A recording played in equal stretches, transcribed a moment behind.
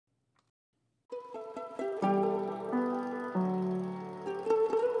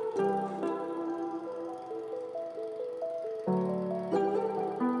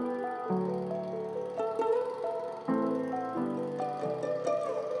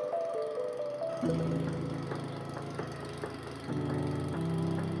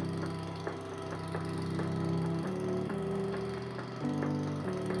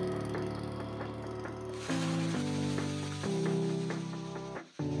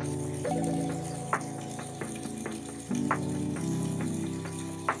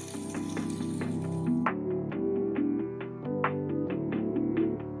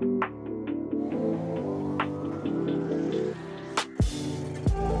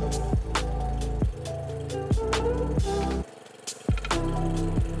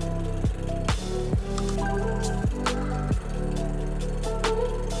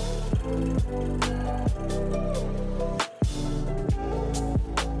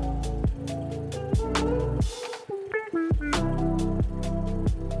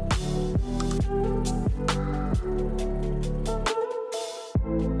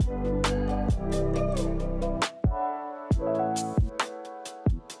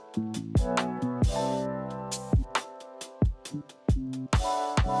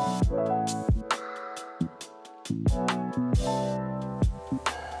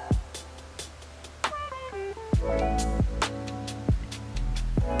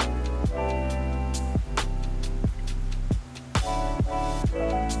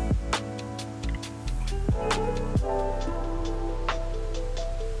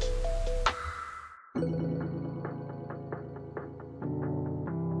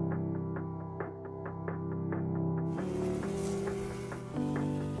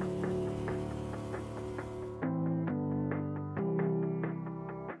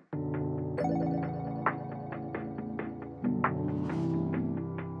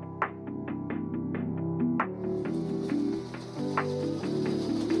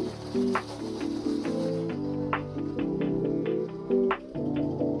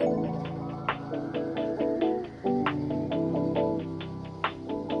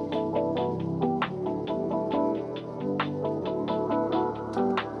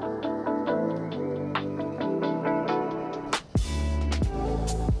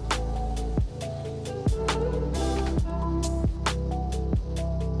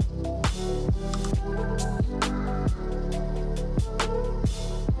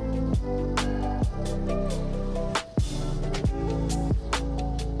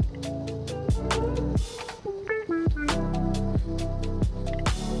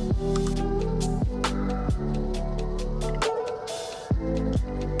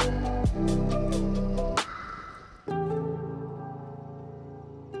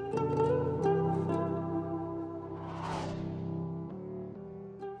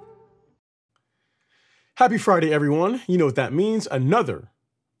Happy Friday, everyone. You know what that means. Another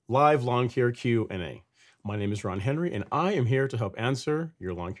live lawn care Q&A. My name is Ron Henry, and I am here to help answer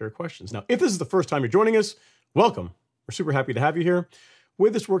your lawn care questions. Now, if this is the first time you're joining us, welcome. We're super happy to have you here. The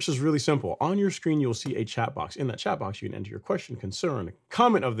way this works is really simple. On your screen, you'll see a chat box. In that chat box, you can enter your question, concern,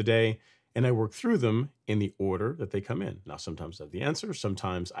 comment of the day, and I work through them in the order that they come in. Now, sometimes I have the answer,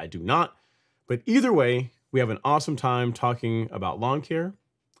 sometimes I do not. But either way, we have an awesome time talking about lawn care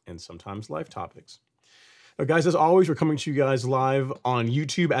and sometimes life topics. Now, guys, as always, we're coming to you guys live on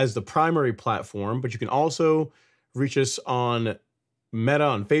YouTube as the primary platform, but you can also reach us on Meta,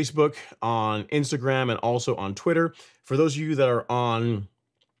 on Facebook, on Instagram, and also on Twitter. For those of you that are on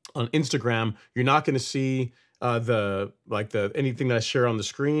Instagram, you're not going to see anything that I share on the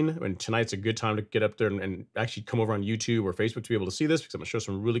screen. And tonight's a good time to get up there and actually come over on YouTube or Facebook to be able to see this, because I'm going to show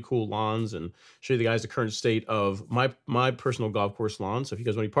some really cool lawns and show you guys the current state of my personal golf course lawn. So if you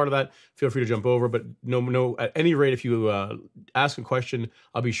guys want to be part of that, feel free to jump over. But no, at any rate, if you ask a question,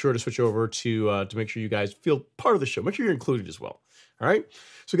 I'll be sure to switch over to make sure you guys feel part of the show. Make sure you're included as well. All right.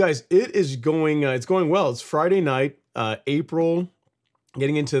 So guys, it's going well. It's Friday night, April.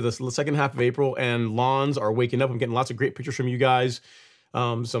 Getting into the second half of April, and lawns are waking up. I'm getting lots of great pictures from you guys.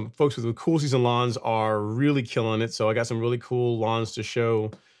 Some folks with the cool season lawns are really killing it. So I got some really cool lawns to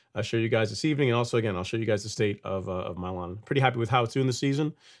show you guys this evening. And also, again, I'll show you guys the state of my lawn. Pretty happy with how it's doing this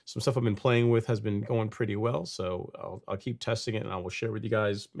season. Some stuff I've been playing with has been going pretty well. So I'll keep testing it, and I will share with you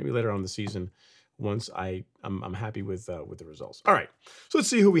guys maybe later on in the season once I'm happy with the results. All right, so let's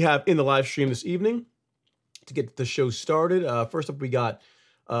see who we have in the live stream this evening to get the show started. First up, we got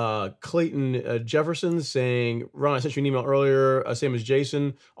Clayton Jefferson saying, Ron, I sent you an email earlier, same as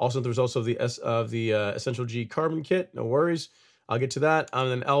Jason. Also, the results of the Essential G Carbon Kit. No worries. I'll get to that. And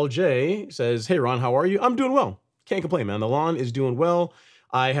then LJ says, hey, Ron, how are you? I'm doing well. Can't complain, man. The lawn is doing well.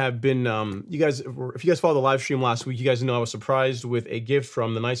 I have been, if you guys followed the live stream last week, you guys know I was surprised with a gift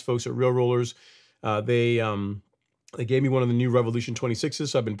from the nice folks at Real Rollers. They gave me one of the new Revolution 26s,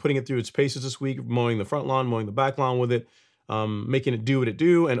 so I've been putting it through its paces this week, mowing the front lawn, mowing the back lawn with it. making it do what it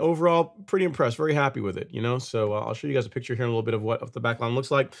do, and overall pretty impressed, very happy with it, you know. So I'll show you guys a picture here in a little bit of what the back line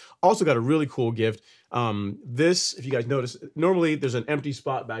looks like. Also got a really cool gift. This, if you guys notice, normally there's an empty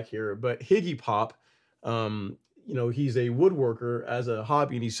spot back here, but Higgy Pop, you know, he's a woodworker as a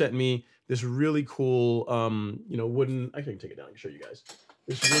hobby, and he sent me this really cool, you know, wooden, I can take it down and show you guys.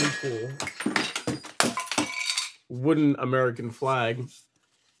 This really cool wooden American flag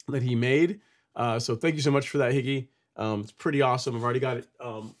that he made. So thank you so much for that, Higgy. It's pretty awesome. I've already got it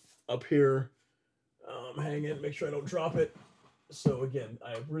up here hanging, make sure I don't drop it. So again,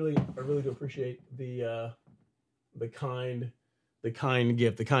 I really do appreciate the kind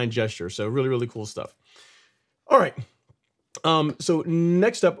gift, the kind gesture. So really cool stuff. All right. So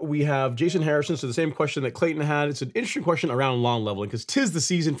next up we have Jason Harrison. So the same question that Clayton had. It's an interesting question around lawn leveling, because 'tis the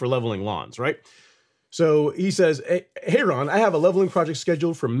season for leveling lawns, right? So he says, hey Ron, I have a leveling project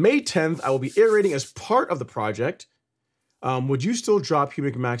scheduled for May 10th. I will be aerating as part of the project. Would you still drop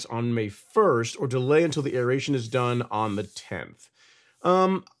Humic Max on May 1st or delay until the aeration is done on the 10th?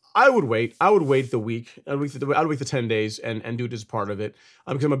 I would wait. I would wait the week. I'd wait the 10 days and do it as part of it.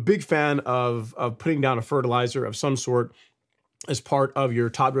 Because I'm a big fan of putting down a fertilizer of some sort as part of your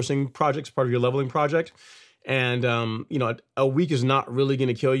top dressing projects, part of your leveling project. And, you know, a week is not really going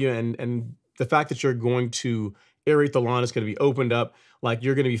to kill you. And the fact that you're going to aerate the lawn is going to be opened up. Like,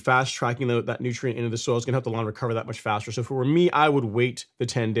 you're going to be fast tracking that nutrient into the soil. It's going to help the lawn recover that much faster. So for me, I would wait the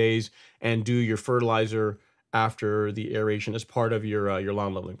 10 days and do your fertilizer after the aeration as part of your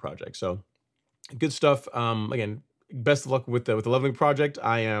lawn leveling project. So good stuff. Again, best of luck with the leveling project.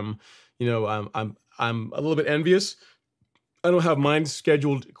 I am, you know, I'm a little bit envious. I don't have mine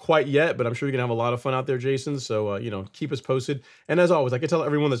scheduled quite yet, but I'm sure you're gonna have a lot of fun out there, Jason. So, you know, keep us posted. And as always, I can tell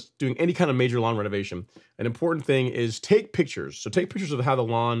everyone that's doing any kind of major lawn renovation, an important thing is take pictures. So take pictures of how the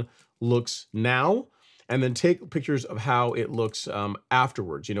lawn looks now, and then take pictures of how it looks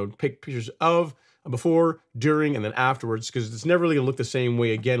afterwards. You know, take pictures of before, during, and then afterwards, because it's never really gonna look the same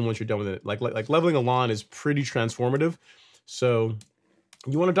way again once you're done with it. Like leveling a lawn is pretty transformative. So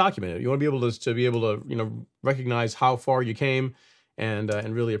you want to document it. You want to be able to you know, recognize how far you came and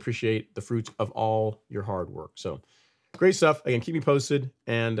really appreciate the fruits of all your hard work. So great stuff. Again, keep me posted,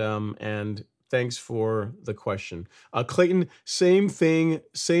 and thanks for the question. Clayton, same thing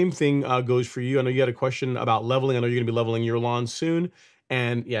goes for you. I know you had a question about leveling. I know you're going to be leveling your lawn soon.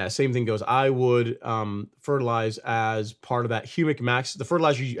 And yeah, same thing goes. I would fertilize as part of that Humic Max. The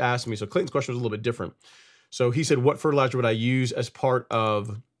fertilizer you asked me, so Clayton's question was a little bit different. So he said, what fertilizer would I use as part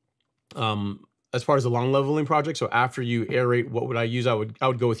of the lawn leveling project? So after you aerate, what would I use? I would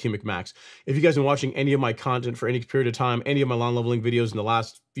go with Humic Max. If you guys have been watching any of my content for any period of time, any of my lawn leveling videos in the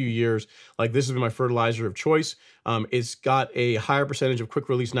last few years, like, this has been my fertilizer of choice. It's got a higher percentage of quick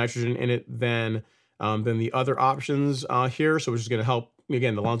release nitrogen in it than the other options here. So it's just going to help.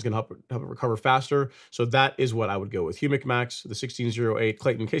 Again, the lawn's going to help it recover faster. So that is what I would go with. Humic Max, the 1608.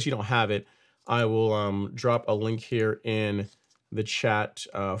 Clayton, in case you don't have it, I will drop a link here in the chat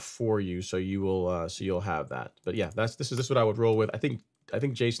for you, so you'll have that. But yeah, this is what I would roll with. I think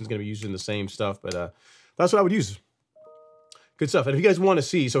Jason's going to be using the same stuff, but that's what I would use. Good stuff. And if you guys want to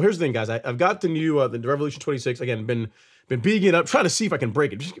see, so here's the thing, guys. I've got the new the Revolution 26. Again, been beating it up, trying to see if I can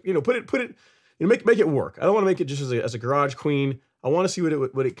break it. Just, you know, put it, you know, make it work. I don't want to make it just as a garage queen. I want to see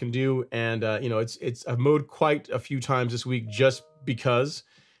what it can do. And you know, I've mowed quite a few times this week just because.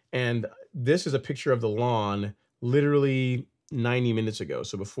 And this is a picture of the lawn literally 90 minutes ago.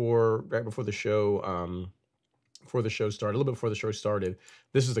 So right before the show, started, a little bit before the show started,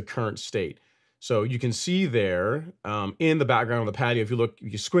 this is the current state. So you can see there in the background of the patio, if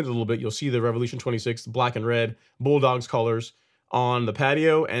you squint a little bit, you'll see the Revolution 26, the black and red Bulldogs colors on the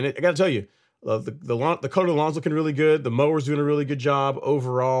patio. And I got to tell you, the color of the lawn's looking really good. The mower's doing a really good job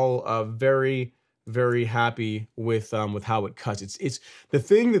overall. Very happy with how it cuts. It's the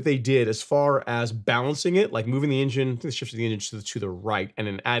thing that they did as far as balancing it, like moving the engine, I think they shifted the engine to the right and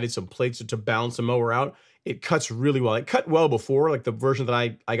then added some plates to balance the mower out. It cuts really well. It cut well before, like the version that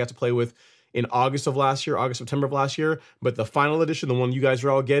I got to play with in August, September of last year. But the final edition, the one you guys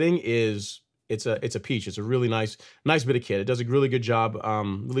are all getting, it's a peach. It's a really nice bit of kit. It does a really good job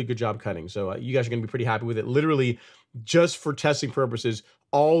cutting. So you guys are gonna be pretty happy with it. Literally, just for testing purposes,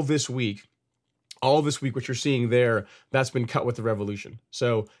 all this week, what you're seeing there, that's been cut with the Revolution.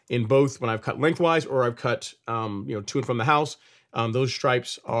 So in both, when I've cut lengthwise or I've cut, you know, to and from the house, those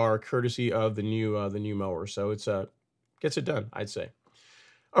stripes are courtesy of the new mower. So it's gets it done, I'd say.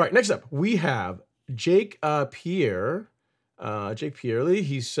 All right, next up we have Jake Pierre. Jake Pierley.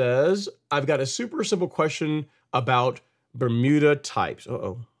 He says, I've got a super simple question about Bermuda types.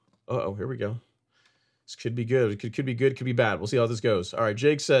 Here we go. This could be good. It could be good, could be bad. We'll see how this goes. All right,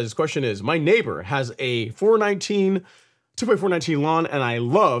 Jake says, his question is, my neighbor has a 2.419 lawn, and I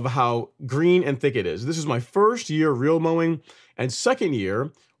love how green and thick it is. This is my first year real mowing and second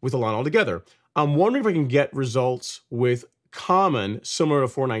year with the lawn altogether. I'm wondering if I can get results with common similar to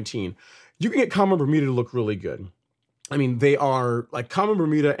 419. You can get common Bermuda to look really good. I mean, they are like common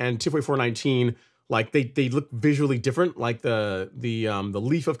Bermuda and Tifway 419. Like they look visually different. Like the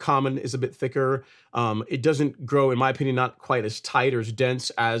leaf of common is a bit thicker. It doesn't grow, in my opinion, not quite as tight or as dense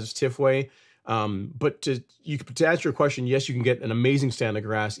as Tifway. But to answer your question, yes, you can get an amazing stand of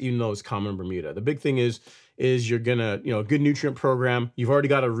grass, even though it's common Bermuda. The big thing is you're gonna, a good nutrient program. You've already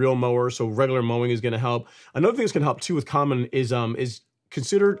got a real mower, so regular mowing is gonna help. Another thing that's gonna help too with common is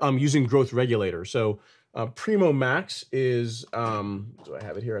consider using growth regulator. So Primo Max is, do I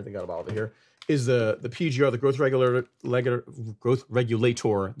have it here? I think I got it all over here. Is the PGR, the growth regulator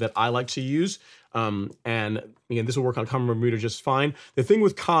that I like to use. And again, this will work on common Bermuda just fine. The thing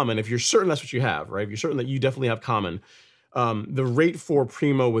with common, if you're certain that's what you have, right? If you're certain that you definitely have common, the rate for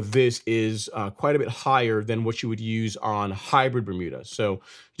Primo with this is quite a bit higher than what you would use on hybrid Bermuda. So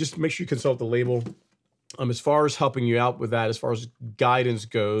just make sure you consult the label. As far as helping you out with that, as far as guidance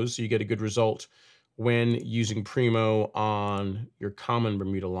goes, so you get a good result when using Primo on your common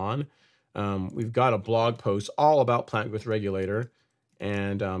Bermuda lawn. We've got a blog post all about plant growth regulator,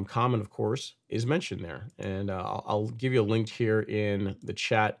 and common, of course, is mentioned there. And I'll give you a link here in the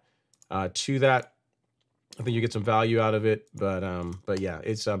chat to that. I think you get some value out of it, but yeah,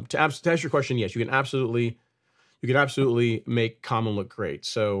 it's to answer your question, yes, you can absolutely make common look great.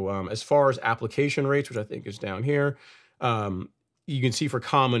 So as far as application rates, which I think is down here, you can see for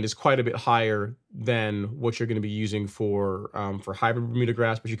common is quite a bit higher than what you're going to be using for hybrid Bermuda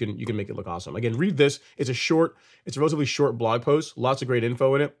grass, but you can make it look awesome. Again, read this. It's a relatively short blog post, lots of great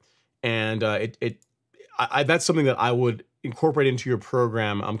info in it, and that's something that I would incorporate into your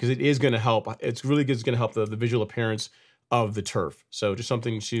program because it is going to help. It's really good. It's going to help the visual appearance of the turf. So just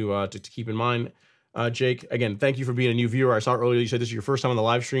something to keep in mind. Jake, again, thank you for being a new viewer. I saw earlier you said this is your first time on the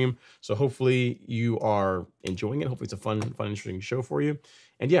live stream, so hopefully you are enjoying it. Hopefully it's a fun, interesting show for you.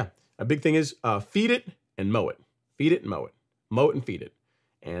 And yeah, a big thing is feed it and mow it. Feed it and mow it. Mow it and feed it.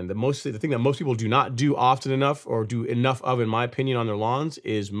 And the thing that most people do not do often enough or do enough of, in my opinion, on their lawns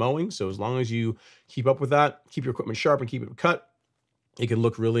is mowing. So as long as you keep up with that, keep your equipment sharp and keep it cut, it can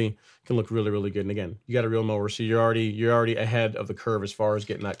look really good. And again, you got a real mower, so you're already ahead of the curve as far as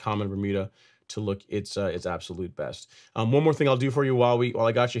getting that common Bermuda to look its absolute best. One more thing I'll do for you while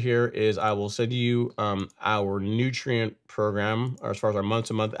I got you here is I will send you our nutrient program, or as far as our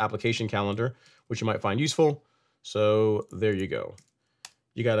month-to-month application calendar, which you might find useful. So there you go.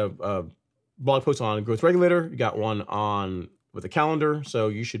 You got a blog post on growth regulator. You got one on with a calendar, so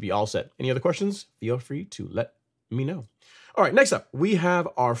you should be all set. Any other questions? Feel free to let me know. All right, next up, we have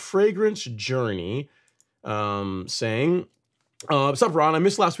our fragrance journey saying, what's up, Ron? I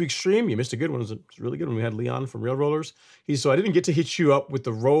missed last week's stream. You missed a good one. It was really good when we had Leon from Rail Rollers. So I didn't get to hit you up with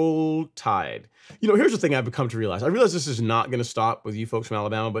the Roll Tide. Here's the thing I've come to realize. I realize this is not going to stop with you folks from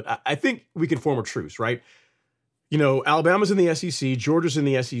Alabama, but I think we can form a truce, right? Alabama's in the SEC, Georgia's in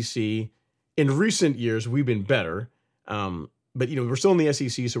the SEC. In recent years, we've been better. But we're still in the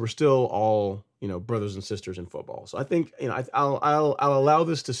SEC, so we're still all, brothers and sisters in football. So I think, I'll allow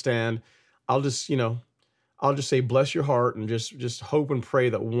this to stand. I'll just say, bless your heart and just hope and pray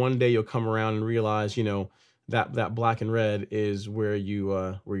that one day you'll come around and realize, that black and red is where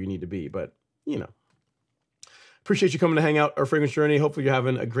you need to be. But, appreciate you coming to hang out our fragrance journey. Hopefully you're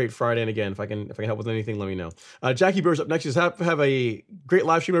having a great Friday. And again, if I can help with anything, let me know. Jackie Burr's up next. Just have a great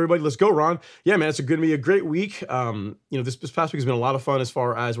live stream, everybody. Let's go, Ron. Yeah, man, it's going to be a great week. This past week has been a lot of fun as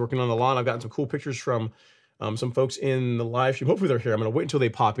far as working on the lawn. I've gotten some cool pictures from some folks in the live stream. Hopefully they're here. I'm going to wait until they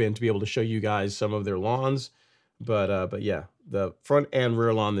pop in to be able to show you guys some of their lawns. But yeah, the front and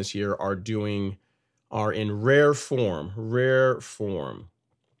rear lawn this year are in rare form.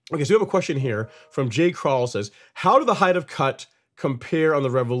 Okay, so we have a question here from Jay Crawl. Says, how do the height of cut compare on the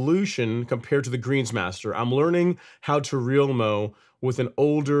Revolution compared to the Greensmaster? I'm learning how to real mow with an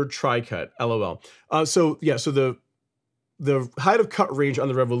older tri-cut, LOL. So the height of cut range on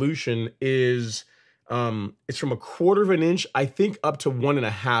the Revolution is, it's from 1/4 of an inch, I think, up to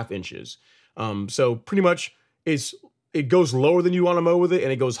 1.5 inches. So pretty much it goes lower than you want to mow with it,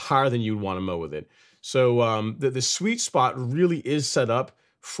 and it goes higher than you want to mow with it. So the sweet spot really is set up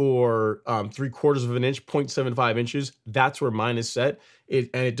for 3/4 of an inch, 0.75 inches. That's where mine is set. And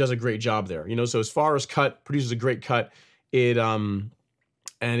it does a great job there. So as far as cut, produces a great cut. And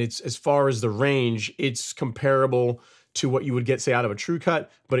it's, as far as the range, it's comparable to what you would get, say, out of a true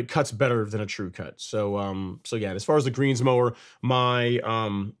cut, but it cuts better than a true cut. So, so yeah, as far as the greens mower, my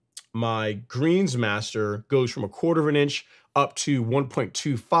Greens Master goes from 1/4 inch up to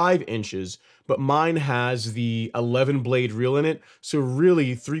 1.25 inches, but mine has the 11 blade reel in it. So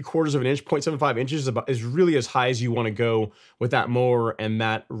really 3/4 inch, 0.75 inches is really as high as you want to go with that mower and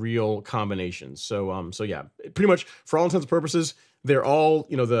that reel combination. So, so yeah, pretty much for all intents and purposes, they're all,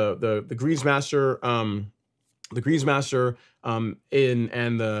 you know, the Greens Master,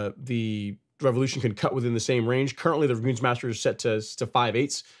 the Revolution can cut within the same range. Currently, the Greens Master is set to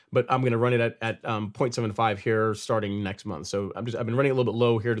 5/8, but I'm going to run it at 0.75 here starting next month. So I've been running a little bit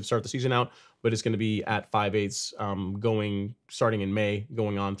low here to start the season out, but it's going to be at 5/8 starting in May,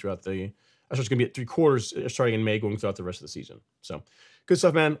 going on throughout the. Actually, it's going to be at 3/4 starting in May, going throughout the rest of the season. So good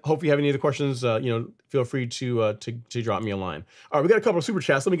stuff, man. Hope you have any other questions. You know, feel free to drop me a line. All right, we got a couple of super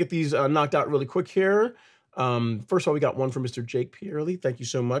chats. Let me get these knocked out really quick here. First of all, we got one from Mr. Jake P. Early. Thank you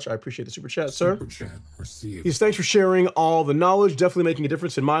so much. I appreciate the super chat, sir. Super chat received. Yes, thanks for sharing all the knowledge. Definitely making a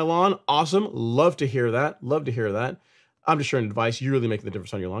difference in my lawn. Awesome. Love to hear that. Love to hear that. I'm just sharing advice. You're really making the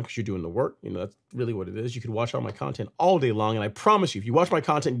difference on your lawn because you're doing the work. You know, that's really what it is. You can watch all my content all day long, and I promise you, if you watch my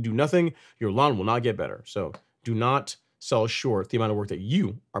content and do nothing, your lawn will not get better. So do not sell short the amount of work that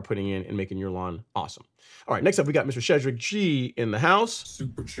you are putting in and making your lawn awesome. All right, next up, we got Mr. Shedrick G in the house.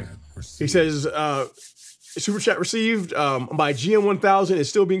 Super chat received. He says, super chat received. My GM1000 is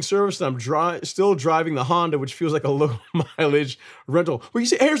still being serviced, and I'm still driving the Honda, which feels like a low mileage rental. Well, you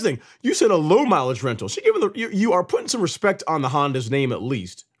see, here's the thing. You said a low mileage rental. So you are putting some respect on the Honda's name at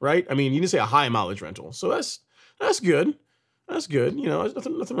least, right? I mean, you didn't say a high mileage rental. So that's good. That's good. You know, there's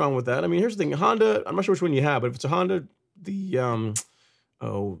nothing wrong with that. I mean, here's the thing. Honda, I'm not sure which one you have, but if it's a Honda, the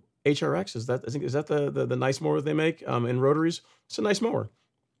HRX, is that the nice mower they make in rotaries? It's a nice mower.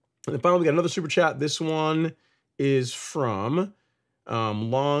 And then finally, we got another super chat. This one is from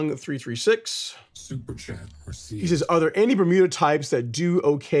Long336. Super chat received. He says, are there any Bermuda types that do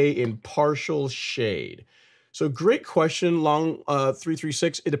okay in partial shade? So great question,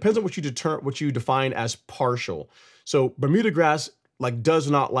 Long336. It depends on what you define as partial. So Bermuda grass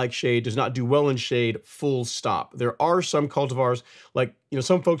does not like shade, does not do well in shade, full stop. There are some cultivars,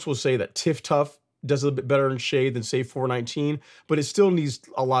 some folks will say that Tiff Tough does a little bit better in shade than, say, 419, but it still needs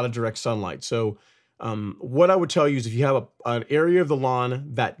a lot of direct sunlight. So what I would tell you is if you have an area of the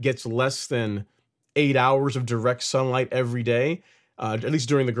lawn that gets less than 8 hours of direct sunlight every day, at least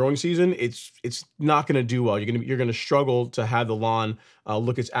during the growing season, it's not going to do well. You're going to struggle to have the lawn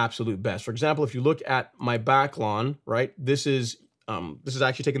look its absolute best. For example, if you look at my back lawn, right, this is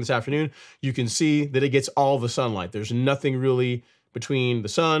actually taken this afternoon. You can see that it gets all the sunlight. There's nothing really between the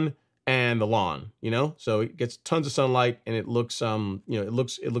sun and the lawn, so it gets tons of sunlight, and it looks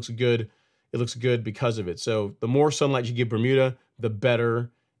it looks good. It looks good because of it. So the more sunlight you give Bermuda, the better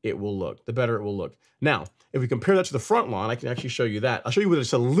it will look. Now, if we compare that to the front lawn, I can actually show you that. I'll show you with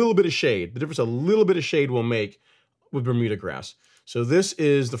just a little bit of shade. The difference a little bit of shade will make with Bermuda grass. So this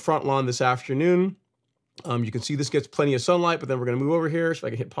is the front lawn this afternoon. You can see this gets plenty of sunlight, but then we're going to move over here. So if I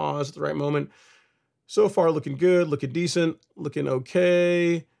can hit pause at the right moment. So far, looking good, looking decent, looking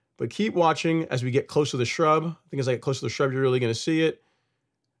okay. But keep watching as we get close to the shrub. I think as I get close to the shrub, you're really going to see it.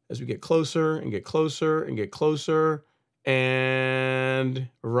 As we get closer and get closer and get closer, and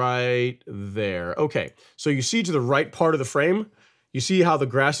right there. Okay, so you see to the right part of the frame, you see how the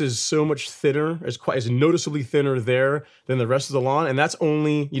grass is so much thinner, is noticeably thinner there than the rest of the lawn, and that's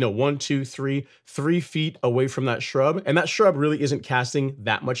only 1, 2, 3 feet away from that shrub, and that shrub really isn't casting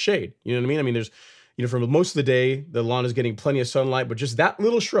that much shade. You know what I mean? I mean, there's for most of the day, the lawn is getting plenty of sunlight, but just that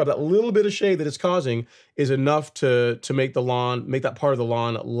little shrub, that little bit of shade that it's causing is enough to make that part of the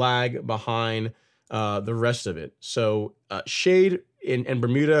lawn lag behind the rest of it. So shade and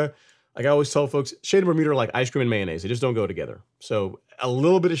Bermuda, like I always tell folks, shade and Bermuda are like ice cream and mayonnaise. They just don't go together. So a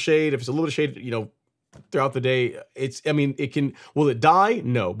little bit of shade, if it's a little bit of shade, throughout the day, will it die?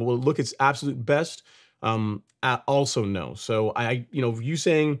 No, but will it look its absolute best? Also no. So you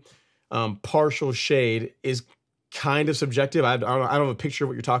saying partial shade is kind of subjective. I don't have a picture of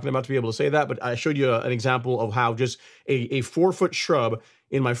what you're talking about to be able to say that, but I showed you an example of how just a 4-foot shrub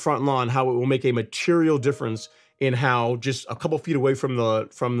in my front lawn, how it will make a material difference in how just a couple feet away from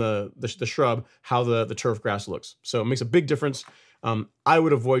the shrub, how the turf grass looks. So it makes a big difference. I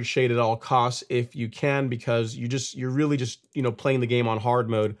would avoid shade at all costs if you can, because you're really just playing the game on hard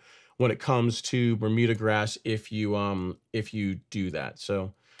mode when it comes to Bermuda grass if you do that.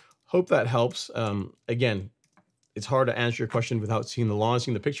 So hope that helps. Again, it's hard to answer your question without seeing the lawn,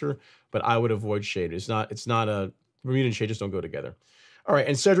 seeing the picture, but I would avoid shade. It's not a Bermuda and shade just don't go together. All right,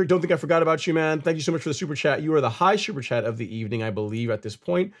 and Cedric, don't think I forgot about you, man. Thank you so much for the super chat. You are the high super chat of the evening, I believe, at this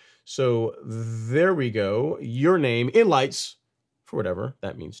point. So there we go. Your name in lights for whatever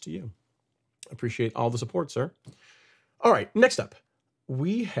that means to you. Appreciate all the support, sir. All right, next up,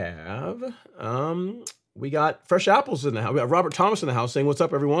 we have we got Fresh Apples in the house. We got Robert Thomas in the house saying, "What's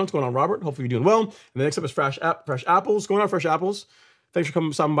up, everyone? What's going on, Robert? Hopefully you're doing well." And the next up is Fresh Apples. What's going on, Fresh Apples? Thanks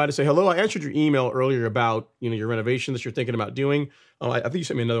for stopping by to say hello. I answered your email earlier about your renovation that you're thinking about doing. I think you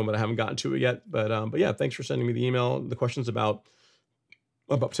sent me another one, but I haven't gotten to it yet. But yeah, thanks for sending me the email. The questions about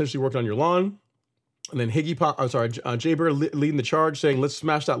potentially working on your lawn. And then Jay Bear leading the charge, saying, "Let's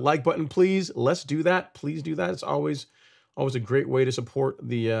smash that like button, please. Let's do that. Please do that. It's always a great way to support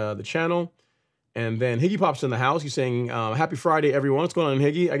the channel." And then Higgy Pop's in the house. He's saying, "Happy Friday, everyone." What's going on,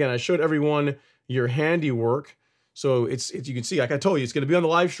 Higgy? Again, I showed everyone your handiwork. So it's you can see, like I told you, it's going to be on the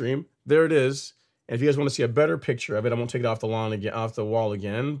live stream. There it is. And if you guys want to see a better picture of it, I won't take it off the wall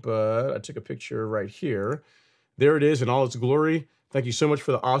again, but I took a picture right here. There it is in all its glory. Thank you so much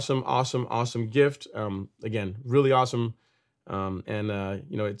for the awesome gift. Again, really awesome.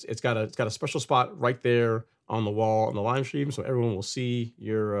 It's got a special spot right there on the wall on the live stream, so everyone will see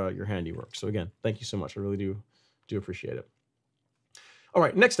your handiwork. So again, thank you so much. I really do appreciate it. All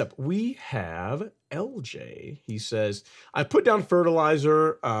right, next up, we have LJ. He says, "I put down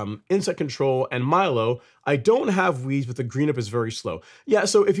fertilizer, insect control, and Milo. I don't have weeds, but the green up is very slow." Yeah,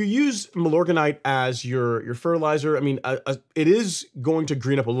 so if you use Milorganite as your fertilizer, I mean, it is going to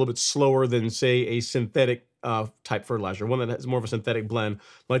green up a little bit slower than, say, a synthetic type fertilizer, one that has more of a synthetic blend,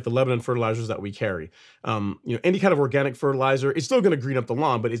 like the Lebanon fertilizers that we carry. Any kind of organic fertilizer, it's still going to green up the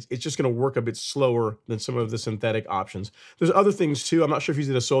lawn, but it's just going to work a bit slower than some of the synthetic options. There's other things too. I'm not sure if you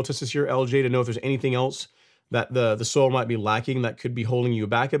did a soil test this year, LJ, to know if there's anything else that the soil might be lacking that could be holding you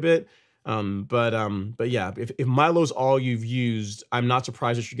back a bit. But yeah, if Milo's all you've used, I'm not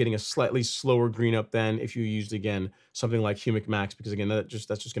surprised that you're getting a slightly slower green up than if you used, again, something like Humic Max, because again, that's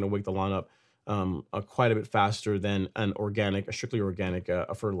just going to wake the lawn up quite a bit faster than a strictly organic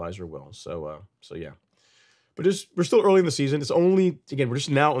fertilizer will. So yeah, but we're still early in the season. It's only, again, we're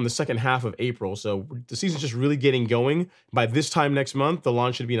just now in the second half of April, so the season's just really getting going. By this time next month, the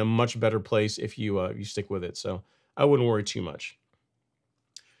lawn should be in a much better place if you stick with it. So I wouldn't worry too much.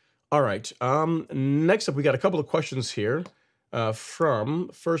 All right. Next up, we got a couple of questions here.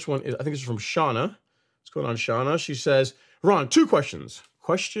 First one is, I think this is from Shauna. What's going on, Shauna? She says, "Ron, 2 questions.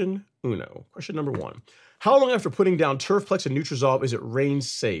 Question number 1. How long after putting down Turfplex and Nutrizolve is it rain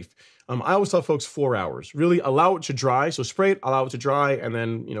safe?" I always tell folks 4 hours. Really allow it to dry. So spray it, allow it to dry, and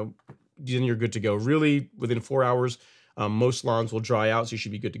then, then you're good to go. Really, within 4 hours, most lawns will dry out, so you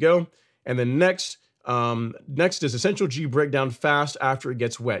should be good to go. And then next is Essential G break down fast after it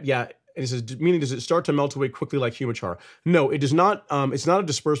gets wet. Yeah. And it says, meaning, does it start to melt away quickly like Humichar? No, it does not. It's not a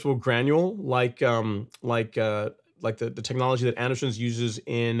dispersible granule like the technology that Anderson's uses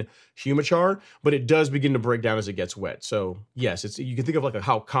in Humichar, but it does begin to break down as it gets wet. So yes, you can think of like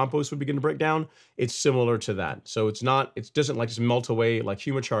how compost would begin to break down. It's similar to that. So it doesn't like just melt away like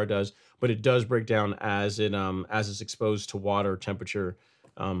Humichar does, but it does break down as it's exposed to water temperature.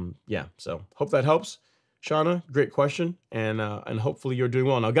 Yeah. So hope that helps. Shauna, great question, and hopefully you're doing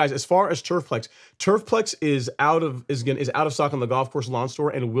well. Now, guys, as far as Turfplex is out of stock on the golf course lawn store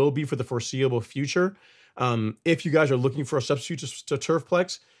and will be for the foreseeable future. If you guys are looking for a substitute to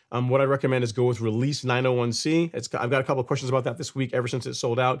Turfplex, what I recommend is go with Release 901C. I've got a couple of questions about that this week ever since it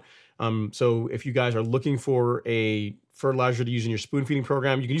sold out. So if you guys are looking for a fertilizer to use in your spoon feeding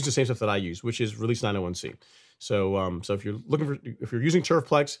program, you can use the same stuff that I use, which is Release 901C. So if you're using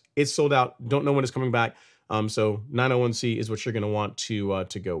Turfplex, it's sold out. Don't know when it's coming back. So 901C is what you're going to want to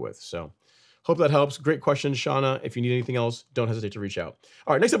go with. So hope that helps. Great question, Shauna. If you need anything else, don't hesitate to reach out.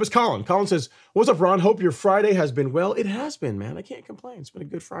 All right, next up is Colin. Colin says, "What's up, Ron? Hope your Friday has been well." It has been, man. I can't complain. It's been a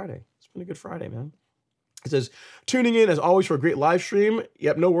good Friday. Man. It says, "Tuning in as always for a great live stream."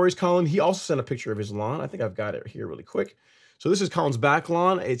 Yep, no worries, Colin. He also sent a picture of his lawn. I think I've got it here really quick. So this is Colin's back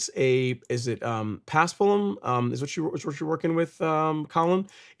lawn. Is it Paspalum? Is what you're working with, Colin?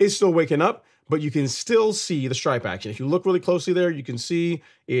 It's still waking up, but you can still see the stripe action. If you look really closely there, you can see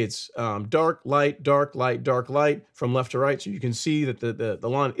it's dark, light, dark, light, dark, light from left to right. So you can see that the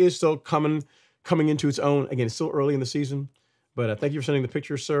lawn is still coming into its own. Again, it's still early in the season, but thank you for sending the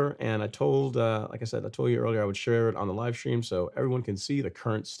picture, sir. And like I said, I told you earlier I would share it on the live stream so everyone can see the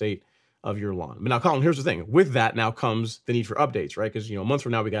current state of your lawn. But now, Colin, here's the thing. With that now comes the need for updates, right? Because, a month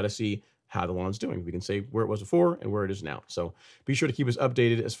from now, we got to see how the lawn's doing. We can say where it was before and where it is now. So be sure to keep us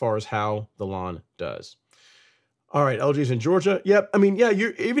updated as far as how the lawn does. All right, LG's in Georgia. Yep. I mean, yeah,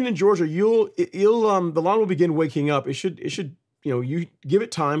 you're even in Georgia, the lawn will begin waking up. It should you give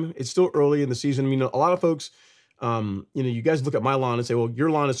it time. It's still early in the season. I mean, a lot of folks, you guys look at my lawn and say, well, your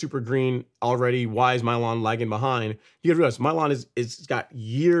lawn is super green already. Why is my lawn lagging behind? You got to realize my lawn it's got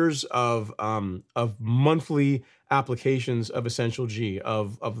years of monthly applications of Essential G,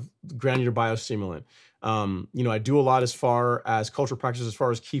 of granular biostimulant. I do a lot as far as culture practices, as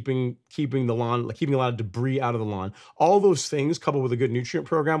far as keeping the lawn, like keeping a lot of debris out of the lawn. All those things, coupled with a good nutrient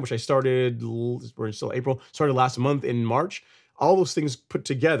program, which I started, we're still April, started last month in March. All those things put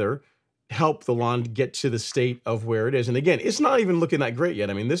together help the lawn get to the state of where it is. And again, it's not even looking that great yet.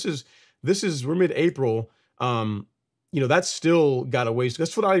 I mean, we're mid-April. That's still got a ways.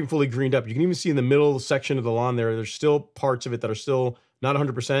 That's not even fully greened up. You can even see in the middle section of the lawn there's still parts of it that are still not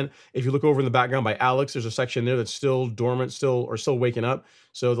 100%. If you look over in the background by Alex, there's a section there that's still dormant, still waking up.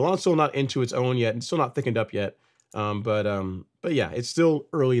 So the lawn's still not into its own yet, and still not thickened up yet. But yeah, it's still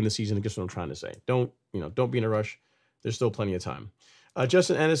early in the season. I guess what I'm trying to say. Don't be in a rush. There's still plenty of time.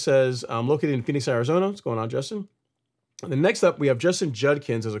 Justin Ennis says, I'm located in Phoenix, Arizona. What's going on, Justin? And then next up, we have Justin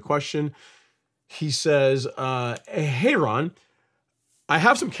Judkins as a question. He says, hey, Ron, I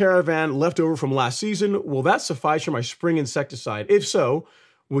have some Caravan left over from last season. Will that suffice for my spring insecticide? If so,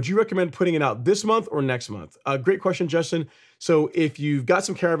 would you recommend putting it out this month or next month? Great question, Justin. So if you've got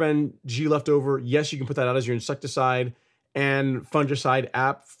some Caravan G left over, yes, you can put that out as your insecticide and fungicide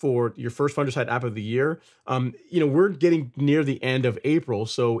app for your first fungicide app of the year. We're getting near the end of April.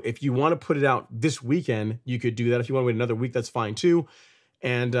 So if you want to put it out this weekend, you could do that. If you want to wait another week, that's fine too.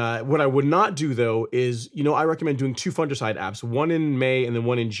 And what I would not do, though, is, I recommend doing 2 fungicide apps, one in May and then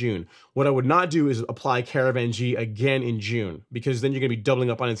one in June. What I would not do is apply Caravan G again in June, because then you're going to be doubling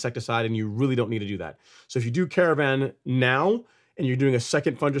up on insecticide, and you really don't need to do that. So if you do Caravan now and you're doing a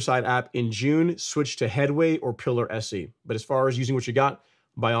second fungicide app in June, switch to Headway or Pillar SE. But as far as using what you got,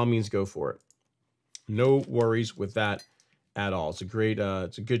 by all means, go for it. No worries with that at all. It's a great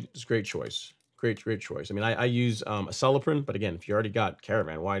choice. Great choice. I mean, I use Acelepryn, but again, if you already got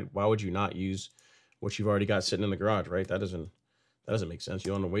Caravan, why would you not use what you've already got sitting in the garage, right? That doesn't make sense.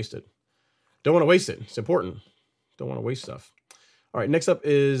 You don't want to waste it. Don't want to waste it. It's important. Don't want to waste stuff. All right, next up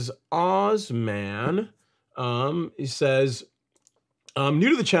is Ozman. He says, I'm new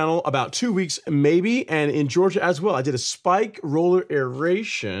to the channel, about 2 weeks maybe, and in Georgia as well. I did a spike roller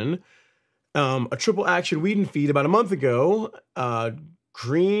aeration, a triple action weed and feed about a month ago.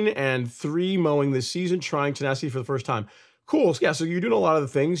 Green and 3 mowing this season, trying tenacity for the first time. Cool. Yeah, so you're doing a lot of the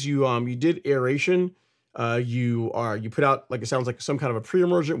things. You did aeration. You put out, like, it sounds like some kind of a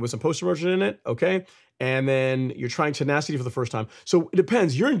pre-emergent with some post-emergent in it. Okay. And then you're trying tenacity for the first time. So it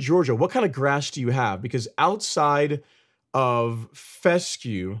depends. You're in Georgia. What kind of grass do you have? Because outside of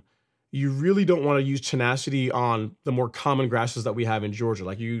fescue, you really don't want to use tenacity on the more common grasses that we have in Georgia.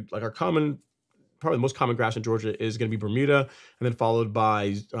 Probably the most common grass in Georgia is going to be Bermuda, and then followed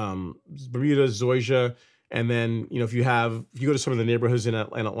by Bermuda, zoysia. And then, if you go to some of the neighborhoods in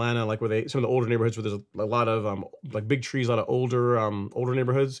Atlanta, like some of the older neighborhoods where there's a lot of like big trees, a lot of older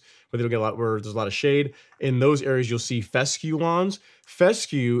neighborhoods where they don't get where there's a lot of shade. In those areas, you'll see fescue lawns.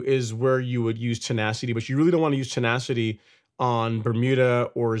 Fescue is where you would use tenacity, but you really don't want to use tenacity on Bermuda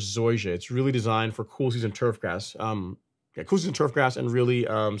or zoysia. It's really designed for cool season turf grass. Cool season turf grass, and really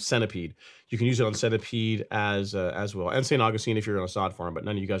centipede. You can use it on centipede as well, and St. Augustine if you're on a sod farm, but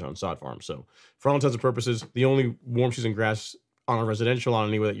none of you guys are on sod farms. So for all intents and purposes, the only warm season grass on a residential lawn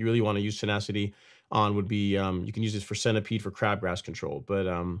anyway that you really want to use tenacity on would be you can use this for centipede for crabgrass control. But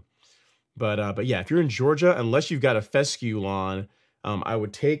yeah, if you're in Georgia, unless you've got a fescue lawn, I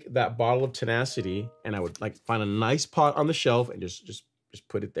would take that bottle of tenacity and I would find a nice pot on the shelf and just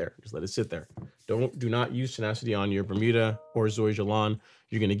put it there. Just let it sit there. Do not use tenacity on your Bermuda or zoysia lawn.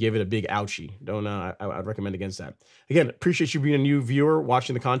 You're going to give it a big ouchie. I'd recommend against that. Again, appreciate you being a new viewer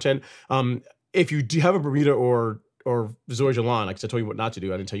watching the content. If you do have a Bermuda or zoysia lawn, like I told you what not to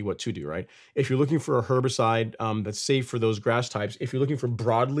do, I didn't tell you what to do, right? If you're looking for a herbicide that's safe for those grass types, if you're looking for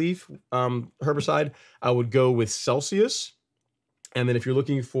broadleaf herbicide, I would go with Celsius. And then if you're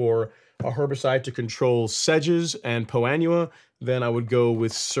looking for a herbicide to control sedges and poanua, then I would go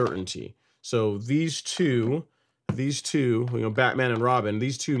with Certainty. So these two, Batman and Robin,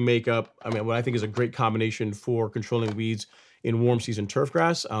 these two make up, what I think is a great combination for controlling weeds in warm season turf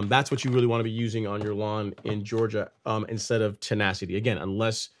grass. That's what you really want to be using on your lawn in Georgia instead of tenacity. Again,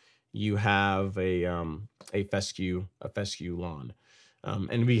 unless you have a fescue lawn.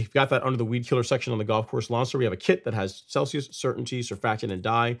 And we've got that under the weed killer section on the golf course lawn store. We have a kit that has Celsius, Certainty, surfactant, and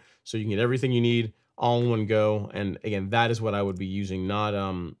dye, so you can get everything you need all in one go. And again, that is what I would be using, not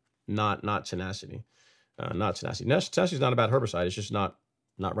tenacity. Not tenacity. Tenacity is not a bad herbicide. It's just not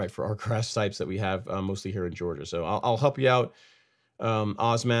not right for our grass types that we have mostly here in Georgia. So I'll help you out,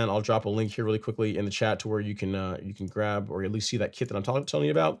 Ozman. I'll drop a link here really quickly in the chat to where you can grab or at least see that kit that I'm telling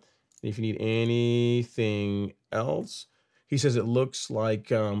you about. And if you need anything else, he says it looks like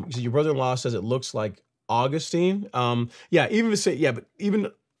your brother-in-law says it looks like Augustine. Yeah, but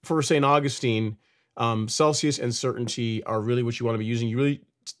even for St. Augustine, Celsius and Certainty are really what you want to be using. You really,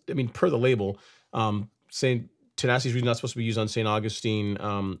 I mean, per the label, St. Tenacity is really not supposed to be used on St. Augustine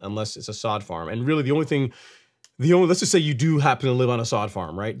unless it's a sod farm. And really let's just say you do happen to live on a sod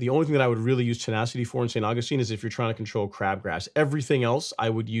farm, right? The only thing that I would really use Tenacity for in St. Augustine is if you're trying to control crabgrass. Everything else, I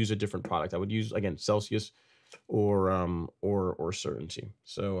would use a different product. I would use, again, Celsius or Certainty.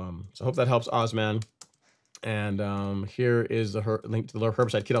 So I hope that helps, Ozman. And here is the link to the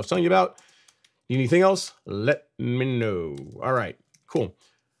herbicide kit I was telling you about. Need anything else? Let me know. All right, cool.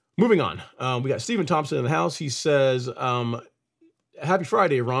 Moving on. We got Stephen Thompson in the house. He says, happy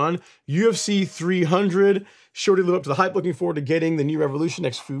Friday, Ron. UFC 300. Sure to live up to the hype. Looking forward to getting the new Revolution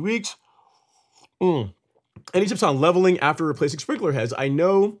next few weeks. Any tips on leveling after replacing sprinkler heads? I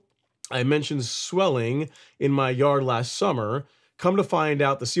know I mentioned swelling in my yard last summer. Come to find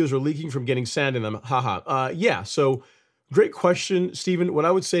out the seals are leaking from getting sand in them. Haha. Yeah, so great question, Stephen. What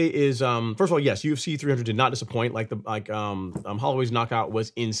I would say is, first of all, yes, UFC 300 did not disappoint. Holloway's knockout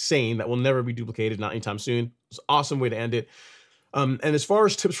was insane. That will never be duplicated, not anytime soon. It's an awesome way to end it. And as far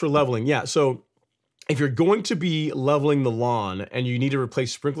as tips for leveling, yeah, so if you're going to be leveling the lawn and you need to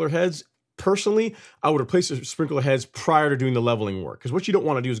replace sprinkler heads, personally, I would replace the sprinkler heads prior to doing the leveling work. Because what you don't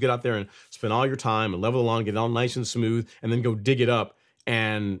want to do is get out there and spend all your time and level the lawn, get it all nice and smooth, and then go dig it up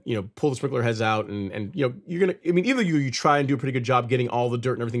and, pull the sprinkler heads out. And you're going to, I mean, either you try and do a pretty good job getting all the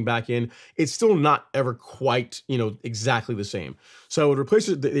dirt and everything back in, it's still not ever quite, exactly the same. So I would replace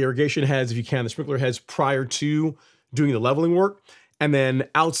the irrigation heads, if you can, the sprinkler heads prior to doing the leveling work. And then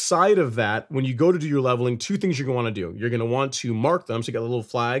outside of that, when you go to do your leveling, two things you're going to want to do. You're going to want to mark them. So you got little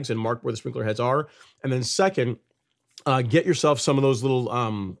flags and mark where the sprinkler heads are. And then second, get yourself some of those little,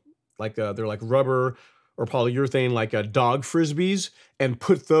 they're like rubber or polyurethane, like dog frisbees, and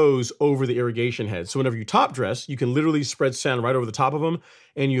put those over the irrigation heads. So whenever you top dress, you can literally spread sand right over the top of them,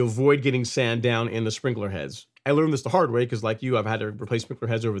 and you avoid getting sand down in the sprinkler heads. I learned this the hard way because, like you, I've had to replace sprinkler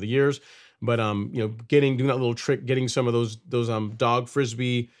doing that little trick, getting some of those dog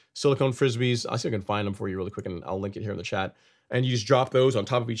frisbee, silicone frisbees. I'll see if I can find them for you really quick, and I'll link it here in the chat. And you just drop those on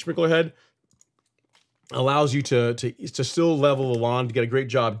top of each sprinkler head. Allows you to still level the lawn, to get a great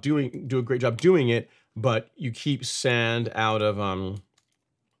job doing it, but you keep sand out of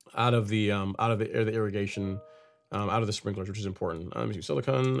the irrigation, out of the sprinklers, which is important. Let me see,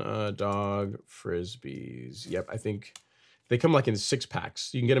 silicone dog frisbees. Yep, I think they come like in 6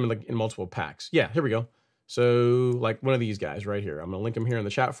 packs. You can get them in multiple packs. Yeah, here we go. So like one of these guys right here. I'm gonna link them here in the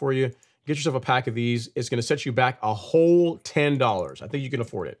chat for you. Get yourself a pack of these. It's gonna set you back a whole $10. I think you can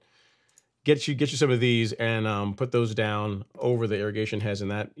afford it. Get you some of these and put those down over the irrigation heads,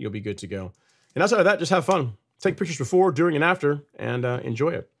 and that you'll be good to go. And outside of that, just have fun. Take pictures before, during, and after, and enjoy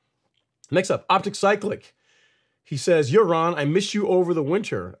it. Next up, Optic Cyclic. He says, "Yo, Ron, I missed you over the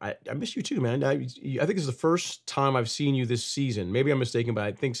winter." I missed you too, man. I think this is the first time I've seen you this season. Maybe I'm mistaken, but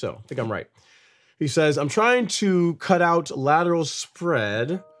I think so. I think I'm right. He says, "I'm trying to cut out lateral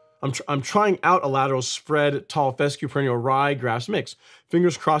spread. I'm trying out a lateral spread tall fescue perennial rye grass mix.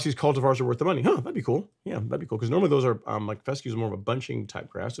 Fingers crossed these cultivars are worth the money." Huh, that'd be cool. Yeah, that'd be cool. Because normally those are like fescues, more of a bunching type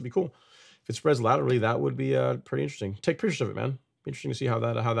grass. It'd be cool. If it spreads laterally, that would be pretty interesting. Take pictures of it, man. Be interesting to see how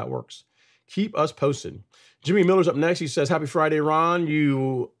that works. Keep us posted. Jimmy Miller's up next. He says, "Happy Friday, Ron.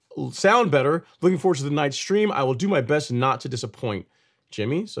 You sound better. Looking forward to the night stream. I will do my best not to disappoint."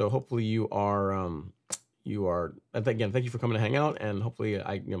 Jimmy, so hopefully you are, again, thank you for coming to hang out, and hopefully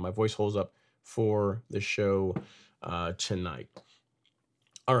my voice holds up for the show tonight.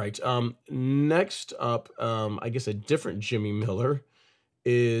 All right, next up, I guess a different Jimmy Miller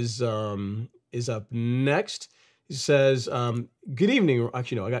is up next. He says, "Good evening."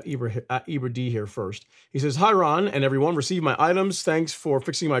 Actually, no, I got Ibra D here first. He says, "Hi, Ron and everyone. Received my items. Thanks for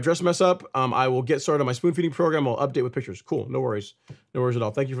fixing my dress mess up. I will get started on my spoon feeding program. I'll update with pictures." Cool. No worries. No worries at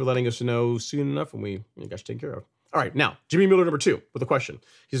all. Thank you for letting us know soon enough when we got you taken care of. All right, now, Jimmy Miller number 2 with a question.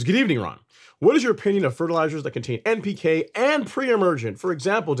 He says, "Good evening, Ron. What is your opinion of fertilizers that contain NPK and pre-emergent? For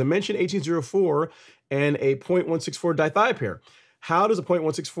example, Dimension 1804 and a 0.164 dithiopyr. How does a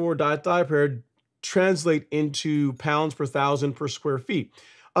 0.164 dithiopyr translate into pounds per thousand per square feet?"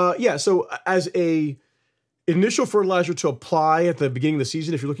 Yeah, so as a initial fertilizer to apply at the beginning of the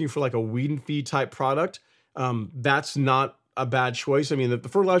season, if you're looking for like a weed and feed type product, that's not a bad choice. I mean, the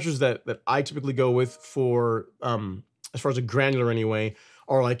fertilizers that I typically go with for, as far as a granular anyway,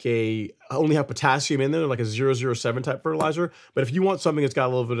 are like only have potassium in there, like a 007 type fertilizer. But if you want something that's got a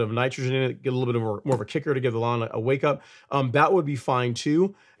little bit of nitrogen in it, get a little bit of more of a kicker to give the lawn a wake up, that would be fine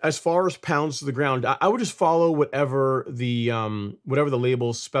too. As far as pounds to the ground, I would just follow whatever the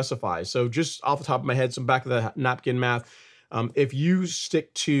label specifies. So just off the top of my head, some back of the napkin math. If you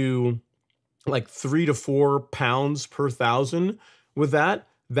stick to like 3 to 4 pounds per thousand with that,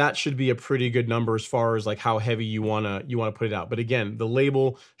 that should be a pretty good number as far as like how heavy you wanna put it out. But again, the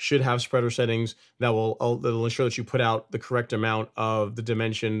label should have spreader settings that'll ensure that you put out the correct amount of the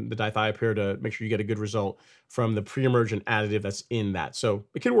dimension, the dithiopyr, to make sure you get a good result from the pre-emergent additive that's in that. So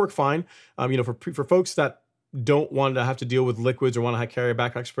it can work fine. For folks that don't want to have to deal with liquids or want to carry a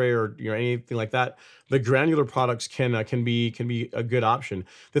backpack spray or anything like that, the granular products can be a good option.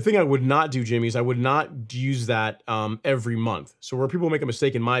 The thing I would not do, Jimmy, is I would not use that every month. So where people make a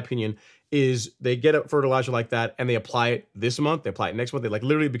mistake, in my opinion, is they get a fertilizer like that and they apply it this month, they apply it next month. They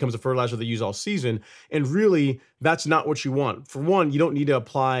literally becomes a fertilizer they use all season. And really, that's not what you want. For one, you don't need to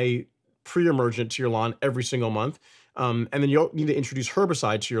apply pre-emergent to your lawn every single month. And then you don't need to introduce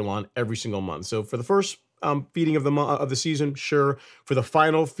herbicide to your lawn every single month. So for the first feeding of the season, sure. For the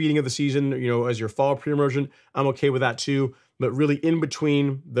final feeding of the season, as your fall pre-emergent, I'm okay with that too. But really, in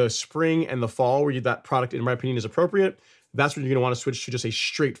between the spring and the fall, where that product, in my opinion, is appropriate, that's when you're going to want to switch to just a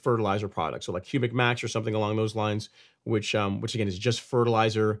straight fertilizer product. So like Humic Max or something along those lines, which again is just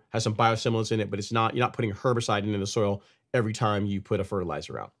fertilizer, has some biostimulants in it, but you're not putting herbicide into the soil every time you put a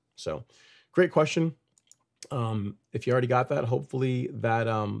fertilizer out. So, great question. If you already got that, hopefully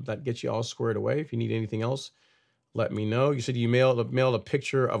that gets you all squared away. If you need anything else, let me know. You said you mailed a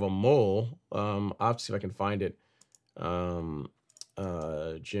picture of a mole. I'll have to see if I can find it,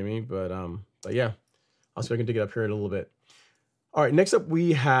 Jimmy. But yeah, I'll see if I can dig it up here in a little bit. All right, next up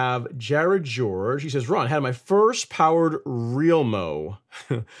we have Jared George. He says, Ron, had my first powered reel mow.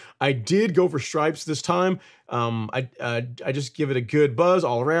 I did go for stripes this time. I just give it a good buzz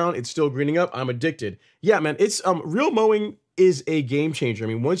all around. It's still greening up. I'm addicted. Yeah, man, it's reel mowing is a game changer. I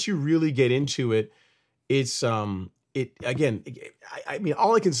mean, once you really get into it, it's all I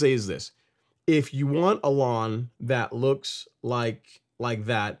can say is this. If you want a lawn that looks like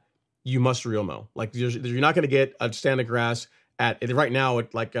that, you must reel mow. Like you're not going to get a stand of grass right now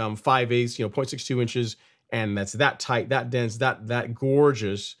at like 5/8, 0.62 inches, and that's that tight, that dense, that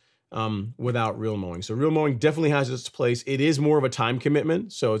gorgeous without reel mowing. So reel mowing definitely has its place. It is more of a time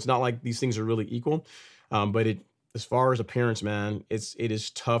commitment, so it's not like these things are really equal. But as far as appearance, man, it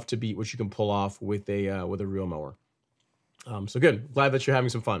is tough to beat what you can pull off with a reel mower. So good. Glad that you're having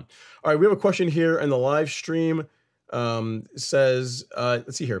some fun. All right, we have a question here in the live stream. It says,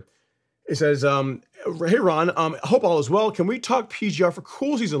 let's see here. It says, hey, Ron, hope all is well. Can we talk PGR for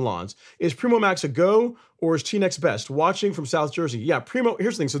cool season lawns? Is Primo Max a go or is T-Nex best? Watching from South Jersey. Yeah, Primo,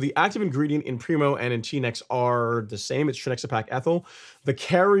 here's the thing. So the active ingredient in Primo and in T-Nex are the same. It's trinexapac ethyl. The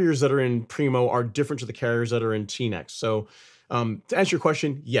carriers that are in Primo are different to the carriers that are in T-Nex. So to answer your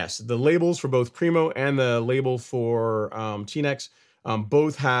question, yes, the labels for both Primo and the label for T-Nex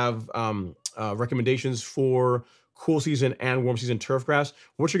both have recommendations for cool season and warm season turf grass.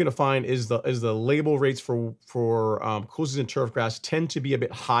 What you're going to find is the label rates for cool season turf grass tend to be a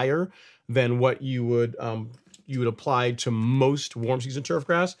bit higher than what you would apply to most warm season turf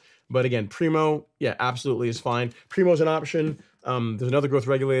grass. But again, Primo, yeah, absolutely is fine. Primo is an option. There's another growth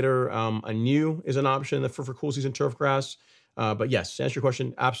regulator. A new is an option for cool season turf grass. But yes, to answer your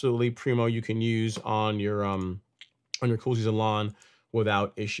question, absolutely, Primo you can use on your cool season lawn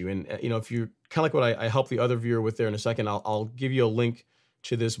without issue. And if you kind of like what I helped the other viewer with there in a second, I'll give you a link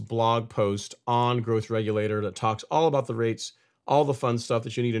to this blog post on growth regulator that talks all about the rates, all the fun stuff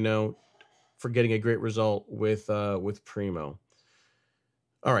that you need to know for getting a great result with Primo.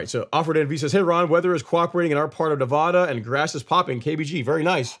 All right, so Offered NV says, hey Ron, weather is cooperating in our part of Nevada and grass is popping. KBG, very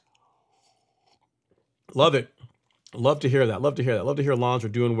nice. Love it. Love to hear that. Love to hear that. Love to hear lawns are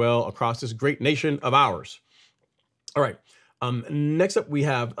doing well across this great nation of ours. All right. Next up, we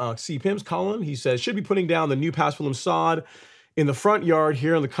have C. Pims Colin. He says, should be putting down the new Paspalum sod in the front yard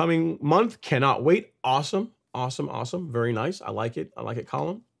here in the coming month. Cannot wait. Awesome. Awesome. Awesome. Very nice. I like it. I like it,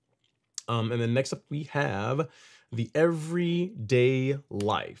 Colin. And then next up, we have the Everyday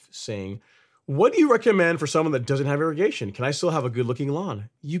Life saying, what do you recommend for someone that doesn't have irrigation? Can I still have a good looking lawn?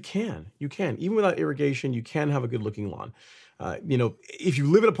 You can. You can. Even without irrigation, you can have a good looking lawn. If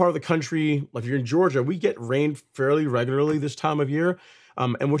you live in a part of the country, like if you're in Georgia, we get rain fairly regularly this time of year.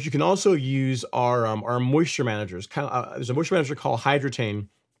 And what you can also use are moisture managers. There's a moisture manager called Hydratane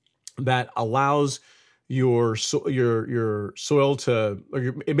that allows your soil to,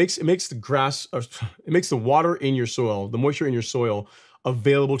 it makes the water in your soil, the moisture in your soil,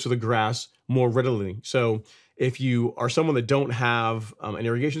 available to the grass more readily. So if you are someone that don't have an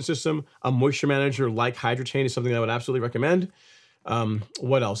irrigation system, a moisture manager like Hydrotain is something that I would absolutely recommend.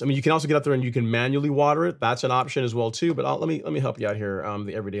 What else? I mean, you can also get up there and you can manually water it. That's an option as well too. But let me help you out here.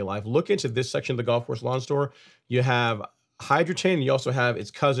 The everyday life. Look into this section of the Golf Course Lawn Store. You have Hydrotain, and you also have its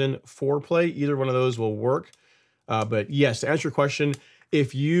cousin Foreplay. Either one of those will work. But yes, to answer your question,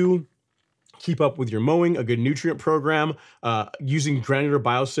 if you keep up with your mowing, a good nutrient program, using granular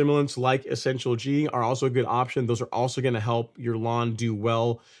biostimulants like Essential G are also a good option. Those are also going to help your lawn do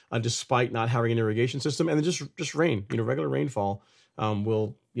well despite not having an irrigation system. And then just rain, regular rainfall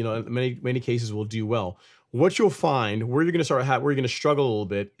will, in many cases will do well. What you'll find where you're going to where you're going to struggle a little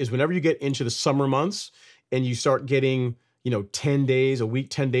bit is whenever you get into the summer months and you start getting, 10 days, a week,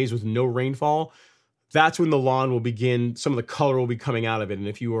 10 days with no rainfall. That's when the lawn will begin, some of the color will be coming out of it. And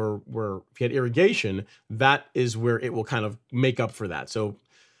if you if you had irrigation, that is where it will kind of make up for that. So,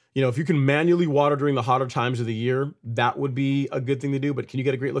 if you can manually water during the hotter times of the year, that would be a good thing to do. But can you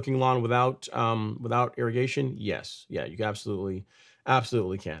get a great looking lawn without irrigation? Yes. Yeah, you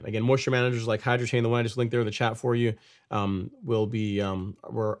absolutely can. Again, moisture managers like Hydrotain, the one I just linked there in the chat for you, are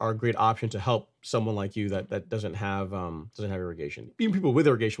a great option to help someone like you that doesn't have irrigation. Even people with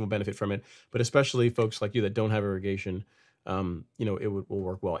irrigation will benefit from it, but especially folks like you that don't have irrigation, it will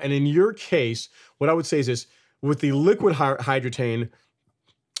work well. And in your case, what I would say is this: with the liquid Hydrotain,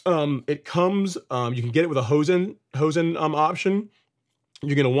 it comes, you can get it with a hose-in option.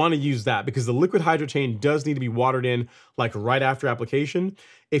 You're going to want to use that because the liquid Hydrotain does need to be watered in like right after application.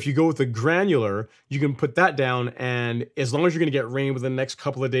 If you go with the granular, you can put that down, and as long as you're going to get rain within the next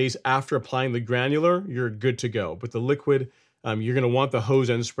couple of days after applying the granular, you're good to go. But the liquid, you're going to want the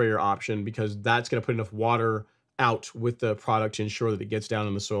hose end sprayer option because that's going to put enough water out with the product to ensure that it gets down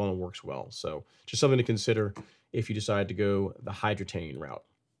in the soil and works well. So just something to consider if you decide to go the Hydrotain route.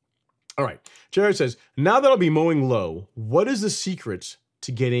 All right, Jared says, now that I'll be mowing low, what is the secret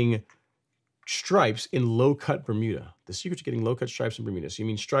to getting stripes in low-cut Bermuda? The secret to getting low-cut stripes in Bermuda. So you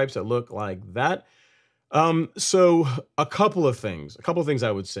mean stripes that look like that? So a couple of things I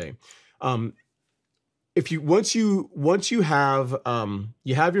would say. If you once you have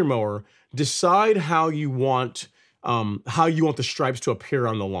your mower, decide how you want the stripes to appear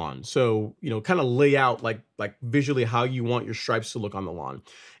on the lawn. So, kind of lay out like visually how you want your stripes to look on the lawn.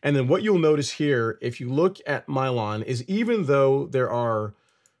 And then what you'll notice here, if you look at my lawn, is even though there are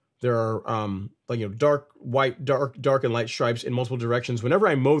dark white, dark and light stripes in multiple directions, whenever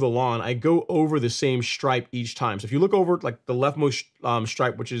I mow the lawn, I go over the same stripe each time. So if you look over like the leftmost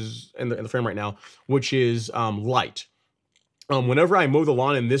stripe, which is in the frame right now, which is light. Whenever I mow the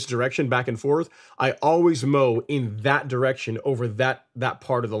lawn in this direction back and forth, I always mow in that direction over that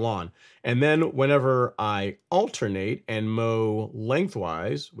part of the lawn. And then whenever I alternate and mow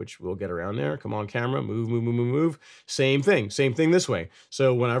lengthwise, which we'll get around there, come on camera, move, same thing this way.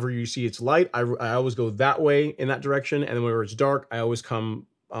 So whenever you see it's light, I always go that way in that direction. And then whenever it's dark, I always come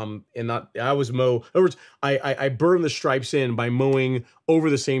I always mow. In other words, I burn the stripes in by mowing over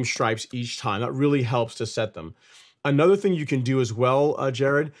the same stripes each time. That really helps to set them. Another thing you can do as well,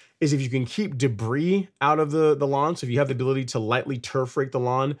 Jared, is if you can keep debris out of the lawn. So if you have the ability to lightly turf rake the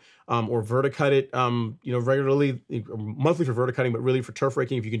lawn or verticut it, regularly, monthly for verticutting, but really for turf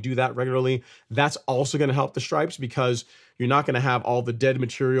raking, if you can do that regularly, that's also going to help the stripes because you're not going to have all the dead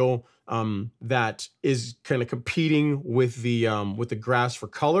material that is kind of competing with the grass for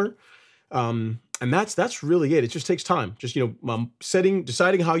color. And that's really it. It just takes time. Just,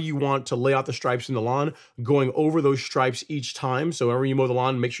 deciding how you want to lay out the stripes in the lawn, going over those stripes each time. So whenever you mow the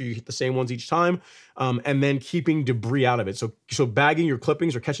lawn, make sure you hit the same ones each time. And then keeping debris out of it. So bagging your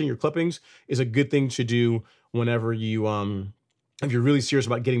clippings or catching your clippings is a good thing to do whenever you, if you're really serious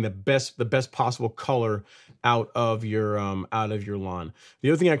about getting the best possible color out of your lawn. The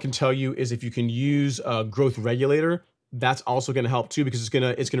other thing I can tell you is if you can use a growth regulator, that's also going to help too, because it's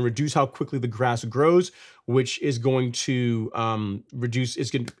going to reduce how quickly the grass grows, which is going to reduce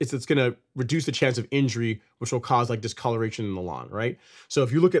the chance of injury, which will cause like discoloration in the lawn, right? So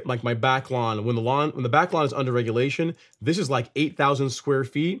if you look at like my back lawn, when the back lawn is under regulation, this is like 8,000 square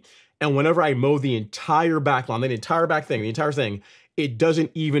feet, and whenever I mow the entire back lawn, the entire thing, it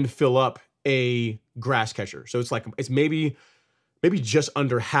doesn't even fill up a grass catcher. So it's maybe just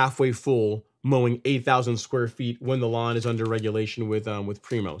under halfway full, mowing 8,000 square feet when the lawn is under regulation with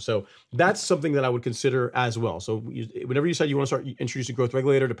Primo. So that's something that I would consider as well. So whenever you decide you want to start introducing growth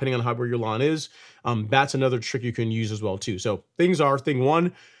regulator, depending on where your lawn is, that's another trick you can use as well too. So thing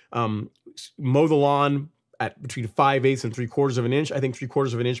one, mow the lawn at between 5/8 and 3/4 of an inch. I think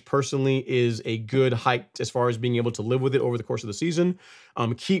 3/4 of an inch personally is a good height as far as being able to live with it over the course of the season.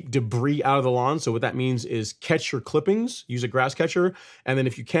 Keep debris out of the lawn. So what that means is catch your clippings, use a grass catcher. And then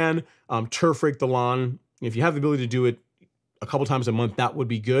if you can, turf rake the lawn. If you have the ability to do it a couple times a month, that would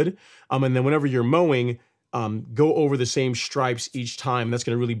be good. And then whenever you're mowing, go over the same stripes each time. That's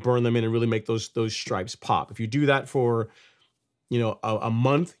going to really burn them in and really make those stripes pop. If you do that for a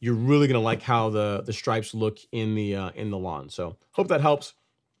month, you're really going to like how the stripes look in the lawn. So hope that helps.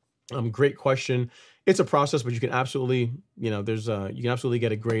 Great question. It's a process, but you can absolutely you can absolutely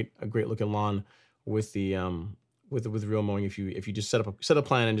get a great looking lawn with the with real mowing if you just set a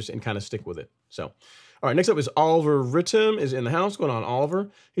plan and kind of stick with it. So. All right, next up is Oliver Rittem is in the house. Going on, Oliver.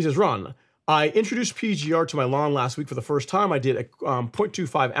 He says, Ron, I introduced PGR to my lawn last week for the first time. I did a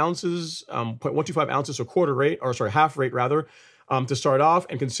 0.25 ounces, 0.125 ounces, so half rate rather, to start off,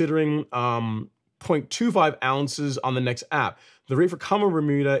 and considering 0.25 ounces on the next app. The rate for common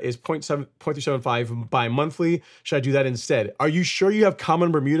Bermuda is 0.375 bi-monthly. Should I do that instead? Are you sure you have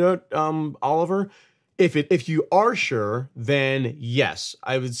common Bermuda, Oliver? If you are sure, then yes.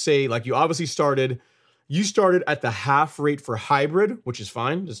 I would say, like, you obviously started at the half rate for hybrid, which is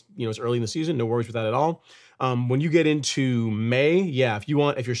fine. Just, it's early in the season, no worries with that at all. When you get into May, yeah, if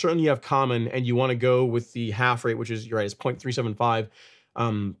you're certain you have common and you want to go with the half rate, which is, you're right, it's 0.375,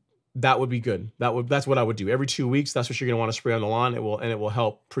 that would be good. That's what I would do. Every 2 weeks, that's what you're going to want to spray on the lawn. It will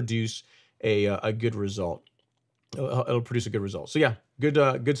help produce a good result. It'll produce a good result. So yeah,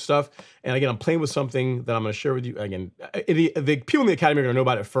 good stuff. And again, I'm playing with something that I'm going to share with you. Again, the people in the academy are going to know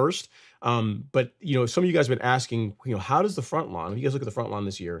about it first. But some of you guys have been asking, how does the front lawn, if you guys look at the front lawn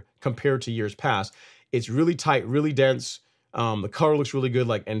this year compared to years past, it's really tight, really dense. The color looks really good.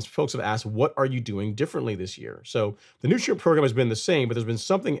 And folks have asked, what are you doing differently this year? So the nutrient program has been the same, but there's been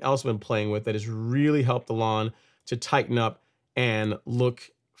something else I've been playing with that has really helped the lawn to tighten up and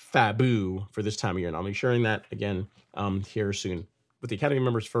look fabu for this time of year. And I'll be sharing that again here soon with the academy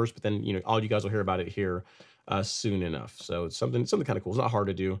members first, but then all you guys will hear about it here soon enough. So it's something kind of cool. It's not hard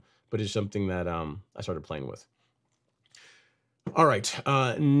to do, but it's something that I started playing with. All right,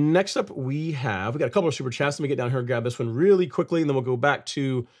 next up we got a couple of super chats. Let me get down here and grab this one really quickly, and then we'll go back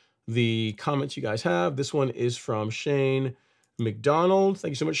to the comments you guys have. This one is from Shane McDonald.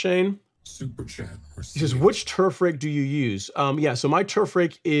 Thank you so much, Shane. Super chat. He says, which turf rake do you use? Yeah, so my turf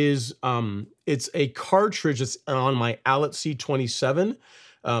rake is, it's a cartridge that's on my Allet C27.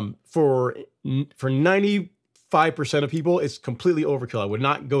 For 95% of people, it's completely overkill. I would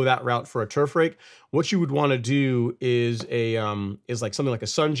not go that route for a turf rake. What you would want to do is like something like a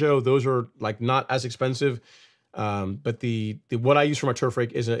Sunjo. Those are like not as expensive. But what I use for my turf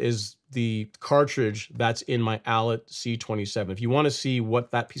rake is the cartridge that's in my Allet C27. If you want to see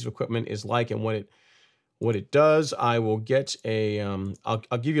what that piece of equipment is like and what it does, I will get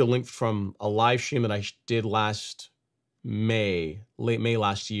I'll give you a link from a live stream that I did late May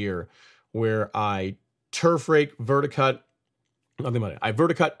last year, where I turf rake, verticut, nothing about it. I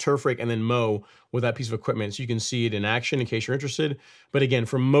verticut, turf rake, and then mow with that piece of equipment, so you can see it in action in case you're interested. But again,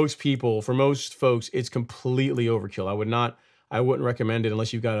 for most folks, it's completely overkill. I wouldn't recommend it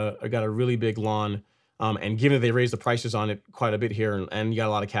unless you've got a really big lawn. And given that they raised the prices on it quite a bit here, and you got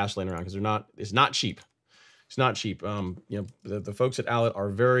a lot of cash laying around, because it's not cheap. It's not cheap. The folks at Allet are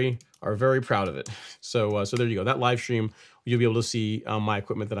very proud of it. So there you go. That live stream, you'll be able to see my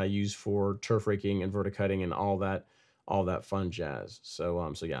equipment that I use for turf raking and verticutting and all that fun jazz.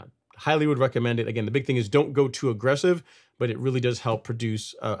 So yeah, highly would recommend it. Again, the big thing is don't go too aggressive, but it really does help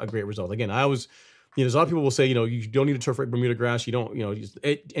produce a great result. Again, I always, there's a lot of people will say, you don't need a turf rake Bermuda grass. You don't,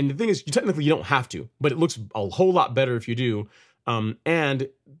 and the thing is, technically you don't have to, but it looks a whole lot better if you do. And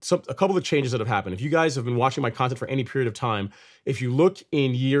a couple of changes that have happened. If you guys have been watching my content for any period of time, if you look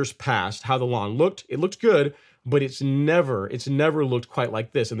in years past how the lawn looked, it looked good, but it's never looked quite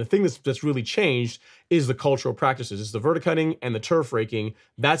like this. And the thing that's really changed is the cultural practices. It's the verticutting and the turf raking.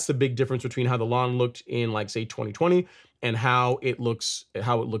 That's the big difference between how the lawn looked in, like, say, 2020 and how it looks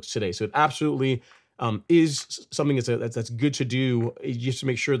today. So it absolutely is something that's good to do. Just to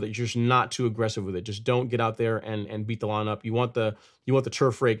make sure that you're just not too aggressive with it. Just don't get out there and beat the lawn up. You want the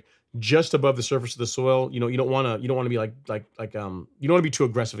turf rake just above the surface of the soil. You don't want to be like you don't want to be too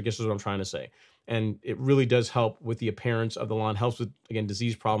aggressive, I guess is what I'm trying to say. And it really does help with the appearance of the lawn, helps with, again,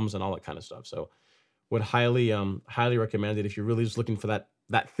 disease problems and all that kind of stuff. So would highly recommend it if you're really just looking for that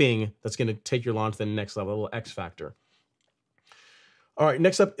thing that's going to take your lawn to the next level, a little X factor. All right,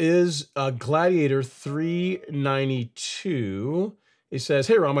 next up is Gladiator 392. It says,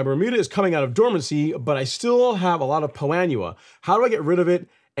 hey, Ron, my Bermuda is coming out of dormancy, but I still have a lot of poanua. How do I get rid of it?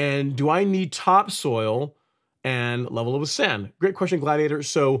 And do I need topsoil and level it with sand. Great question, Gladiator.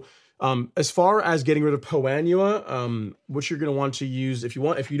 So as far as getting rid of Poa annua, what you're going to want to use, if you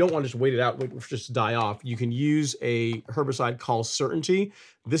don't want to just wait it out, wait for it just to die off, you can use a herbicide called Certainty.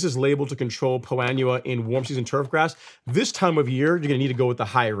 This is labeled to control Poa annua in warm season turf grass. This time of year, you're going to need to go with the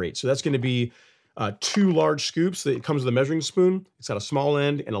high rate. So that's going to be 2 large scoops. It comes with a measuring spoon. It's got a small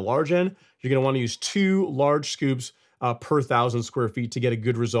end and a large end. You're going to want to use 2 large scoops per 1,000 square feet to get a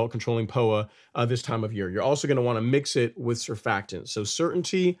good result controlling POA this time of year. You're also going to want to mix it with surfactant. So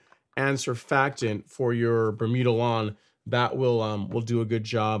Certainty and surfactant for your Bermuda lawn, that will do a good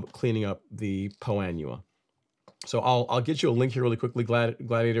job cleaning up the Poa annua. So I'll get you a link here really quickly,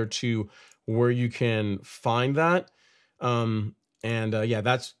 Gladiator, to where you can find that. Yeah,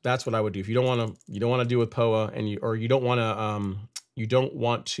 that's what I would do. If you don't want to deal with POA, and you don't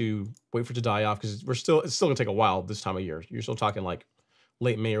want to wait for it to die off, because it's still gonna take a while this time of year. You're still talking like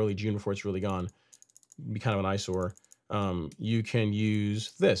late May, early June before it's really gone. It'd be kind of an eyesore. You can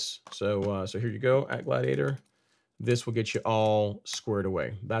use this. So here you go at Gladiator. This will get you all squared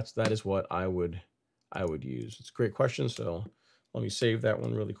away. That is what I would use. It's a great question. So let me save that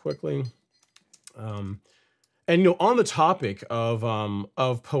one really quickly. And on the topic of Poa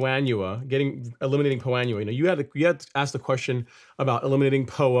annua, eliminating Poa annua, you had asked the question about eliminating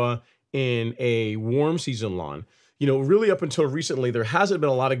POA in a warm season lawn. Really up until recently, there hasn't been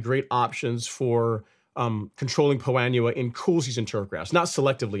a lot of great options for controlling Poa annua in cool season turf grass, not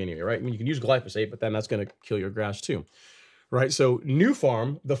selectively anyway, right? I mean, you can use glyphosate, but then that's going to kill your grass too. Right, so New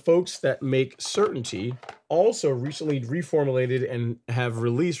Farm, the folks that make Certainty, also recently reformulated and have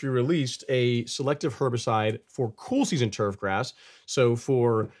re-released a selective herbicide for cool season turf grass. So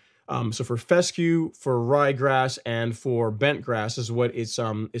for fescue, for ryegrass, and for bent grass is what it's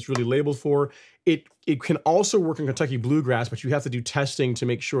really labeled for. It can also work in Kentucky bluegrass, but you have to do testing to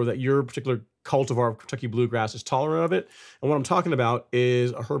make sure that your particular cultivar of Kentucky bluegrass is tolerant of it. And what I'm talking about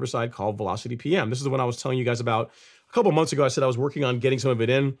is a herbicide called Velocity PM. This is the one I was telling you guys about a couple months ago. I said I was working on getting some of it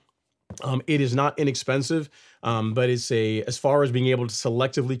in. It is not inexpensive, but it's as far as being able to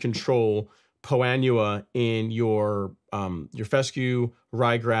selectively control Poa annua in your fescue,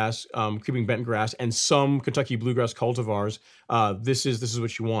 ryegrass, creeping bent grass, and some Kentucky bluegrass cultivars. This is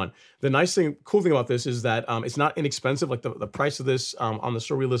what you want. The cool thing about this is that it's not inexpensive. Like the price of this on the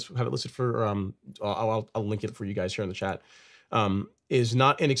store we have it listed for. I'll link it for you guys here in the chat. Is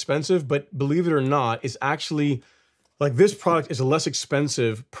not inexpensive, but believe it or not, it's actually. Like this product is less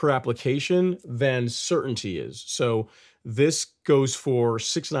expensive per application than Certainty is. So this goes for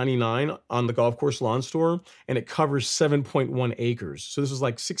 $6.99 on the golf course lawn store, and it covers 7.1 acres. So this is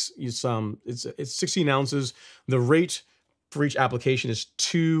like it's 16 ounces. The rate for each application is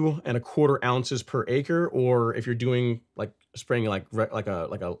 2¼ ounces per acre, or if you're doing like spraying like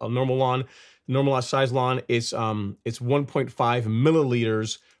a normal lawn, normalized size lawn, it's 1.5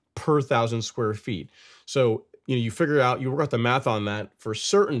 milliliters per 1,000 square feet. So you work out the math on that for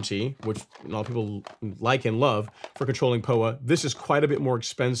Certainty, which a lot of people like and love for controlling POA. This is quite a bit more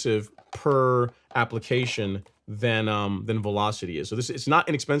expensive per application than Velocity is. So it's not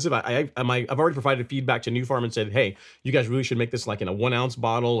inexpensive. I've already provided feedback to New Farm and said, hey, you guys really should make this like in a 1 ounce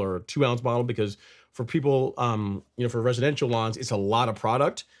bottle or a 2 ounce bottle, because for people, for residential lawns, it's a lot of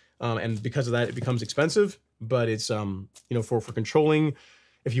product, and because of that, it becomes expensive. But it's for controlling.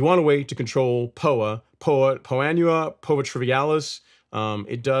 If you want a way to control Poa annua, Poa trivialis,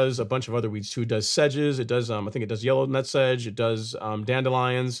 it does a bunch of other weeds too. It does sedges. It does, I think it does yellow nut sedge. It does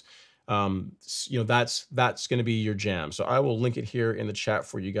dandelions. That's going to be your jam. So I will link it here in the chat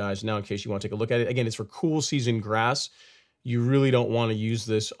for you guys now in case you want to take a look at it. Again, it's for cool season grass. You really don't want to use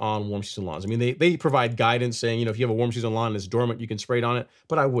this on warm season lawns. I mean, they provide guidance saying, if you have a warm season lawn and it's dormant, you can spray it on it,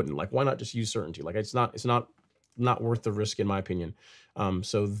 but I wouldn't. Like, why not just use Certainty? Like, it's not worth the risk in my opinion.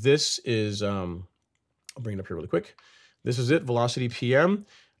 So this is, I'll bring it up here really quick. This is it, Velocity PM.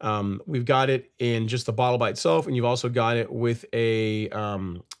 We've got it in just the bottle by itself, and you've also got it with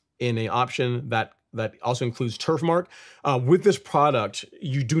in a option that also includes turf mark. With this product,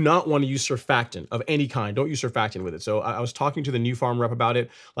 you do not want to use surfactant of any kind. Don't use surfactant with it. So I was talking to the New Farm rep about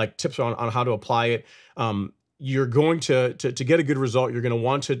it, like tips on how to apply it. You're going to get a good result, you're going to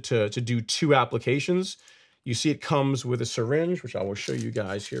want to do 2 applications. You see it comes with a syringe, which I will show you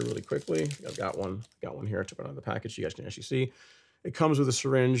guys here really quickly. I've got one here. I took it out of the package. You guys can actually see. It comes with a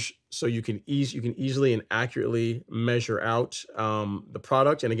syringe, so you can easily and accurately measure out the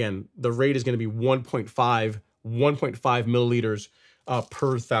product. And again, the rate is going to be 1.5 milliliters per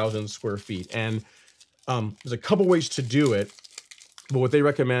 1,000 square feet. And there's a couple ways to do it. But what they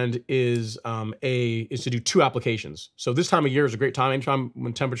recommend is to do 2 applications. So this time of year is a great time. Anytime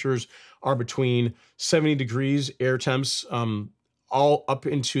when temperatures are between 70 degrees, air temps, all up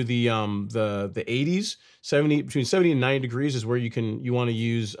into the 80s. Between 70 and 90 degrees is where you want to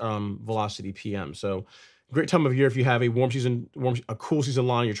use Velocity PM. So great time of year if you have a a cool season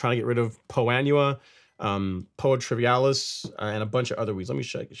lawn. You're trying to get rid of Poa annua, Poa trivialis, and a bunch of other weeds. Let me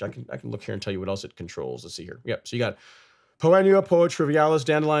check. I can look here and tell you what else it controls. Let's see here. Yep. So you got Poa annua, Poa trivialis,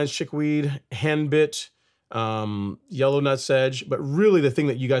 dandelions, chickweed, henbit, yellow nutsedge. But really the thing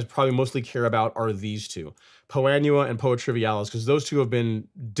that you guys probably mostly care about are these 2, Poa annua and Poa trivialis, because those 2 have been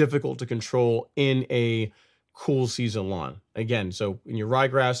difficult to control in a cool season lawn. Again, so in your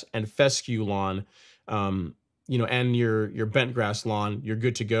ryegrass and fescue lawn, and your bent grass lawn, you're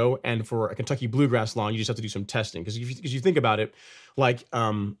good to go. And for a Kentucky bluegrass lawn, you just have to do some testing. Because you think about it, like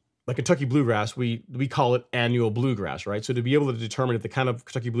Kentucky bluegrass, we call it annual bluegrass, right? So to be able to determine if the kind of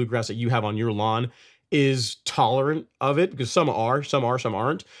Kentucky bluegrass that you have on your lawn is tolerant of it, because some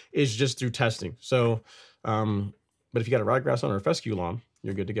aren't, is just through testing. So, but if you got a ryegrass lawn or a fescue lawn,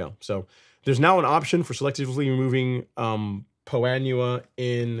 you're good to go. So there's now an option for selectively removing Poa annua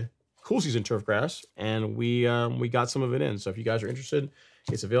in cool season turf grass, and we got some of it in. So if you guys are interested,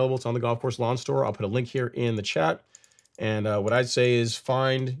 it's available. It's on the Golf Course Lawn Store. I'll put a link here in the chat. And what I'd say is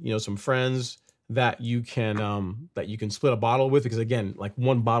find some friends that you can split a bottle with, because again, like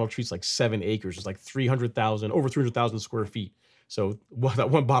one bottle treats like 7 acres. It's like over 300,000 square feet. So that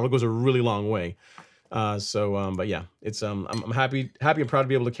one bottle goes a really long way. But yeah, it's I'm happy and proud to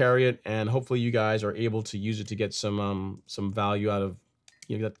be able to carry it, and hopefully you guys are able to use it to get some value out of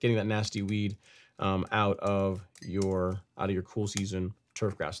getting that nasty weed out of your cool season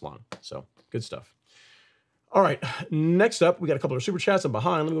turf grass lawn. So good stuff. All right, next up, we got a couple of super chats. I'm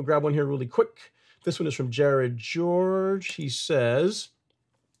behind. Let me go grab one here really quick. This one is from Jared George. He says,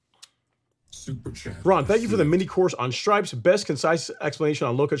 Super chat. Ron, thank you for the mini course on stripes. Best concise explanation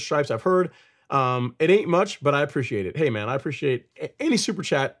on low-cut stripes I've heard. It ain't much, but I appreciate it. Hey, man, I appreciate any super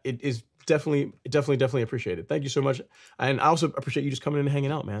chat. It is definitely appreciated. Thank you so much. And I also appreciate you just coming in and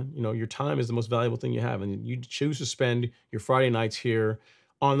hanging out, man. Your time is the most valuable thing you have, and you choose to spend your Friday nights here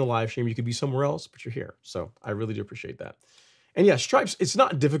on the live stream. You could be somewhere else, but you're here. So I really do appreciate that. And yeah, stripes, it's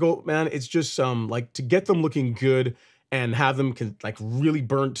not difficult, man. It's just like to get them looking good and have them really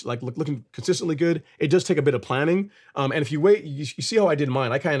burnt, looking consistently good. It does take a bit of planning. And if you wait, you see how I did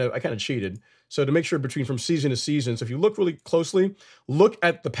mine. I kind of cheated. So to make sure from season to season. So if you look really closely, look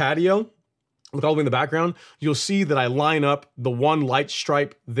at the patio, look all the way in the background, you'll see that I line up the one light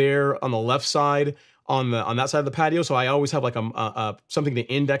stripe there on the left side on that side of the patio. So I always have like something to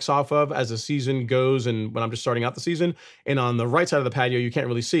index off of as the season goes and when I'm just starting out the season. And on the right side of the patio, you can't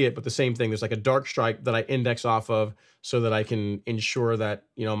really see it, but the same thing. There's like a dark stripe that I index off of so that I can ensure that,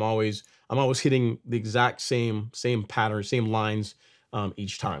 I'm always hitting the exact same pattern, same lines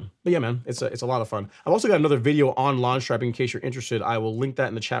each time. But yeah, man, it's a lot of fun. I've also got another video on lawn striping in case you're interested. I will link that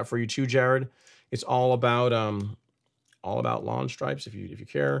in the chat for you too, Jared. It's all about lawn stripes if you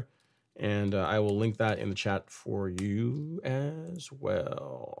care. And I will link that in the chat for you as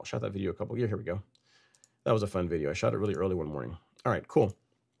well. I shot that video here we go. That was a fun video. I shot it really early one morning. All right, cool.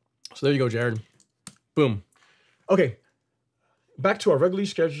 So there you go, Jared. Boom. Okay, back to our regularly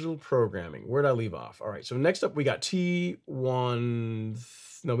scheduled programming. Where did I leave off? All right, so next up we got we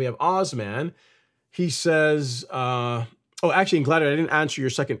have Ozman. He says, actually, I'm glad I didn't answer your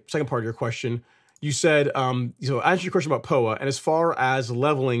second part of your question. You said, answer your question about POA, and as far as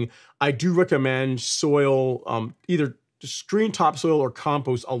leveling, I do recommend soil, either screen topsoil or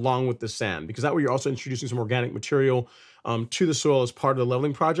compost along with the sand, because that way you're also introducing some organic material to the soil as part of the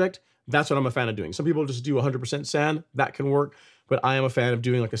leveling project. That's what I'm a fan of doing. Some people just do 100% sand. That can work, but I am a fan of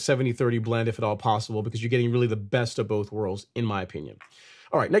doing like a 70-30 blend if at all possible, because you're getting really the best of both worlds, in my opinion.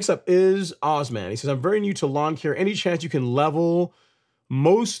 All right, next up is Ozman. He says, I'm very new to lawn care. Any chance you can level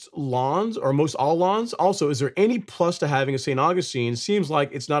most lawns or most all lawns? Also, is there any plus to having a St. Augustine? Seems like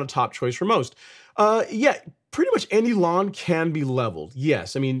it's not a top choice for most. Yeah, pretty much any lawn can be leveled.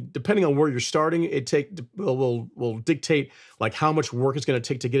 Yes, I mean, depending on where you're starting, will dictate like how much work it's going to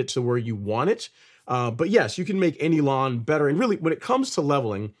take to get it to where you want it. But yes, you can make any lawn better. And really, when it comes to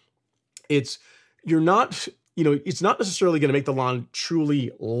leveling, it's not necessarily going to make the lawn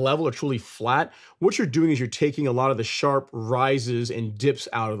truly level or truly flat. What you're doing is you're taking a lot of the sharp rises and dips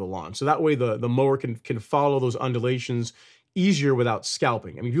out of the lawn. So that way the mower can follow those undulations easier without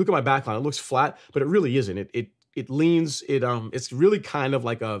scalping. I mean, if you look at my back lawn, it looks flat, but it really isn't. It leans, it's really kind of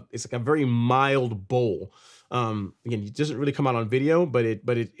like it's like a very mild bowl. Again, it doesn't really come out on video, but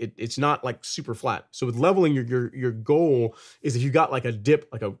it's not like super flat. So with leveling, your goal is if you got like a dip,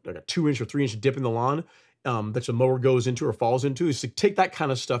 like a 2-inch or 3-inch dip in the lawn, that your mower goes into or falls into, is to take that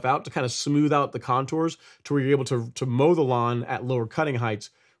kind of stuff out to kind of smooth out the contours to where you're able to mow the lawn at lower cutting heights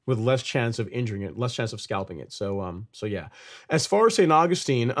with less chance of injuring it, less chance of scalping it. So yeah. As far as St.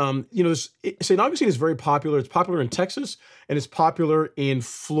 Augustine, St. Augustine is very popular. It's popular in Texas and it's popular in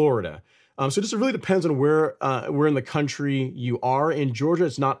Florida. So it just really depends on where in the country you are. In Georgia,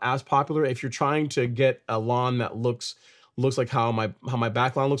 it's not as popular. If you're trying to get a lawn that looks like how my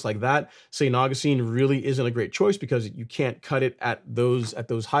back lawn looks like that, St. Augustine really isn't a great choice because you can't cut it at those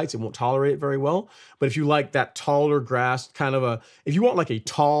heights. It won't tolerate it very well. But if you like that taller grass, if you want like a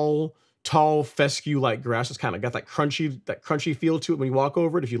tall fescue like grass, it's kind of got that crunchy feel to it when you walk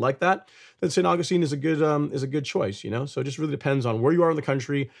over it. If you like that, then St. Augustine is a good choice. So it just really depends on where you are in the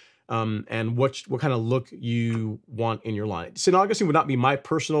country. And what kind of look you want in your lawn. St. Augustine would not be my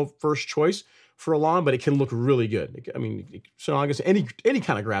personal first choice for a lawn, but it can look really good. I mean, St. Augustine, any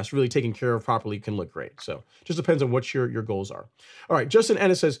kind of grass really taken care of properly can look great. So just depends on what your goals are. All right, Justin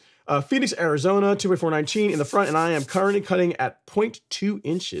Ennis says, Phoenix, Arizona, 2x419 in the front, and I am currently cutting at 0.2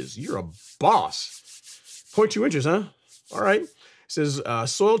 inches. You're a boss. 0.2 inches, huh? All right. It says,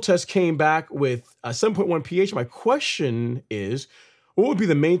 soil test came back with a 7.1 pH. My question is, what would be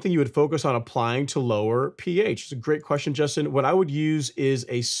the main thing you would focus on applying to lower pH? It's a great question, Justin. What I would use is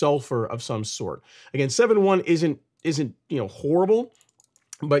a sulfur of some sort. Again, 7.1 isn't horrible,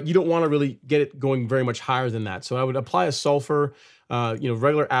 but you don't want to really get it going very much higher than that. So I would apply a sulfur.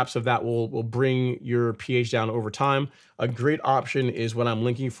 Regular apps of that will bring your pH down over time. A great option is what I'm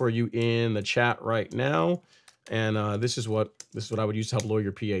linking for you in the chat right now. And this is what I would use to help lower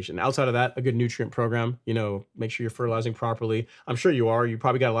your pH. And outside of that, a good nutrient program. Make sure you're fertilizing properly. I'm sure you are. You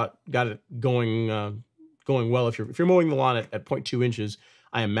probably got it going well. If you're mowing the lawn at 0.2 inches,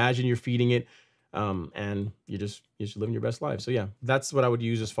 I imagine you're feeding it, and you're just living your best life. So yeah, that's what I would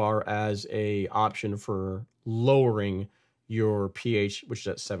use as far as a option for lowering your pH, which is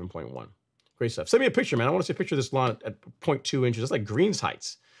at 7.1. Great stuff. Send me a picture, man. I want to see a picture of this lawn at 0.2 inches. That's like greens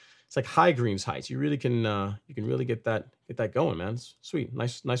heights. It's like high greens heights. You really can really get that going, man. It's sweet.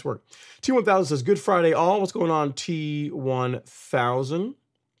 Nice work. T1000 says, good Friday all. What's going on, T1000?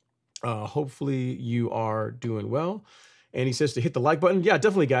 Hopefully you are doing well. And he says to hit the like button. Yeah,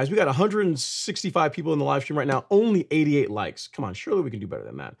 definitely, guys. We got 165 people in the live stream right now. Only 88 likes. Come on, surely we can do better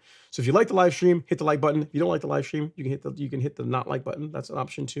than that. So if you like the live stream, hit the like button. If you don't like the live stream, you can hit the not like button. That's an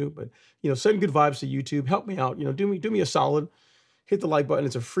option too. But send good vibes to YouTube. Help me out. Do me a solid. Hit the like button.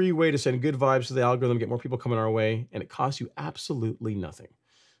 It's a free way to send good vibes to the algorithm, get more people coming our way, and it costs you absolutely nothing.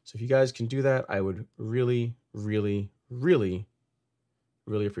 So if you guys can do that, I would really, really, really,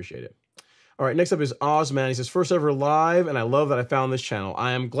 really appreciate it. All right, next up is Oz, man. He says, first ever live, and I love that I found this channel.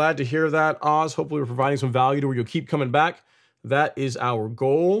 I am glad to hear that, Oz. Hopefully we're providing some value to where you'll keep coming back. That is our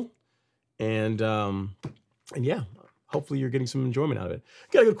goal. And yeah, hopefully you're getting some enjoyment out of it.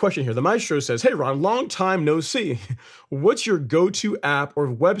 Got a good question here. The Maestro says, hey, Ron, long time no see. What's your go-to app or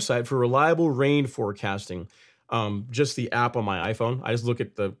website for reliable rain forecasting? Just the app on my iPhone. I just look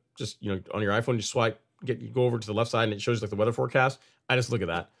at on your iPhone, you swipe, you go over to the left side and it shows like the weather forecast. I just look at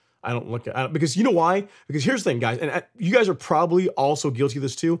that. I don't look at because you know why? Because here's the thing, guys, and you guys are probably also guilty of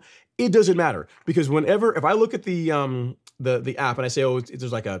this too. It doesn't matter because if I look at the app and I say, oh,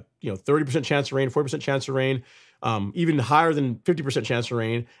 there's like a 30% chance of rain, 40% chance of rain, even higher than 50% chance of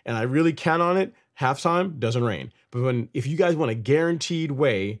rain, and I really count on it, halftime doesn't rain. But if you guys want a guaranteed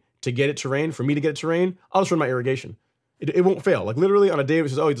way to get it to rain, for me to get it to rain, I'll just run my irrigation. It won't fail. Like literally on a day it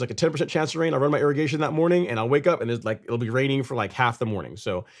says, oh, it's like a 10% chance of rain. I run my irrigation that morning and I'll wake up and it'll be raining for like half the morning.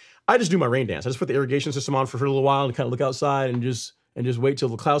 So I just do my rain dance. I just put the irrigation system on for a little while and kind of look outside and just wait till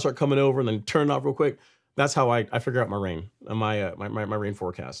the clouds start coming over and then turn it off real quick. That's how I figure out my rain, my rain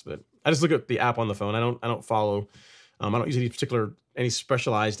forecast. But I just look at the app on the phone. I don't follow. I don't use any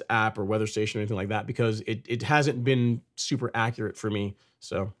specialized app or weather station or anything like that because it hasn't been super accurate for me.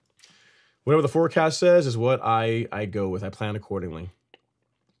 So whatever the forecast says is what I go with. I plan accordingly.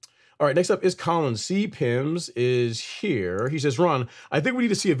 All right, next up is Colin. C. Pims is here. He says, Ron, I think we need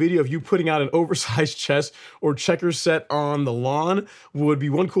to see a video of you putting out an oversized chess or checker set on the lawn. Would be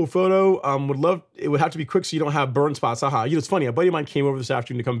one cool photo. It would have to be quick so you don't have burn spots. Haha. It's funny. A buddy of mine came over this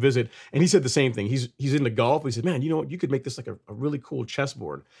afternoon to come visit, and he said the same thing. He's into golf. He said, man, you know what? You could make this like a really cool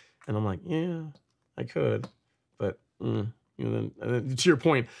chessboard. And I'm like, yeah, I could. But, and then to your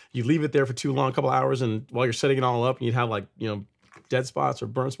point, you leave it there for too long, a couple hours, and while you're setting it all up, and you'd have like, dead spots or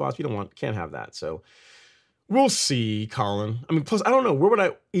burn spots. Can't have that. So we'll see, Colin. I mean, plus, I don't know. Where would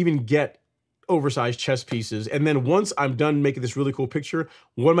I even get oversized chess pieces. And then once I'm done making this really cool picture,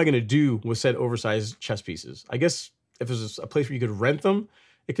 what am I going to do with said oversized chess pieces? I guess if there's a place where you could rent them,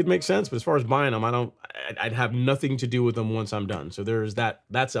 it could make sense. But as far as buying them, I'd have nothing to do with them once I'm done. So there's that.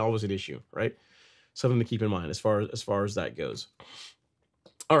 That's always an issue, right? Something to keep in mind as far as that goes.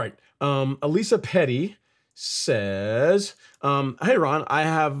 All right. Elisa Petty says, hey Ron, I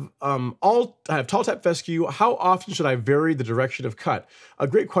have tall type fescue. How often should I vary the direction of cut? A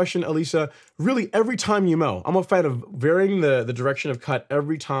great question, Elisa. Really, every time you mow. I'm a fan of varying the direction of cut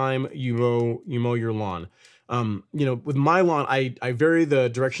every time you mow your lawn. With my lawn, I vary the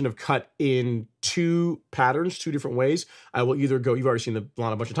direction of cut in two patterns, two different ways. I will either go, you've already seen the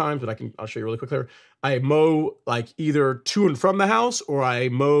lawn a bunch of times, but I'll show you really quick here. I mow like either to and from the house, or I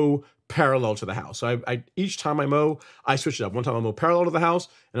mow parallel to the house. So each time I mow, I switch it up. One time I'll mow parallel to the house,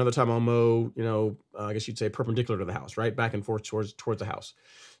 another time I'll mow, I guess you'd say perpendicular to the house, right? Back and forth towards the house.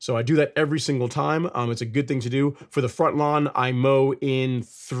 So I do that every single time. It's a good thing to do. For the front lawn, I mow in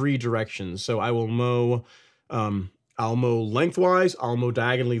 3 directions. So I will mow, I'll mow lengthwise, I'll mow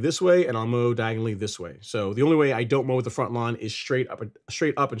diagonally this way, and I'll mow diagonally this way. So the only way I don't mow with the front lawn is straight up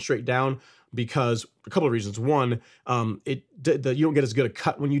and straight down, because a couple of reasons. One, you don't get as good a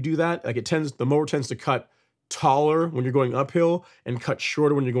cut when you do that. Like the mower tends to cut taller when you're going uphill and cut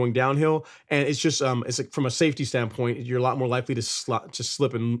shorter when you're going downhill. And it's just, it's like from a safety standpoint, you're a lot more likely to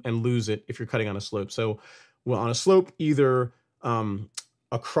slip and lose it if you're cutting on a slope. So, well, on a slope, either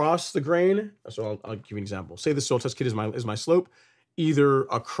across the grain. So I'll give you an example. Say the soil test kit is my slope, either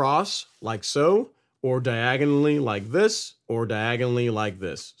across like so, or diagonally like this, or diagonally like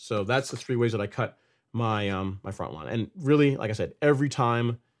this. So that's the 3 ways that I cut my my front lawn. And really, like I said, every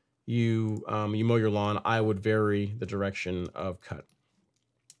time you mow your lawn, I would vary the direction of cut.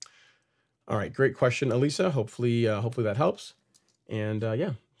 All right, great question, Elisa. Hopefully that helps. And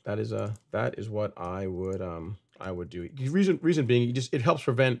yeah, that is what I would do. The reason being, it helps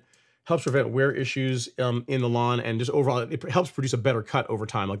prevent wear issues in the lawn, and just overall it helps produce a better cut over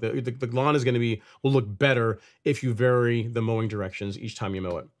time. Like the lawn will look better if you vary the mowing directions each time you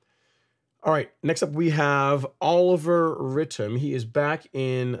mow it. All right, next up we have Oliver Rittam. He is back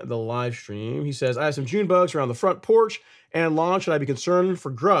in the live stream. He says, I have some June bugs around the front porch and lawn. Should I be concerned for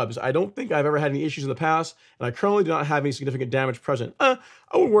grubs? I don't think I've ever had any issues in the past, and I currently do not have any significant damage present. I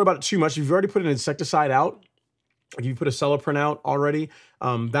wouldn't worry about it too much. If you've already put an insecticide out, if you put a celloprint out already,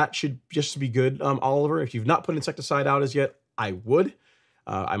 that should just be good, Oliver. If you've not put insecticide out as yet, I would.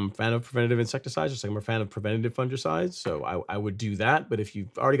 I'm a fan of preventative insecticides, just like I'm a fan of preventative fungicides, so I would do that. But if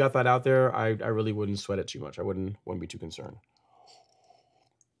you've already got that out there, I really wouldn't sweat it too much. I wouldn't be too concerned.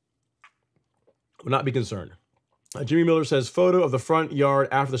 Would not be concerned. Jimmy Miller says, photo of the front yard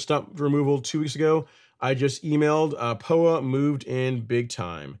after the stump removal 2 weeks ago. I just emailed. POA moved in big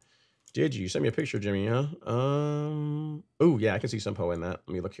time. Did you send me a picture, Jimmy? Huh? Oh yeah, I can see some POA in that.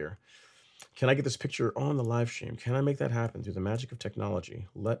 Let me look here. Can I get this picture on the live stream? Can I make that happen through the magic of technology?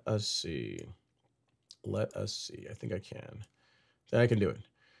 Let us see. Let us see. I think I can. I can do it.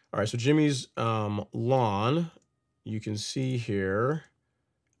 All right. So Jimmy's lawn, you can see here.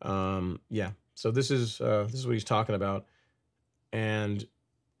 Yeah. So this is what he's talking about, and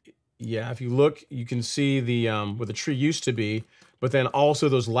yeah, if you look, you can see the where the tree used to be. But then also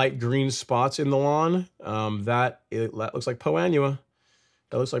those light green spots in the lawn, that looks like POA annua.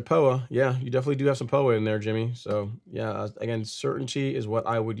 That looks like POA. Yeah, you definitely do have some POA in there, Jimmy. So yeah, again, certainty is what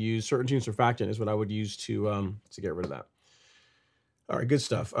I would use. Certainty and surfactant is what I would use to get rid of that. All right, good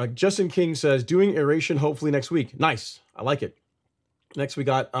stuff. Justin King says, doing aeration hopefully next week. Nice, I like it. Next we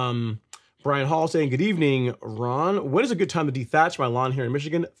got Brian Hall saying, good evening, Ron. When is a good time to dethatch my lawn here in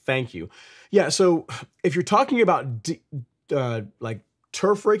Michigan? Thank you. Yeah, so if you're talking about like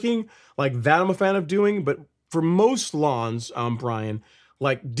turf raking, like that I'm a fan of doing, but for most lawns, Brian,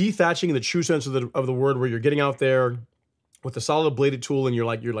 like dethatching in the true sense of the word, where you're getting out there with a solid bladed tool and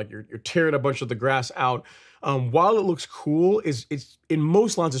you're tearing a bunch of the grass out. While it looks cool, it's in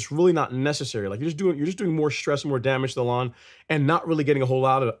most lawns it's really not necessary. Like you're just doing more stress and more damage to the lawn and not really getting a whole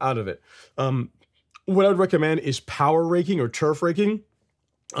lot out of it. What I would recommend is power raking or turf raking.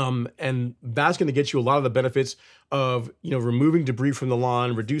 And that's going to get you a lot of the benefits of, removing debris from the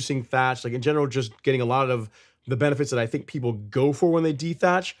lawn, reducing thatch, like in general, just getting a lot of the benefits that I think people go for when they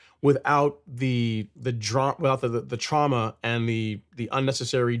dethatch without the trauma and the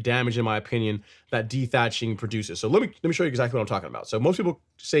unnecessary damage, in my opinion, that dethatching produces. So let me show you exactly what I'm talking about. So most people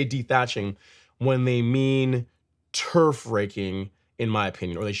say dethatching when they mean turf raking, in my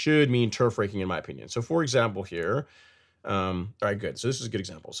opinion, or they should mean turf raking, in my opinion. So for example here, all right, good. So this is a good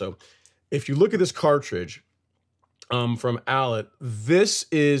example. So if you look at this cartridge, from Alec. This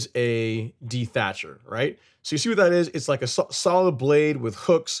is a dethatcher, right? So you see what that is? It's like a solid blade with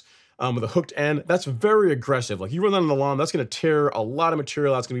hooks, with a hooked end. That's very aggressive. Like you run that on the lawn, that's going to tear a lot of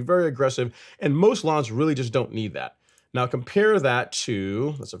material out. It's going to be very aggressive. And most lawns really just don't need that. Now compare that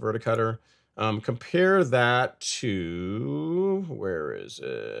to, that's a verticutter. Compare that to, where is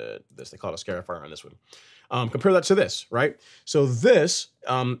it? This, they call it a scarifier on this one. Compare that to this, right? So this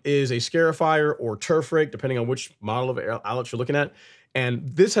is a scarifier or turf rake, depending on which model of outlet you're looking at. And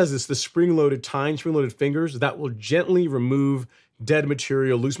this has this spring-loaded tine, spring-loaded fingers that will gently remove dead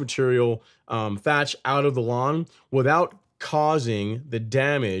material, loose material, thatch out of the lawn without causing the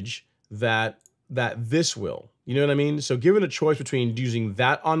damage that this will. You know what I mean? So given a choice between using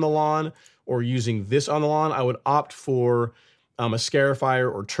that on the lawn or using this on the lawn, I would opt for a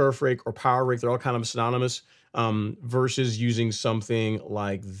scarifier or turf rake or power rake. They're all kind of synonymous, versus using something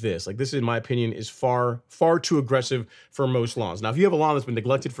like this. Like this, in my opinion, is far too aggressive for most lawns. Now, if you have a lawn that's been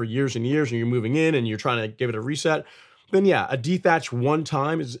neglected for years and years and you're moving in and you're trying to give it a reset, then yeah, a dethatch one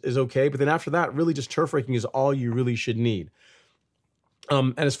time is okay. But then after that, really just turf raking is all you really should need.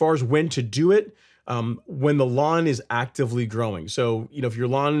 And as far as when to do it, when the lawn is actively growing. So, you know, if your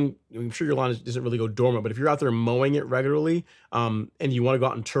lawn, I'm sure your lawn doesn't really go dormant, but if you're out there mowing it regularly, and you want to go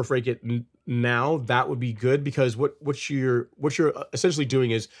out and turf rake it now, that would be good, because what you're essentially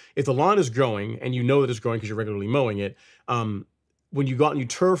doing is, if the lawn is growing and you know that it's growing because you're regularly mowing it, when you go out and you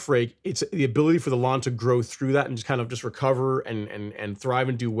turf rake, it's the ability for the lawn to grow through that and just kind of just recover and thrive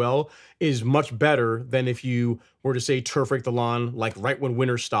and do well is much better than if you were to say turf rake the lawn like right when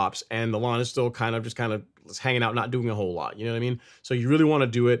winter stops and the lawn is still kind of hanging out, not doing a whole lot. You know what I mean? So you really want to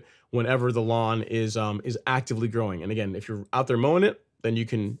do it whenever the lawn is actively growing. And again, if you're out there mowing it, then you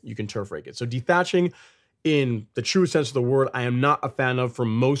can turf rake it. So dethatching, in the true sense of the word, I am not a fan of for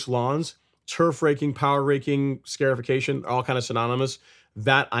most lawns. Turf raking, power raking, scarification, all kind of synonymous.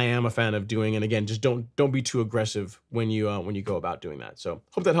 That I am a fan of doing. And again, just don't be too aggressive when you go about doing that. So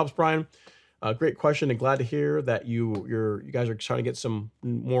hope that helps, Brian. Great question, and glad to hear that you guys are trying to get some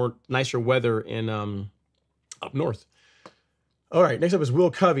more nicer weather in up north. All right, next up is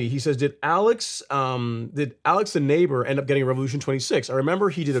Will Covey. He says, did Alex the neighbor end up getting a Revolution 26? I remember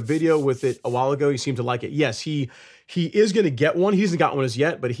he did a video with it a while ago. He seemed to like it. Yes, he is going to get one. He hasn't got one as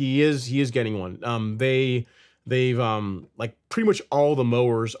yet, but he is getting one. They've like pretty much all the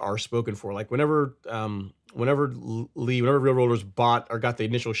mowers are spoken for. Like whenever Real Rollers bought or got the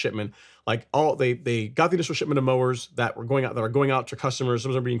initial shipment, like they got the initial shipment of mowers that are going out to customers. Some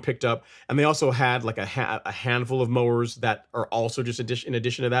of them are being picked up, and they also had like a handful of mowers that are also just in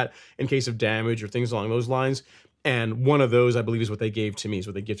addition to that in case of damage or things along those lines. And one of those, I believe, is what they gave to me, is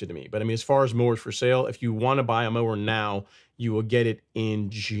what they gifted to me. But I mean, as far as mowers for sale, if you want to buy a mower now, you will get it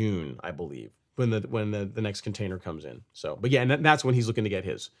in June, I believe, when the next container comes in. So, but yeah, and that's when he's looking to get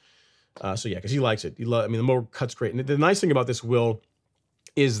his. So yeah, because he likes it. I mean, the mower cuts great. And the nice thing about this, Will,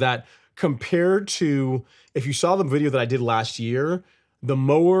 is that compared to, if you saw the video that I did last year, the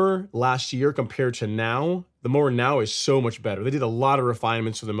mower last year compared to now, the mower now is so much better. They did a lot of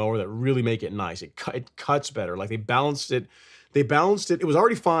refinements to the mower that really make it nice. It cuts better. Like they balanced it. It was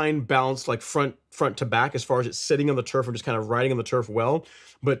already fine, balanced like front to back as far as it's sitting on the turf and just kind of riding on the turf well.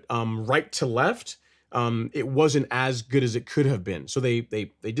 But right to left, it wasn't as good as it could have been. So they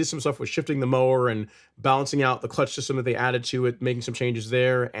did some stuff with shifting the mower and balancing out the clutch system that they added to it, making some changes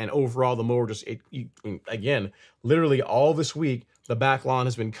there. And overall, the mower again, literally all this week, the back lawn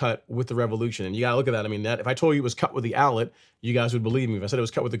has been cut with the Revolution. And you got to look at that. I mean, if I told you it was cut with the Outlet, you guys would believe me. If I said it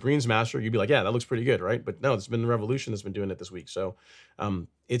was cut with the Greensmaster, you'd be like, yeah, that looks pretty good, right? But no, it's been the Revolution that's been doing it this week. So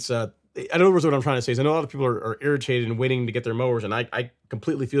it's I know what I'm trying to say is I know a lot of people are irritated and waiting to get their mowers, and I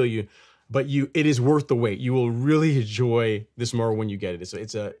completely feel you. But it is worth the wait. You will really enjoy this mower when you get it.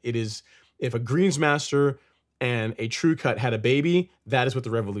 It is if a Greensmaster and a True Cut had a baby, that is what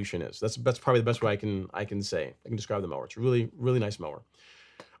the Revolution is. That's probably the best way I can say. I can describe the mower. It's a really, really nice mower.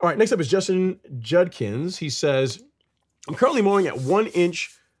 All right, next up is Justin Judkins. He says, I'm currently mowing at 1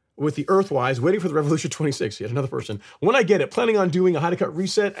 inch with the Earthwise, waiting for the Revolution 26. Yet another person. When I get it, planning on doing a high to cut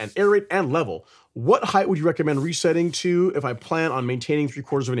reset and aerate and level. What height would you recommend resetting to if I plan on maintaining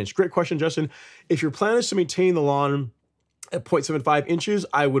 3/4 of an inch? Great question, Justin. If your plan is to maintain the lawn at 0.75 inches,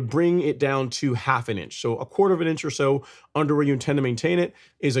 I would bring it down to 1/2 an inch. So 1/4 of an inch or so under where you intend to maintain it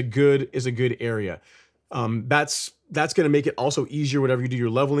is a good area. That's going to make it also easier whenever you do your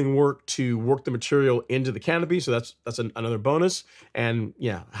leveling work to work the material into the canopy. So that's another bonus. And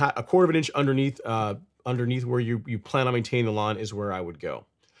yeah, 1/4 of an inch underneath where you plan on maintaining the lawn is where I would go.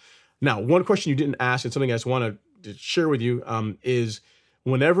 Now, one question you didn't ask and something I just want to share with you is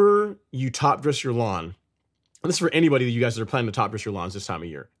whenever you top dress your lawn, and this is for anybody that you guys that are planning to top dress your lawns this time of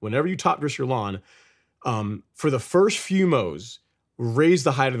year. Whenever you top dress your lawn, for the first few mows, raise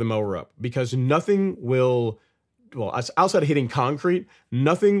the height of the mower up, because nothing will, well, outside of hitting concrete,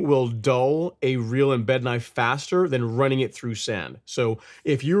 nothing will dull a reel and bed knife faster than running it through sand. So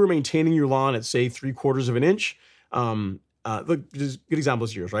if you were maintaining your lawn at, say, 3/4 of an inch, look, just good example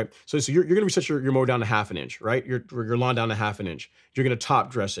is yours, right? So you're going to reset your mower down to 1/2 inch, right? Your lawn down to 1/2 inch. You're going to top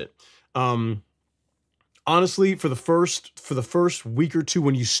dress it. Honestly, for the first week or two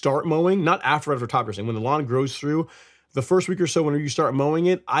when you start mowing, not after top dressing, when the lawn grows through, the first week or so when you start mowing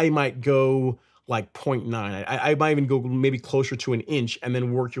it, I might go like 0.9. I might even go maybe closer to 1 inch and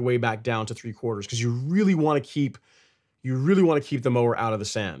then work your way back down to 3/4, because you really want to keep the mower out of the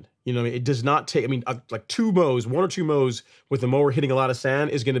sand. You know, it does not take, I mean, like 2 mows, 1 or 2 mows with the mower hitting a lot of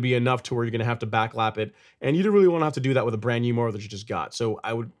sand is going to be enough to where you're going to have to backlap it. And you don't really want to have to do that with a brand new mower that you just got. So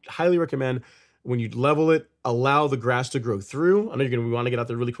I would highly recommend, when you level it, allow the grass to grow through. I know you're going to want to get out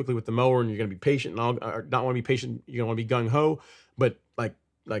there really quickly with the mower, and you're going to be patient, and not want to be patient. You're going to want to be gung-ho, but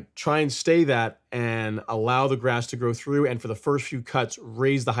like try and stay that and allow the grass to grow through. And for the first few cuts,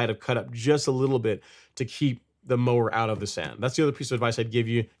 raise the height of cut up just a little bit to keep the mower out of the sand. That's the other piece of advice I'd give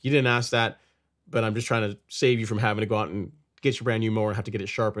you. You didn't ask that, but I'm just trying to save you from having to go out and get your brand new mower and have to get it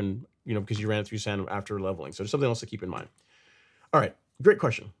sharpened, you know, because you ran it through sand after leveling. So there's something else to keep in mind. All right, great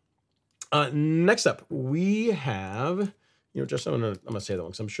question. Next up, we have, you know, just I'm gonna say that one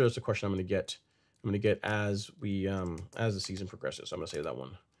because I'm sure it's a question I'm gonna get as we as the season progresses. So I'm gonna save that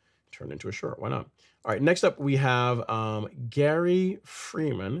one. Turn into a short. Why not? All right. Next up, we have Gary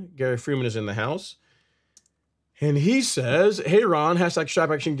Freeman. Gary Freeman is in the house, and he says, "Hey Ron, hashtag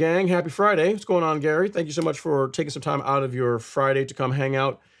Strap Action Gang. Happy Friday. What's going on, Gary? Thank you so much for taking some time out of your Friday to come hang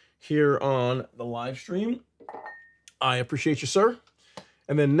out here on the live stream. I appreciate you, sir."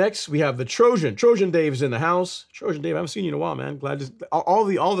 And then next we have the Trojan. Trojan Dave is in the house. Trojan Dave, I haven't seen you in a while, man. Glad to, all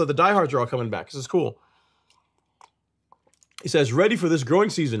the diehards are all coming back. This is cool. He says, ready for this growing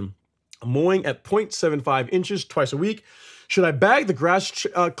season. Mowing at 0.75 inches twice a week. Should I bag the grass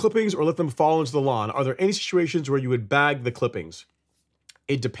clippings or let them fall into the lawn? Are there any situations where you would bag the clippings?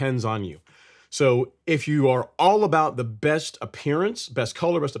 It depends on you. So if you are all about the best appearance, best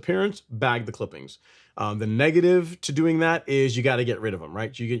color, best appearance, bag the clippings. The negative to doing that is you got to get rid of them,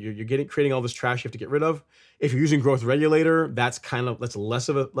 right? You're creating all this trash you have to get rid of. If you're using growth regulator, that's less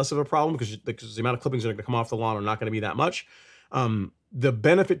of a problem because the amount of clippings that are going to come off the lawn are not going to be that much. The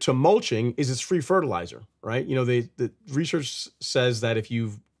benefit to mulching is it's free fertilizer, right? You know, the research says that if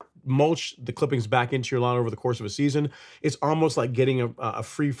you mulch the clippings back into your lawn over the course of a season, it's almost like getting a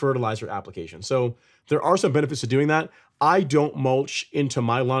free fertilizer application. So there are some benefits to doing that. I don't mulch into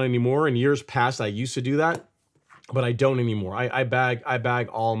my lawn anymore. In years past, I used to do that, but I don't anymore. I bag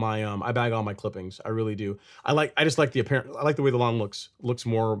all my clippings. I really do. I just like the apparent. I like the way the lawn looks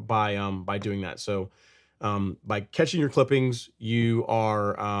more by doing that. So by catching your clippings, you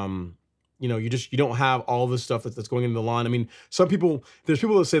are you know, you don't have all this stuff that's going into the lawn. I mean, there's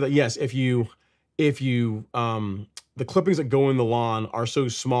people that say that yes, if you the clippings that go in the lawn are so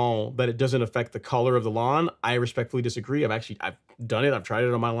small that it doesn't affect the color of the lawn. I respectfully disagree. I've done it. I've tried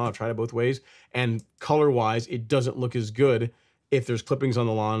it on my lawn. I've tried it both ways. And color-wise, it doesn't look as good if there's clippings on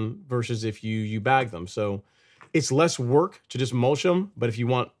the lawn versus if you bag them. So it's less work to just mulch them. But if you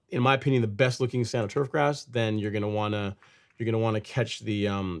want, in my opinion, the best looking sand or turf grass, then you're gonna wanna catch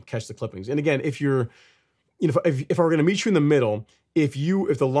the clippings. And again, if you're, you know, if we're gonna meet you in the middle, if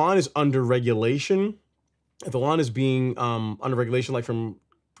the lawn is under regulation, if the lawn is being under regulation, like from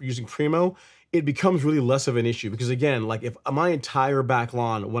using Primo, it becomes really less of an issue because again, like if my entire back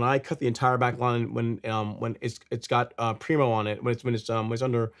lawn, when I cut the entire back lawn, when it's got Primo on it, when it's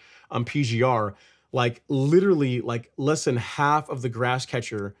under PGR, like literally like less than half of the grass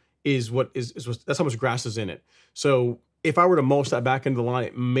catcher is that's how much grass is in it. So if I were to mulch that back into the lawn,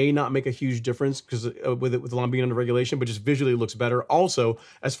 it may not make a huge difference because with the lawn being under regulation, but just visually it looks better. Also,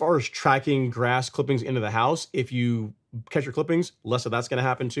 as far as tracking grass clippings into the house, if you catch your clippings, less of that's going to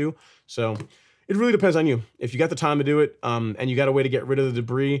happen too. So it really depends on you. If you got the time to do it and you got a way to get rid of the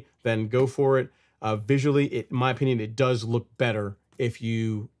debris, then go for it. Visually, in my opinion, it does look better if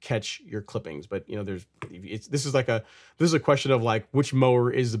you catch your clippings. But you know, this is a question of like which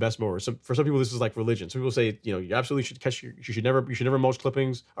mower is the best mower. So for some people, this is like religion. Some people say, you know, you absolutely should you should never mulch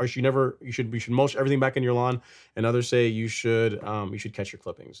clippings, or you should mulch everything back in your lawn. And others say you should catch your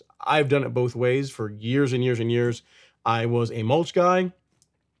clippings. I've done it both ways for years and years and years. I was a mulch guy,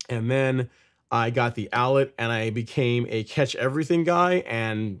 and then I got the Owlet and I became a catch everything guy.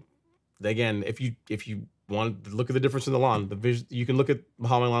 And again, if you want to look at the difference in the lawn, you can look at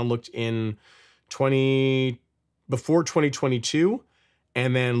how my lawn looked in 20 before 2022,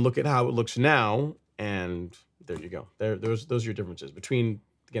 and then look at how it looks now, and there you go. Those are your differences between,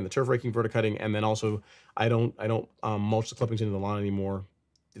 again, the turf raking, verticutting, and then also I don't mulch the clippings into the lawn anymore.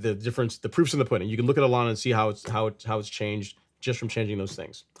 The difference, the proof's in the pudding. You can look at a lawn and see how it's changed just from changing those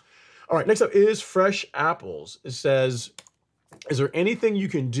things. All right, next up is fresh apples. It says, is there anything you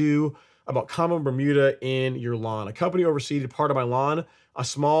can do about common Bermuda in your lawn? A company overseeded part of my lawn, a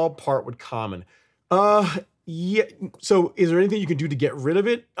small part with common. Yeah. So is there anything you can do to get rid of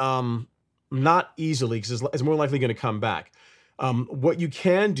it? Not easily, because it's more likely going to come back. What you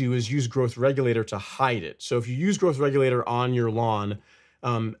can do is use growth regulator to hide it. So if you use growth regulator on your lawn,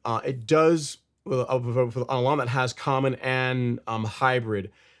 it does, on a lawn that has common and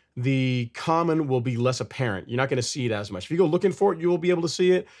hybrid, the common will be less apparent. You're not going to see it as much. If you go looking for it, you will be able to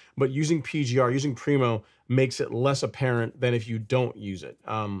see it, but using PGR, using Primo, makes it less apparent than if you don't use it.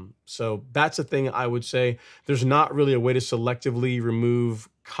 So that's a thing I would say. There's not really a way to selectively remove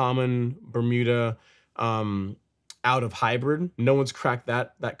common Bermuda out of hybrid. No one's cracked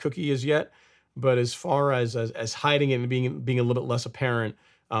that cookie as yet. But as far as hiding it and being a little bit less apparent,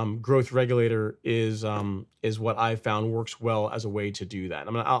 growth regulator is what I found works well as a way to do that.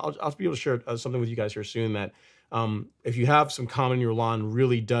 I'll be able to share something with you guys here soon that if you have some common in your lawn,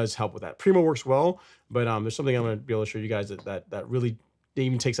 really does help with that. Primo works well, but there's something I'm going to be able to show you guys that really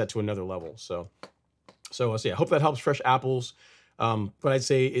even takes that to another level. So yeah, I hope that helps. Fresh apples. What I'd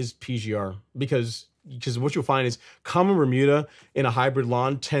say is PGR, because what you'll find is common Bermuda in a hybrid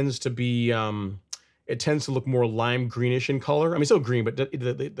lawn tends to be, it tends to look more lime greenish in color. I mean, it's still green, but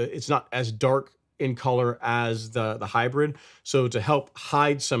it's not as dark in color as the hybrid. So to help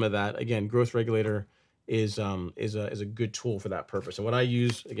hide some of that, again, growth regulator is a good tool for that purpose. And what I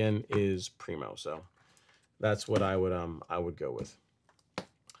use, again, is Primo. So that's what I would go with.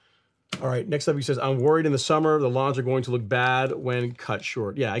 All right, next up he says, I'm worried in the summer the lawns are going to look bad when cut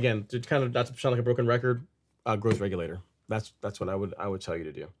short. Yeah, again, to kind of, not to sound like a broken record, growth regulator. That's what I would tell you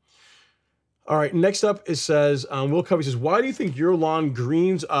to do. All right, next up it says, Will Covey says, why do you think your lawn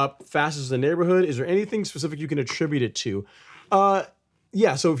greens up fastest in the neighborhood? Is there anything specific you can attribute it to?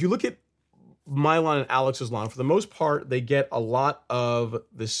 Yeah, so if you look at my lawn and Alex's lawn, for the most part, they get a lot of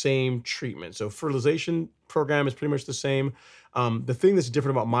the same treatment. So fertilization program is pretty much the same. The thing that's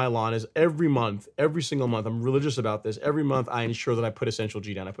different about my lawn is every month, every single month, I'm religious about this. Every month I ensure that I put Essential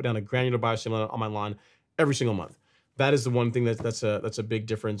G down. I put down a granular biostimulant on my lawn every single month. That is the one thing that's a big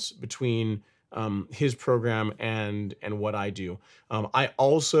difference between his program and what I do. I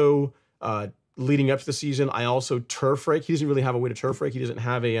also, leading up to the season, I also turf rake. He doesn't really have a way to turf rake. He doesn't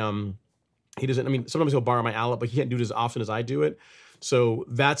have a, I mean, sometimes he'll borrow my outlet, but he can't do it as often as I do it. So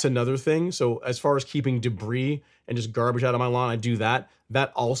that's another thing. So as far as keeping debris and just garbage out of my lawn, I do that.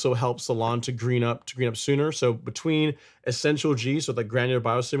 That also helps the lawn to green up sooner. So between Essential G, so the granular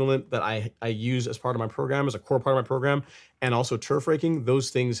biostimulant that I use as part of my program, as a core part of my program, and also turf raking,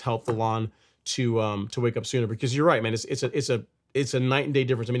 those things help the lawn to wake up sooner. Because you're right, man, it's a night and day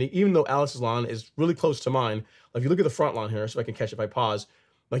difference. I mean, even though Alex's lawn is really close to mine, like if you look at the front lawn here, so I can catch it if I pause,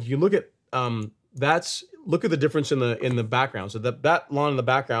 like you look at look at the difference in the background. So that lawn in the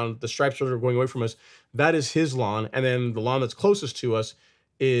background, the stripes that are going away from us, that is his lawn, and then the lawn that's closest to us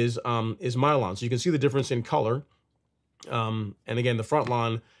is my lawn. So you can see the difference in color. And again, the front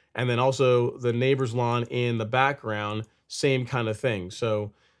lawn, and then also the neighbor's lawn in the background, same kind of thing.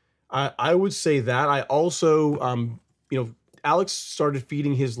 So I would say that. I also, Alex started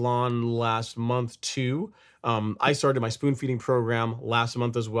feeding his lawn last month too. I started my spoon feeding program last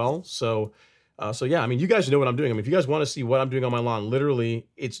month as well. So yeah, I mean, you guys know what I'm doing. I mean, if you guys want to see what I'm doing on my lawn, literally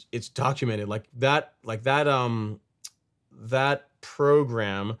it's documented that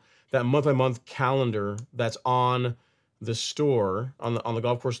program, that month-by-month calendar that's on the store, on the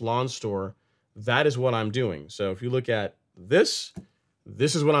golf course lawn store, that is what I'm doing. So if you look at this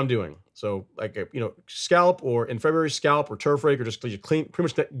is what I'm doing. So like, scalp, or in February, scalp or turf rake, or just pretty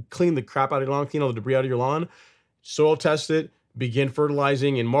much clean the crap out of your lawn, clean all the debris out of your lawn, soil test it, begin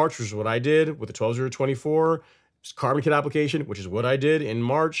fertilizing in March, which is what I did with the 12-0-24, carbon kit application, which is what I did in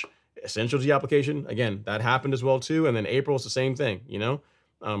March, Essential G application, again, that happened as well too. And then April is the same thing,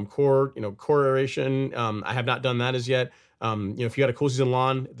 core aeration. I have not done that as yet. If you got a cool season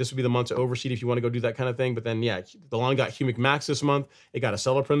lawn, this would be the month to overseed if you want to go do that kind of thing. But then, yeah, the lawn got Humic Max this month. It got a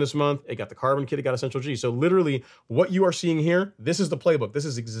Cellopryn this month. It got the carbon kit. It got Essential G. So literally, what you are seeing here, this is the playbook. This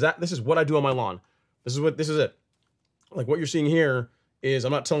is what I do on my lawn. This is it. Like what you're seeing here is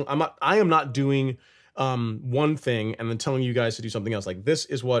I am not doing one thing and then telling you guys to do something else. Like this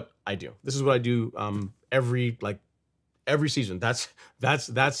is what I do. This is what I do every every season. That's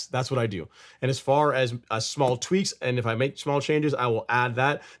what I do. And as far as small tweaks, and if I make small changes, I will add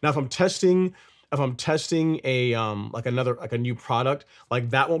that. Now, if I'm testing a like a new product, like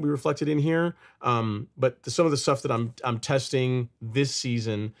that won't be reflected in here. But some of the stuff that I'm testing this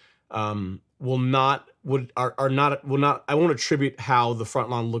season will not I won't attribute how the front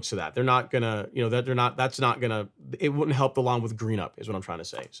lawn looks to that. They're not gonna, it wouldn't help the lawn with green up, is what I'm trying to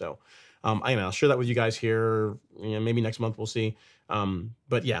say. So I'll share that with you guys here. Maybe next month we'll see.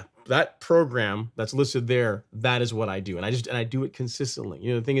 But yeah, that program that's listed there, that is what I do. And I do it consistently.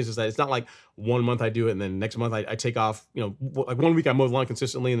 The thing is that it's not like 1 month I do it and then next month I take off, like 1 week I mow the lawn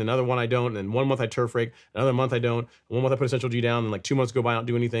consistently and then another one I don't. And then 1 month I turf rake, another month I don't. 1 month I put Essential G down and like 2 months go by, I don't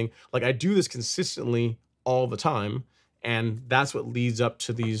do anything. Like I do this consistently all the time. And that's what leads up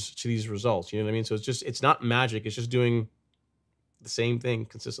to these results. You know what I mean? So it's not magic. It's just doing the same thing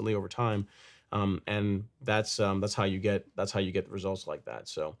consistently over time. And that's how you get results like that.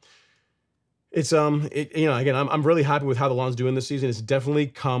 So it's again, I'm really happy with how the lawn's doing this season. It's definitely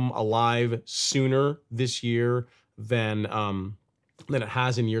come alive sooner this year than it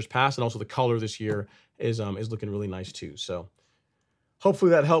has in years past, and also the color this year is looking really nice too. So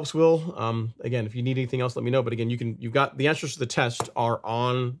hopefully that helps, Will. Again, if you need anything else, let me know. But again, you've got the answers to the test are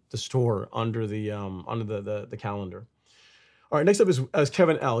on the store under the calendar. All right, next up is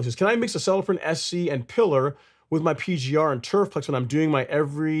Kevin L. He says, can I mix Acelepryn SC and Pillar with my PGR and Turfplex when I'm doing my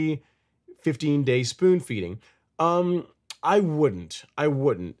every 15-day spoon feeding? I wouldn't.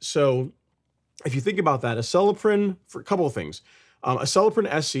 So if you think about that, Acelepryn, for a couple of things.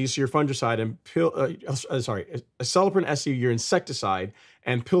 Acelepryn SC, so your fungicide, and Acelepryn SC, your insecticide,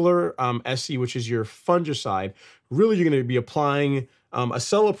 and Pillar SC, which is your fungicide. Really, you're going to be applying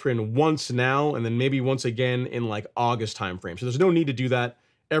Acelepryn once now, and then maybe once again in like August timeframe. So there's no need to do that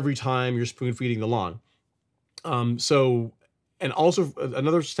every time you're spoon feeding the lawn. And also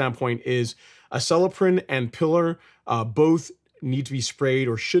another standpoint is Acelepryn and Pillar both need to be sprayed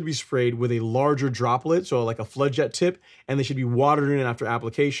or should be sprayed with a larger droplet, so like a flood jet tip, and they should be watered in after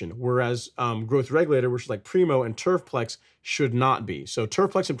application. Whereas growth regulator, which is like Primo and Turfplex, should not be. So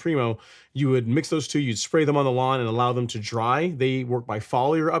Turfplex and Primo, you would mix those two, you'd spray them on the lawn and allow them to dry. They work by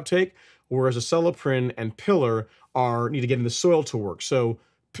foliar uptake, whereas Acelepryn and Pillar need to get in the soil to work. So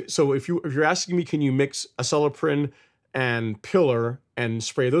if you're asking me, can you mix Acelepryn and Pillar and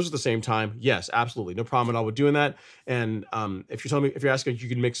spray those at the same time? Yes, absolutely, no problem at all with doing that. And if you're asking if you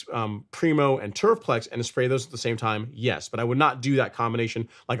can mix Primo and Turfplex and spray those at the same time, yes, but I would not do that combination,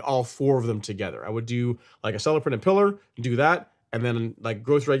 like all four of them together. I would do like Acelepryn and Pillar, do that, and then like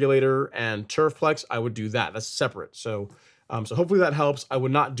growth regulator and Turfplex, I would do that. That's separate. So hopefully that helps. I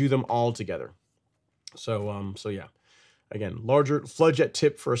would not do them all together. So yeah, again, larger flood jet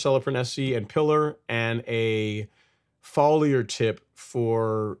tip for Acelepryn SC and Pillar, and a foliar tip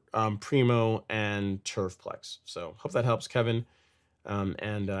for Primo and Turfplex. So hope that helps, Kevin.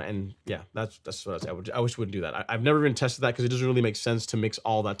 And yeah, that's what I wish we wouldn't do that. I've never even tested that because it doesn't really make sense to mix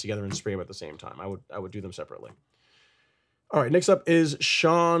all that together and spray them at the same time. I would do them separately. All right, next up is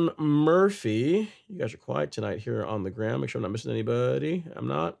Sean Murphy. You guys are quiet tonight here on the gram. Make sure I'm not missing anybody. I'm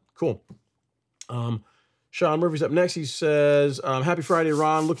not. Cool. Sean Murphy's up next. He says, happy Friday,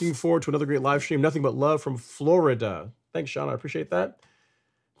 Ron. Looking forward to another great live stream. Nothing but love from Florida. Thanks, Sean. I appreciate that.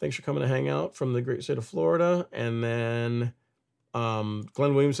 Thanks for coming to hang out from the great state of Florida. And then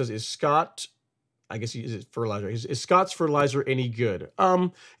Glenn Williams says, is Scott, I guess is it fertilizer? Is Scott's fertilizer any good?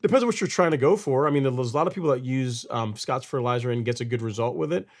 Depends on what you're trying to go for. I mean, there's a lot of people that use Scott's fertilizer and gets a good result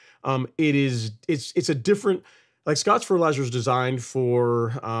with it. It's a different, like Scott's fertilizer is designed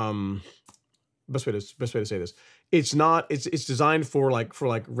for, best way to say this. It's designed for like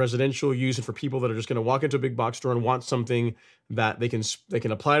residential use and for people that are just going to walk into a big box store and want something that they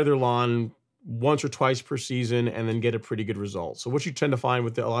can apply to their lawn once or twice per season and then get a pretty good result. So what you tend to find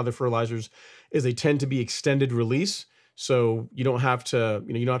with a lot of the fertilizers is they tend to be extended release. So you don't have to,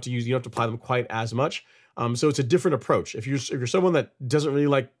 you don't have to apply them quite as much. So it's a different approach. If you're someone that doesn't really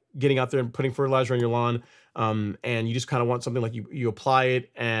like getting out there and putting fertilizer on your lawn, and you just kind of want something like you apply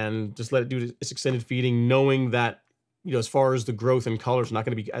it and just let it do its extended feeding, knowing that, as far as the growth and color is not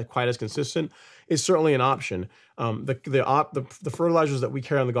going to be quite as consistent, is certainly an option. The fertilizers that we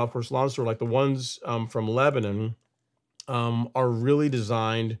carry on the golf course lawn store, like the ones from Lebanon, are really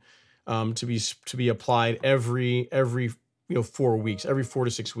designed to be applied every 4 weeks, every 4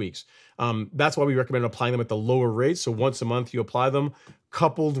 to 6 weeks. That's why we recommend applying them at the lower rates. So once a month you apply them,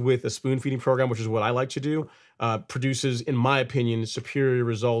 coupled with a spoon feeding program, which is what I like to do, produces, in my opinion, superior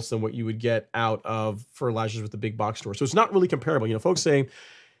results than what you would get out of fertilizers with the big box store. So it's not really comparable. Folks say,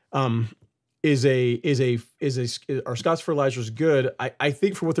 are Scott's fertilizers good? I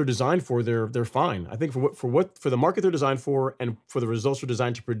think for what they're designed for, they're fine. I think for the market they're designed for and for the results they're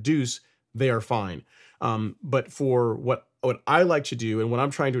designed to produce, they are fine. But for what I like to do and what I'm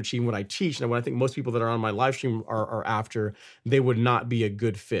trying to achieve, and what I teach, and what I think most people that are on my live stream are after, they would not be a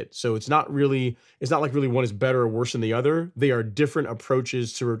good fit. So it's not like really one is better or worse than the other. They are different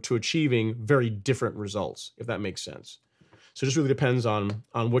approaches to achieving very different results, if that makes sense. So it just really depends on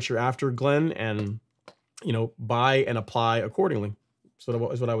what you're after, Glenn, and buy and apply accordingly. So that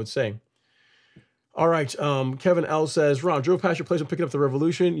is what I would say. All right, Kevin L says, Ron, drove past your place and picking up the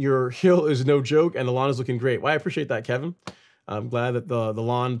Revolution. Your hill is no joke, and the lawn is looking great. Well, I appreciate that, Kevin. I'm glad that the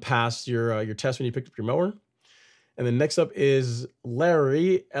lawn passed your test when you picked up your mower. And then next up is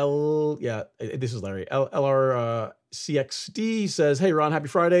Larry this is Larry LRCXD says, hey Ron, happy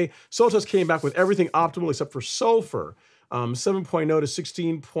Friday. Soil test came back with everything optimal except for sulfur. 7.0 to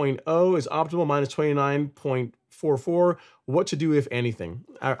 16.0 is optimal, minus 29.44. What to do if anything?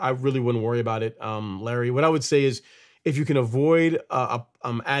 I really wouldn't worry about it, Larry. What I would say is, if you can avoid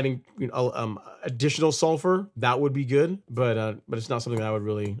adding additional sulfur, that would be good. But it's not something that I'd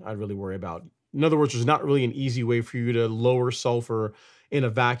really worry about. In other words, there's not really an easy way for you to lower sulfur in a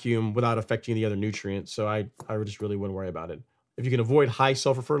vacuum without affecting the other nutrients. So I just really wouldn't worry about it. If you can avoid high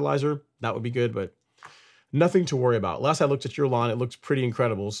sulfur fertilizer, that would be good, but nothing to worry about. Last I looked at your lawn, it looks pretty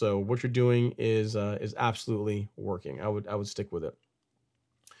incredible. So what you're doing is absolutely working. I would stick with it.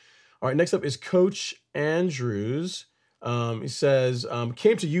 All right, next up is Coach Andrews. He says,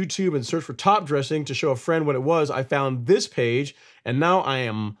 came to YouTube and searched for top dressing to show a friend what it was. I found this page, and now I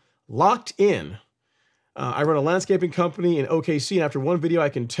am locked in. I run a landscaping company in OKC, and after one video, I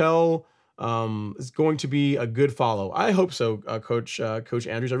can tell it's going to be a good follow. I hope so, Coach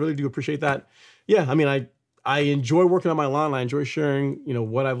Andrews. I really do appreciate that. Yeah, I mean, I enjoy working on my lawn. I enjoy sharing,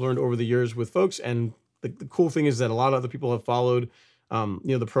 what I've learned over the years with folks. And the cool thing is that a lot of other people have followed,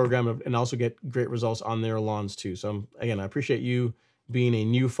 the program and also get great results on their lawns too. So again, I appreciate you being a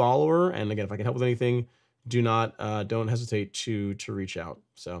new follower. And again, if I can help with anything, don't hesitate to reach out.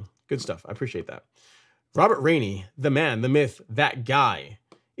 So good stuff. I appreciate that. Robert Rainey, the man, the myth, that guy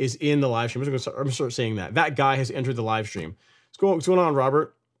is in the live stream. I'm going to start saying that. That guy has entered the live stream. What's going on,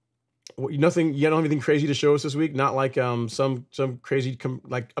 Robert? Nothing. You don't have anything crazy to show us this week. Not like some crazy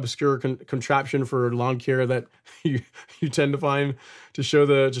obscure contraption for lawn care that you tend to find to show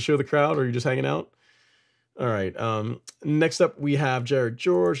the crowd, or you're just hanging out. All right. Next up we have Jared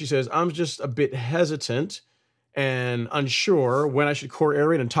George. He says, I'm just a bit hesitant and unsure when I should core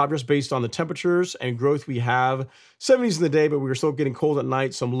aerate and top dress based on the temperatures and growth we have. 70s in the day, but we were still getting cold at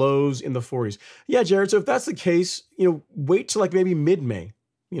night. Some lows in the 40s. Yeah, Jared. So if that's the case, wait till like maybe mid-May.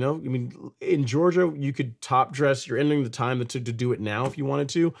 In Georgia, you could top dress. You're entering the time to do it now if you wanted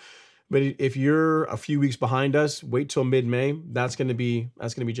to. But if you're a few weeks behind us, wait till mid-May. That's going to be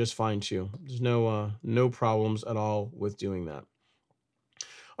just fine too. There's no problems at all with doing that.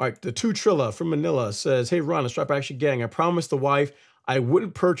 All right, the 2 Trilla from Manila says, hey, Ron, Strap Action Gang, I promised the wife I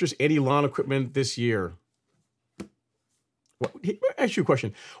wouldn't purchase any lawn equipment this year. Let me ask you a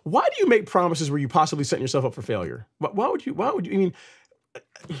question. Why do you make promises where you possibly set yourself up for failure? Why would you? I mean,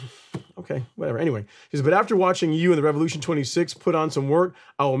 okay, whatever. Anyway, he says, but after watching you and the Revolution 26 put on some work,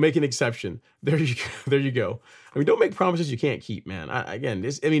 I will make an exception. There you go. I mean, don't make promises you can't keep, man.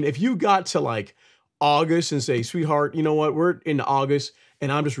 If you got to like August and say, sweetheart, you know what? We're in August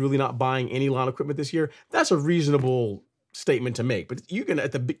and I'm just really not buying any lawn equipment this year. That's a reasonable statement to make. But you can,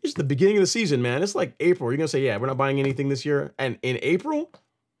 it's the beginning of the season, man. It's like April. You're going to say, yeah, we're not buying anything this year. And in April,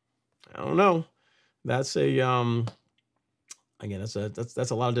 I don't know. That's again, that's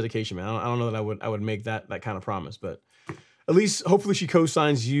a lot of dedication, man. I don't know that I would make that kind of promise, but at least hopefully she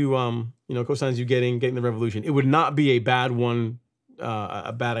co-signs you, getting the Revolution. It would not be a bad one,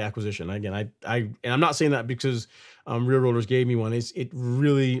 a bad acquisition. Again, and I'm not saying that because Real Rollers gave me one.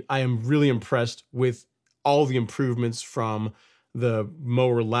 I am really impressed with all the improvements from the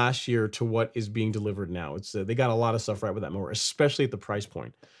mower last year to what is being delivered now. They got a lot of stuff right with that mower, especially at the price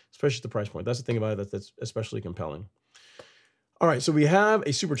point. That's the thing about it that's especially compelling. All right, so we have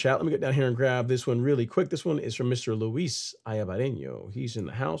a super chat. Let me get down here and grab this one really quick. This one is from Mr. Luis Ayabareño. He's in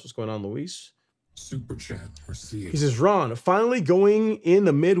the house. What's going on, Luis? Super chat received. He says, Ron, finally going in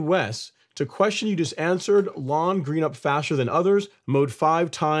the Midwest to question you just answered. Lawn green up faster than others. Mowed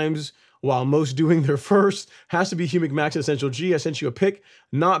 5 times while most doing their first. Has to be Humic Max and Essential G. I sent you a pic.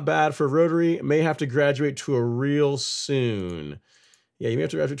 Not bad for rotary. May have to graduate to a reel soon. Yeah, you may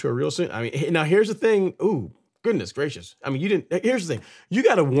have to graduate to a reel soon. I mean, now here's the thing. Ooh. Goodness gracious. I mean, here's the thing. You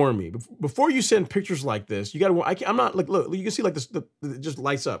got to warn me. Before you send pictures like this, you got to warn. I'm not like, look, you can see like this, it just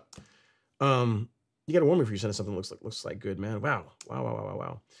lights up. You got to warn me if you send us something that looks like good, man. Wow.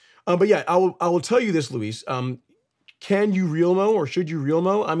 But yeah, I will tell you this, Luis. Can you real mow or should you real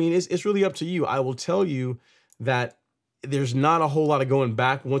mow? I mean, it's really up to you. I will tell you that there's not a whole lot of going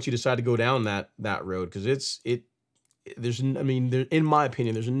back once you decide to go down that road, because there's, I mean, in my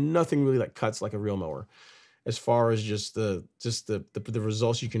opinion, there's nothing really that cuts like a real mower as far as just the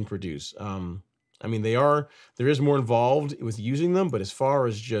results you can produce. I mean, there is more involved with using them, but as far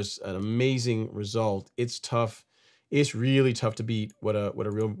as just an amazing result, it's tough. It's really tough to beat what a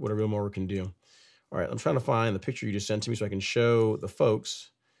real mower can do. All right, I'm trying to find the picture you just sent to me so I can show the folks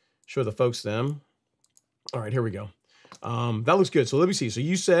them. All right, here we go. That looks good. So let me see. So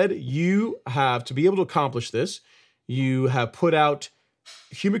you said you have, to be able to accomplish this, you have put out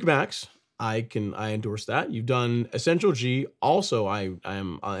Humic Max. I endorse that. You've done Essential G. Also, I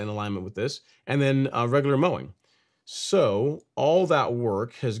am in alignment with this. And then regular mowing. So all that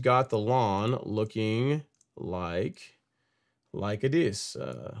work has got the lawn looking like it is.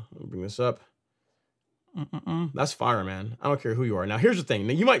 Let me bring this up. That's fire, man. I don't care who you are. Now, here's the thing.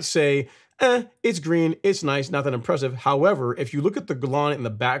 Now, you might say, it's green, it's nice, not that impressive. However, if you look at the lawn in the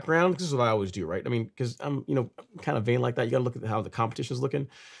background, this is what I always do, right? I mean, because I'm, kind of vain like that. You got to look at how the competition is looking.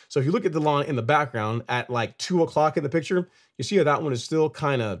 So if you look at the lawn in the background at like 2 o'clock in the picture, you see how that one is still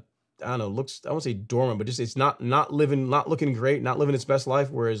kind of, I don't know, looks, I won't say dormant, but just it's not looking great, not living its best life.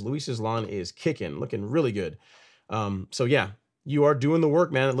 Whereas Luis's lawn is kicking, looking really good. So yeah, you are doing the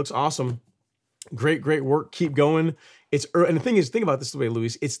work, man. It looks awesome. Great work. Keep going. It's early, and the thing is, think about this the way,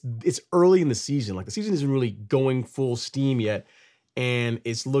 Luis. It's early in the season. Like the season isn't really going full steam yet, and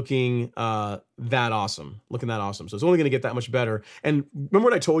it's looking that awesome. Looking that awesome. So it's only going to get that much better. And remember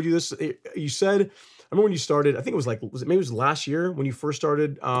what I told you this? You said, I remember when you started. I think maybe it was last year when you first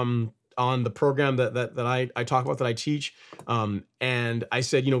started on the program that I talk about, that I teach. And I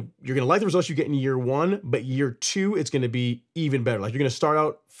said, you're going to like the results you get in year 1, but year 2, it's going to be even better. Like you're going to start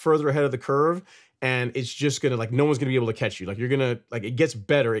out further ahead of the curve, and it's just going to, like, no one's going to be able to catch you. Like you're going to, like, it gets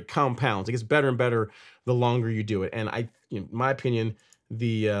better. It compounds. It gets better and better the longer you do it. And in my opinion,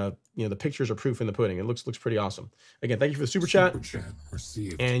 the pictures are proof in the pudding. It looks pretty awesome. Again, thank you for the super chat.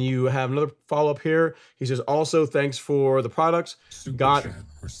 Received. And you have another follow-up here. He says, also, thanks for the products. Got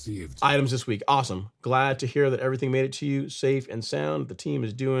received. items this week. Awesome. Glad to hear that everything made it to you safe and sound. The team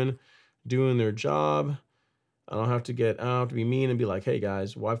is doing their job. I don't have to be mean and be like, hey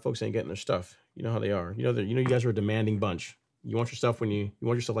guys, why folks ain't getting their stuff? You know how they are. You guys are a demanding bunch. You want your stuff when you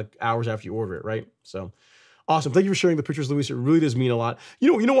want your stuff like hours after you order it, right? So awesome. Thank you for sharing the pictures, Luis. It really does mean a lot.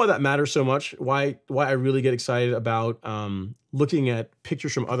 You know why that matters so much? Why I really get excited about looking at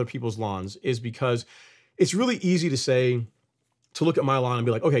pictures from other people's lawns is because it's really easy to look at my lawn and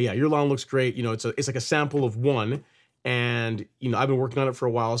be like, okay, yeah, your lawn looks great. It's like a sample of one. And, I've been working on it for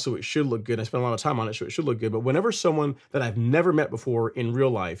a while, so it should look good. I spent a lot of time on it, so it should look good. But whenever someone that I've never met before in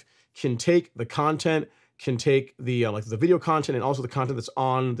real life can take the content, can take the like the video content and also the content that's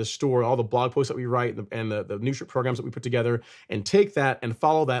on the store, all the blog posts that we write and the nutrient programs that we put together, and take that and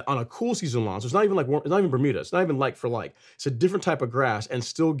follow that on a cool season lawn. So it's not even Bermuda. It's not even like for like. It's a different type of grass, and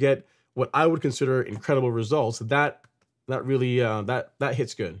still get what I would consider incredible results. That really that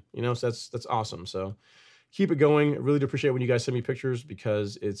hits good. So that's awesome. So keep it going. I really do appreciate when you guys send me pictures,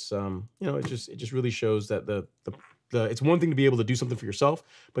 because it's it just really shows that it's one thing to be able to do something for yourself,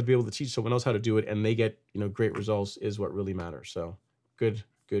 but to be able to teach someone else how to do it and they get great results is what really matters. So good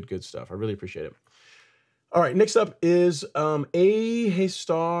stuff. I really appreciate it. All right, next up is A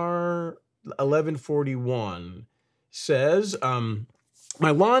Star 1141 says,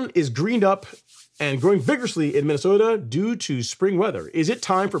 my lawn is greened up and growing vigorously in Minnesota due to spring weather. Is it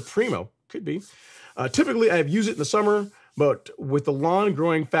time for Primo? Could be. Typically, I have used it in the summer, but with the lawn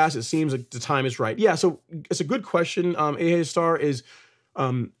growing fast, it seems like the time is right. Yeah, so it's a good question. A Star is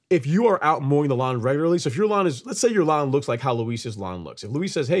if you are out mowing the lawn regularly. So if your lawn is, let's say your lawn looks like how Luis's lawn looks. If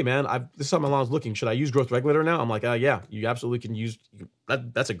Luis says, hey man, this is how my lawn's looking. Should I use growth regulator now? I'm like, yeah, you absolutely can use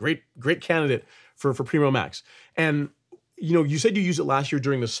that. That's a great candidate for Primo Max. And you said you used it last year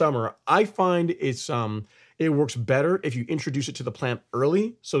during the summer. I find it works better if you introduce it to the plant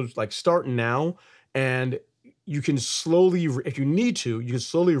early. So like start now. And you can slowly, if you need to, you can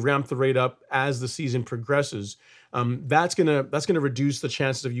slowly ramp the rate up as the season progresses. That's gonna reduce the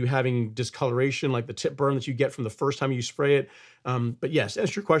chances of you having discoloration, like the tip burn that you get from the first time you spray it. But yes, to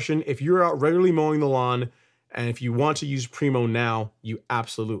answer your question, if you're out regularly mowing the lawn and if you want to use Primo now, you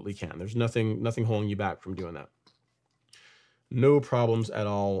absolutely can. There's nothing holding you back from doing that. No problems at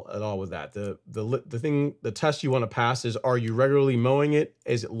all with that. The test you want to pass is, are you regularly mowing it?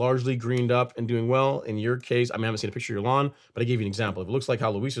 Is it largely greened up and doing well? In your case, I haven't seen a picture of your lawn, but I gave you an example. If it looks like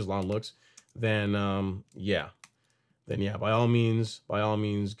how Luis's lawn looks, then yeah, by all means,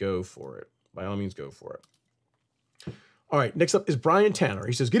 go for it. By all means, go for it. All right, next up is Brian Tanner.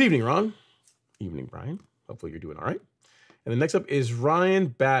 He says, "Good evening, Ron." Evening, Brian. Hopefully you're doing all right. And then next up is Ryan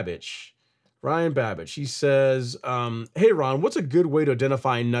Babbage. Ryan Babbage. He says, "Hey, Ron, what's a good way to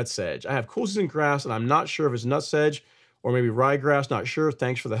identify nutsedge? I have cool season grass, and I'm not sure if it's nutsedge or maybe ryegrass. Not sure.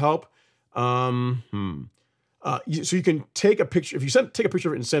 Thanks for the help." So you can take a picture. If you take a picture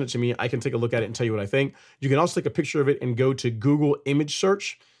of it and send it to me, I can take a look at it and tell you what I think. You can also take a picture of it and go to Google image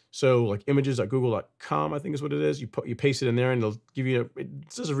search. So like images.google.com, I think is what it is. You paste it in there and it'll give you it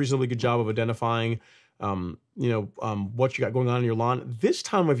does a reasonably good job of identifying, what you got going on in your lawn. This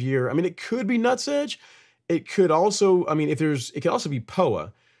time of year, I mean, it could be nutsedge. It could also, I mean, it could also be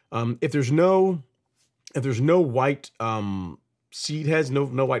POA. If there's no white seed heads,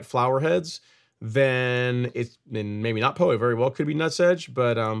 no white flower heads, then maybe not POA. Very well could be nutsedge,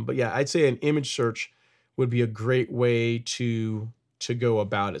 but yeah, I'd say an image search would be a great way to go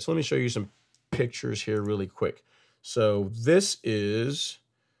about it. So let me show you some pictures here really quick. So this is,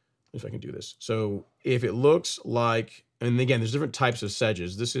 if I can do this. So if it looks like, and again, there's different types of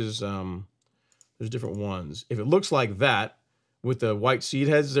sedges. This is, there's different ones. If it looks like that with the white seed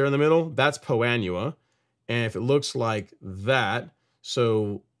heads there in the middle, that's Poanua. And if it looks like that,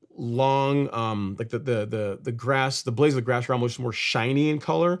 so long, like the grass, the blades of the grass are almost more shiny in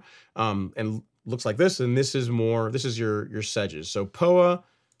color, and looks like this, and this is your sedges. So POA,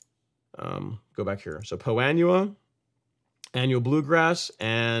 go back here. So Poanua, annual bluegrass,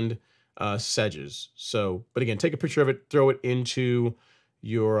 and sedges. So, but again, take a picture of it, throw it into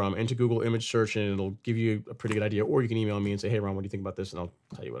your into Google image search, and it'll give you a pretty good idea. Or you can email me and say, "Hey, Ron, what do you think about this?" And I'll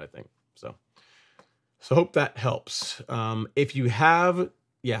tell you what I think. So hope that helps. If you have,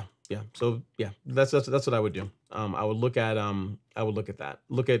 yeah. So yeah, that's what I would do. I would look at that.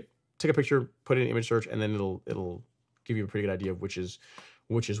 Take a picture, put it in image search, and then it'll give you a pretty good idea of which is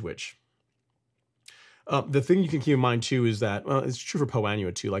which. The thing you can keep in mind too is that, well, it's true for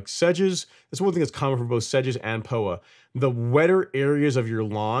Poanua too. Like sedges, that's one thing that's common for both sedges and POA. The wetter areas of your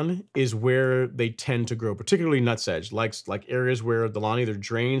lawn is where they tend to grow, particularly nutsedge. Like areas where the lawn either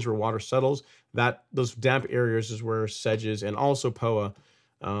drains or water settles. Those damp areas is where sedges and also POA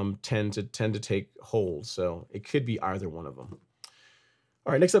tend to take hold. So it could be either one of them.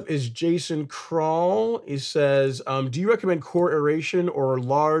 All right, next up is Jason Kroll. He says, "Do you recommend core aeration or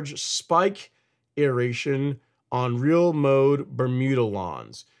large spike aeration on real mode Bermuda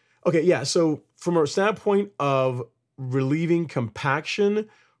lawns?" Okay, yeah, so from a standpoint of relieving compaction,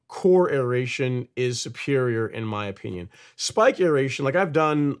 core aeration is superior in my opinion. Spike aeration, like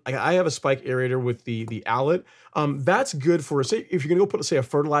I have a spike aerator with the outlet. That's good for, say, if you're gonna go put, say, a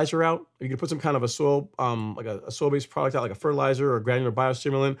fertilizer out, you're gonna put some kind of a soil, like a soil-based product out, like a fertilizer or a granular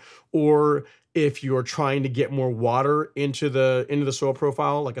biostimulant, or if you're trying to get more water into the soil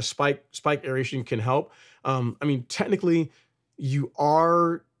profile, like a spike aeration can help. I mean, technically, you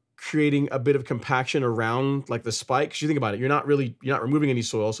are creating a bit of compaction around like the spike. Because you think about it, you're not removing any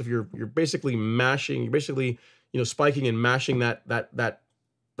soil. So if you're basically spiking and mashing that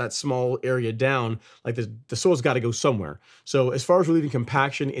small area down, like the soil's got to go somewhere. So as far as relieving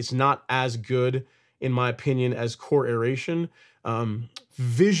compaction, it's not as good, in my opinion, as core aeration.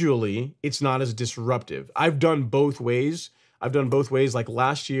 Visually, it's not as disruptive. I've done both ways. Like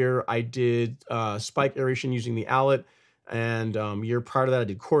last year, I did spike aeration using the outlet, and year prior to that, I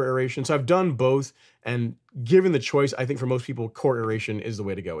did core aeration. So I've done both, and given the choice, I think for most people, core aeration is the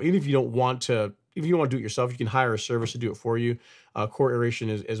way to go. Even if you don't want to, do it yourself, you can hire a service to do it for you. Core aeration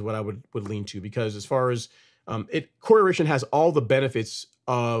is what I would lean to, because as far as core aeration has all the benefits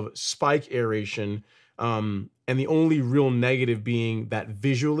of spike aeration. And the only real negative being that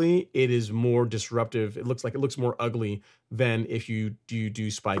visually it is more disruptive. It looks more ugly than if you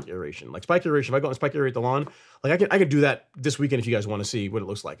do spike aeration. Like spike aeration, if I go out and spike aerate the lawn, like I could do that this weekend if you guys want to see what it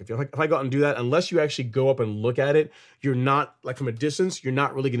looks like. If I go out and do that, unless you actually go up and look at it, you're not, like from a distance, you're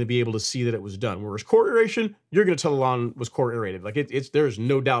not really going to be able to see that it was done. Whereas core aeration, you're going to tell the lawn was core aerated. Like there's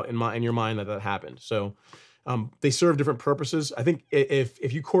no doubt in your mind that happened. So they serve different purposes. I think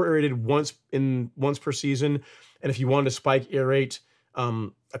if you core aerated once per season, and if you wanted to spike aerate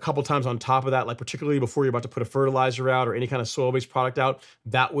a couple times on top of that, like particularly before you're about to put a fertilizer out or any kind of soil-based product out,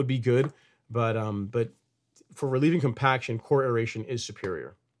 that would be good. But for relieving compaction, core aeration is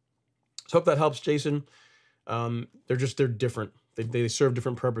superior. So hope that helps, Jason. They're different. They serve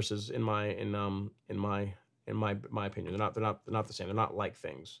different purposes in my opinion. They're not the same. They're not like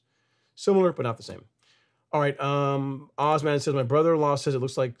things. Similar, but not the same. All right. Ozman says, my brother-in-law says it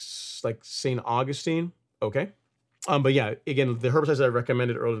looks like St. Augustine. Okay. But yeah, again, the herbicides that I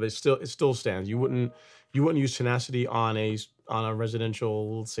recommended earlier, it still stands. You wouldn't use tenacity on a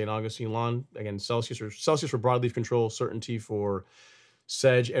residential St. Augustine lawn. Again, Celsius for broadleaf control, certainty for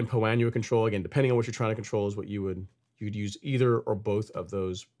sedge and Poanua control. Again, depending on what you're trying to control, is what you'd use either or both of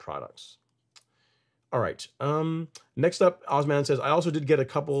those products. All right. Next up, Osman says, I also did get a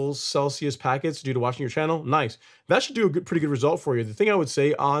couple Celsius packets due to watching your channel. Nice. That should do a pretty good result for you. The thing I would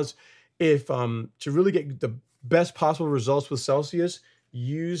say, Oz, if to really get the best possible results with Celsius,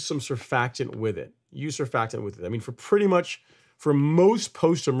 use some surfactant with it. Use surfactant with it. I mean, for most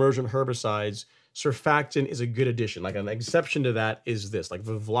post-emergent herbicides, surfactant is a good addition. Like an exception to that is this. Like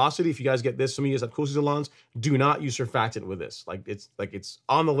the Velocity, if you guys get this, some of you guys have cool season lawns, do not use surfactant with this. It's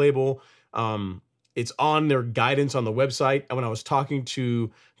on the label. It's on their guidance on the website. And when I was talking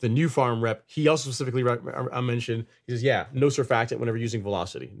to the New Farm rep, he also specifically mentioned, he says, yeah, no surfactant whenever using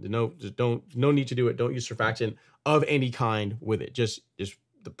Velocity. No need to do it. Don't use surfactant of any kind with it. Just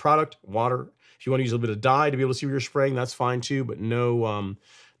the product, water. If you want to use a little bit of dye to be able to see what you're spraying, that's fine too, but no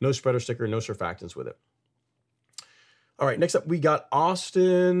spreader sticker, no surfactants with it. All right, next up, we got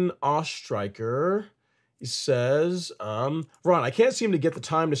Austin Ostreicher. He says, Ron, I can't seem to get the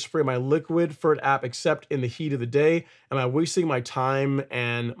time to spray my liquid FERT app except in the heat of the day. Am I wasting my time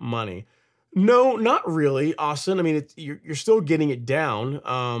and money? No, not really, Austin. I mean, you're still getting it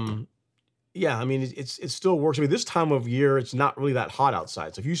down. Yeah, I mean, it still works. I mean, this time of year, it's not really that hot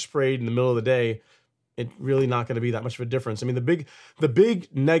outside. So if you sprayed in the middle of the day, it's really not going to be that much of a difference. I mean, the big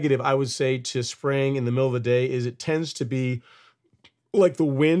negative I would say to spraying in the middle of the day is it tends to be like the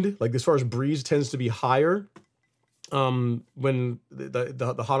wind, like as far as breeze, tends to be higher when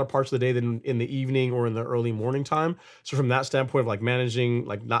the hotter parts of the day than in the evening or in the early morning time. So from that standpoint of like managing,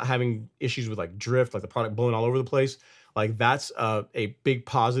 like not having issues with like drift, like the product blowing all over the place, like that's a big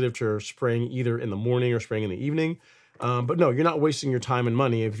positive to spraying either in the morning or spraying in the evening. But no, you're not wasting your time and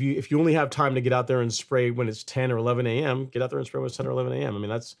money. If you only have time to get out there and spray when it's 10 or 11 a.m., get out there and spray when it's 10 or 11 a.m. I mean,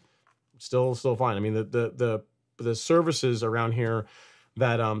 that's still fine. I mean, the services around here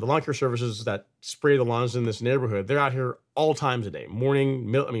that the lawn care services that spray the lawns in this neighborhood, they're out here all times a day.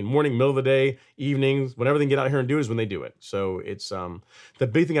 Morning, middle of the day, evenings, whenever they can get out here and do it is when they do it. So it's the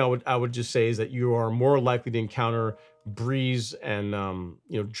big thing I would just say is that you are more likely to encounter breeze and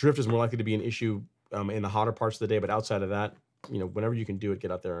drift is more likely to be an issue in the hotter parts of the day. But outside of that, whenever you can do it, get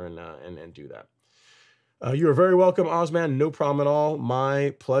out there and do that. You are very welcome, Osman. No problem at all.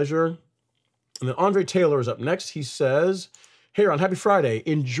 My pleasure. And then Andre Taylor is up next. He says, hey, Ron, happy Friday.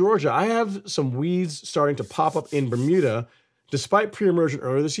 In Georgia, I have some weeds starting to pop up in Bermuda despite pre-emergent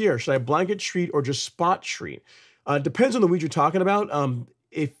earlier this year. Should I blanket treat or just spot treat? Depends on the weed you're talking about.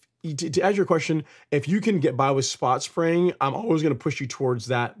 To answer your question, if you can get by with spot spraying, I'm always going to push you towards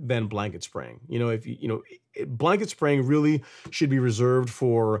that than blanket spraying. Blanket spraying really should be reserved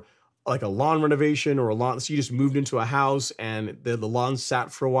for like a lawn renovation or a lawn. So you just moved into a house and the lawn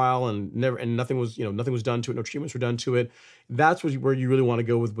sat for a while and nothing was done to it. No treatments were done to it. That's where you really want to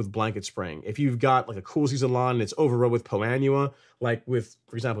go with blanket spraying. If you've got like a cool season lawn and it's overrun with Poanua, like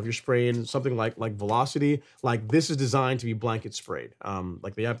for example, if you're spraying something like Velocity, like this is designed to be blanket sprayed.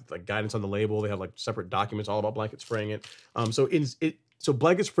 Like they have like guidance on the label. They have like separate documents all about blanket spraying it. So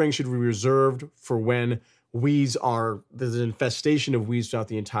blanket spraying should be reserved for when there's an infestation of weeds throughout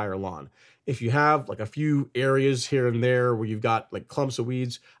the entire lawn. If you have like a few areas here and there where you've got like clumps of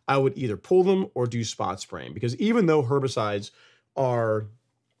weeds, I would either pull them or do spot spraying, because even though herbicides are,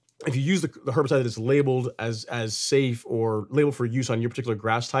 if you use the herbicide that is labeled as safe or labeled for use on your particular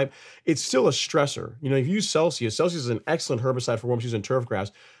grass type, it's still a stressor. If you use Celsius is an excellent herbicide for warm season turf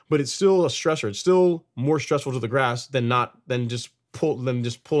grass, but it's still a stressor. It's still more stressful to the grass than just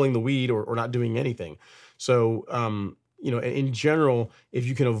pulling the weed or not doing anything. So, in general, if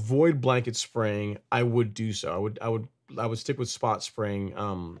you can avoid blanket spraying, I would do so. I would stick with spot spraying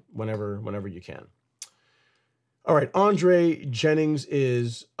whenever you can. All right, Andre Jennings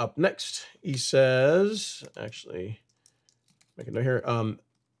is up next. He says, actually, make a note here.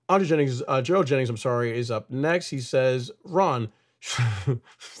 Andre Jennings, Gerald Jennings, I'm sorry, is up next. He says, Ron,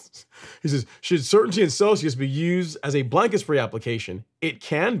 he says, should certainty and Celsius be used as a blanket spray application? It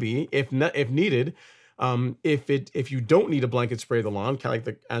can be if needed. If you don't need a blanket spray of the lawn, kind of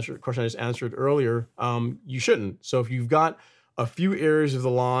like the question I just answered earlier, you shouldn't. So if you've got a few areas of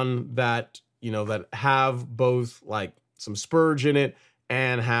the lawn that that have both like some spurge in it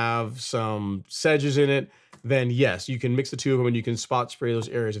and have some sedges in it, then yes, you can mix the two of them and you can spot spray those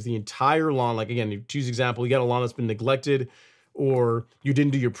areas. If the entire lawn, like again, to use example, you got a lawn that's been neglected or you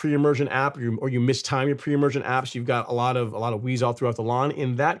didn't do your pre-emergent app, or you mistime your pre-emergent apps, you've got a lot of weeds all throughout the lawn.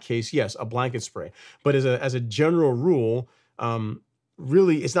 In that case, yes, a blanket spray. But as a general rule,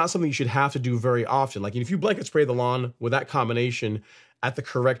 really, it's not something you should have to do very often. Like if you blanket spray the lawn with that combination at the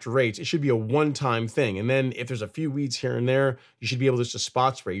correct rates, it should be a one-time thing. And then if there's a few weeds here and there, you should be able to just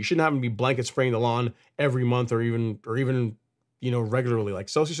spot spray. You shouldn't have to be blanket spraying the lawn every month or even regularly. Like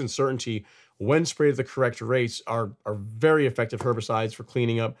Celsius and Certainty, when sprayed at the correct rates, are very effective herbicides for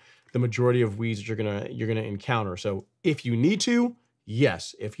cleaning up the majority of weeds that you're gonna encounter. So if you need to,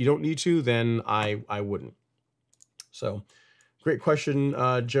 yes. If you don't need to, then I wouldn't. So great question,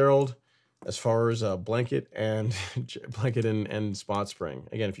 Gerald. As far as blanket and spot spraying.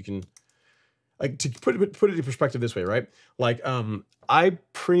 Again, if you can, like, to put it in perspective this way, right? Like I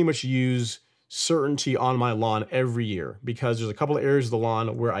pretty much use Certainty on my lawn every year because there's a couple of areas of the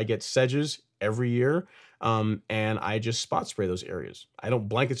lawn where I get sedges every year, and I just spot spray those areas. I don't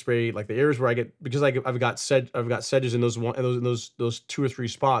blanket spray like the areas where I get, because I've got sedges in those 2 or 3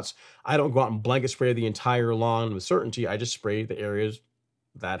 spots. I don't go out and blanket spray the entire lawn with Certainty. I just spray the areas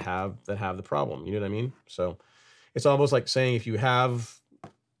that have the problem. You know what I mean? So it's almost like saying if you have,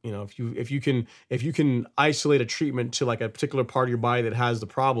 if you can isolate a treatment to like a particular part of your body that has the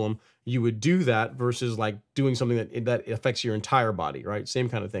problem, you would do that versus like doing something that affects your entire body, right? Same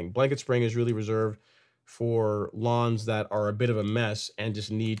kind of thing. Blanket spraying is really reserved for lawns that are a bit of a mess and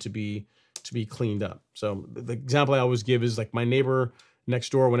just need to be cleaned up. So the example I always give is like my neighbor next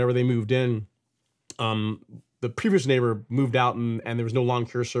door. Whenever they moved in, the previous neighbor moved out and there was no lawn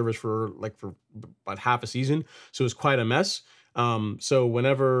care service for about half a season. So it was quite a mess. So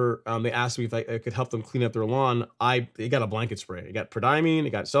whenever they asked me if I could help them clean up their lawn, it got a blanket spray. It got prodiamine,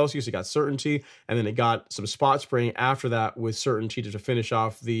 it got Celsius, it got Certainty, and then it got some spot spraying after that with Certainty to finish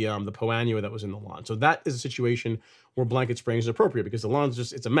off the poanua that was in the lawn. So that is a situation where blanket spraying is appropriate because the lawn's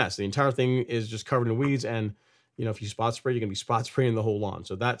it's a mess. The entire thing is just covered in weeds, and if you spot spray, you're gonna be spot spraying the whole lawn.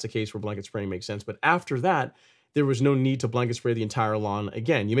 So that's a case where blanket spraying makes sense. But after that, there was no need to blanket spray the entire lawn.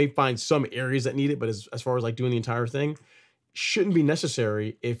 Again, you may find some areas that need it, but as far as like doing the entire thing, shouldn't be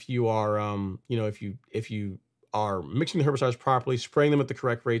necessary if you are, if you are mixing the herbicides properly, spraying them at the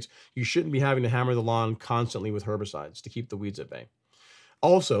correct rates. You shouldn't be having to hammer the lawn constantly with herbicides to keep the weeds at bay.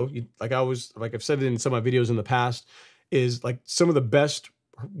 Also, like I've said it in some of my videos in the past, is like some of the best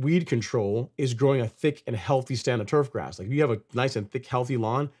weed control is growing a thick and healthy stand of turf grass. Like if you have a nice and thick, healthy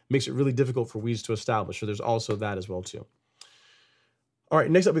lawn, it makes it really difficult for weeds to establish. So there's also that as well too. All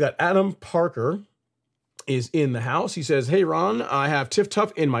right, next up we got Adam Parker is in the house. He says, "Hey Ron, I have Tiff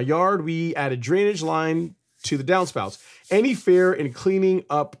Tuff in my yard. We added drainage line to the downspouts. Any fair in cleaning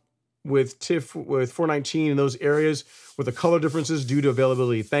up with Tiff with 419 in those areas with the color differences due to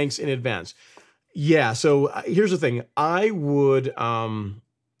availability? Thanks in advance." Yeah, so here's the thing. I would,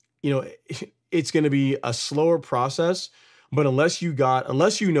 it's going to be a slower process, but unless you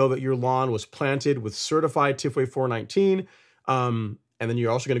know that your lawn was planted with certified Tifway 419, and then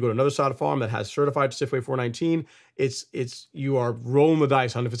you're also going to go to another sod farm that has certified Tifway 419, you are rolling the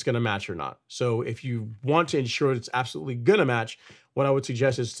dice on if it's going to match or not. So if you want to ensure it's absolutely going to match, what I would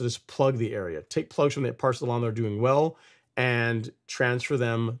suggest is to just plug the area. Take plugs from the parts of the lawn that are doing well and transfer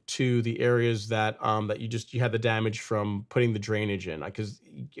them to the areas that you had the damage from putting the drainage in. Because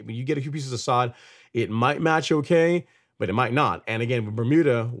when you get a few pieces of sod, it might match okay, but it might not. And again, with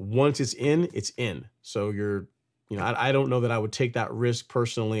Bermuda, once it's in, it's in. So I don't know that I would take that risk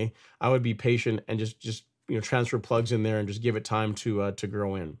personally. I would be patient and just transfer plugs in there and just give it time to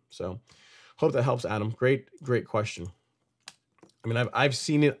grow in. So hope that helps, Adam. Great question. I mean, I've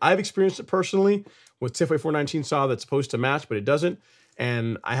seen it. I've experienced it personally with Tifway 419 sod that's supposed to match, but it doesn't.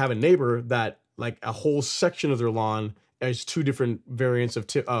 And I have a neighbor that like a whole section of their lawn is 2 different variants of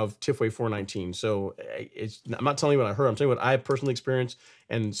Tifway 419. So I'm not telling you what I heard. I'm telling you what I personally experienced,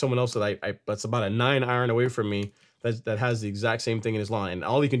 and someone else that's about a 9 iron away from me that has the exact same thing in his lawn. And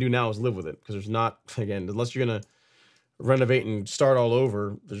all you can do now is live with it, because there's not, again, unless you're gonna renovate and start all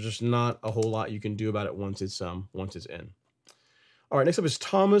over, there's just not a whole lot you can do about it once it's in. All right, next up is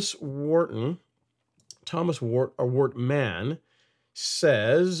Thomas Wharton. Wortman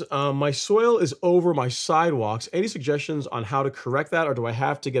says, my soil is over my sidewalks. Any suggestions on how to correct that, or do I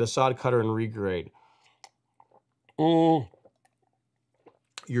have to get a sod cutter and regrade?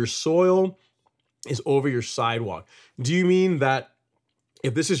 Your soil is over your sidewalk. Do you mean that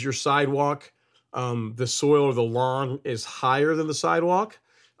if this is your sidewalk, the soil of the lawn is higher than the sidewalk?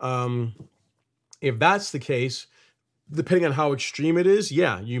 If that's the case, depending on how extreme it is,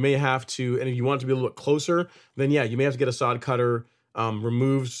 yeah, you may have to, and if you want it to be a little bit closer, then yeah, you may have to get a sod cutter,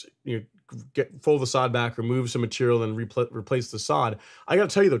 fold the sod back, remove some material, and replace the sod. I got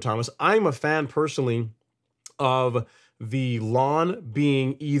to tell you though, Thomas, I'm a fan personally of the lawn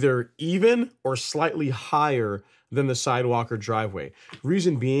being either even or slightly higher than the sidewalk or driveway.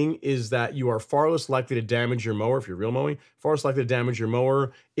 Reason being is that you are far less likely to damage your mower if you're real mowing, far less likely to damage your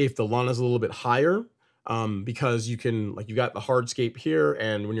mower if the lawn is a little bit higher. Because you can, like, you got the hardscape here,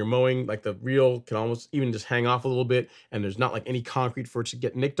 and when you're mowing, like, the reel can almost even just hang off a little bit, and there's not like any concrete for it to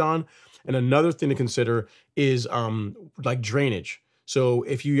get nicked on. And another thing to consider is like drainage. So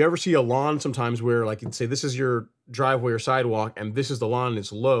if you ever see a lawn sometimes where, like, say this is your driveway or sidewalk and this is the lawn and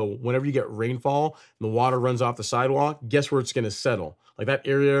it's low, whenever you get rainfall and the water runs off the sidewalk, guess where it's going to settle? Like that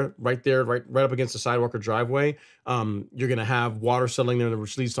area right there, right up against the sidewalk or driveway, you're going to have water settling there,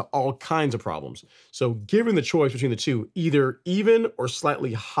 which leads to all kinds of problems. So given the choice between the two, either even or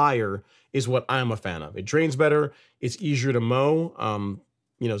slightly higher is what I'm a fan of. It drains better. It's easier to mow.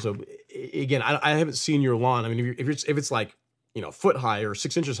 You know, so again, I haven't seen your lawn. I mean, if it's like, you know, foot higher or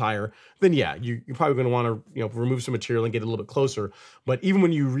 6 inches higher, then yeah, you're probably going to want to, you know, remove some material and get a little bit closer. But even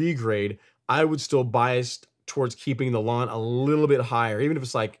when you regrade, I would still bias towards keeping the lawn a little bit higher, even if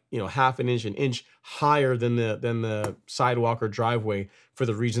it's like, you know, half an inch higher than the sidewalk or driveway for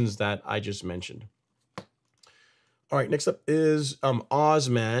the reasons that I just mentioned. All right, next up is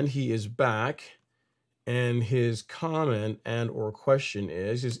Ozman. He is back, and his comment and or question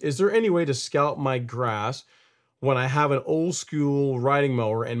is there any way to scalp my grass when I have an old school riding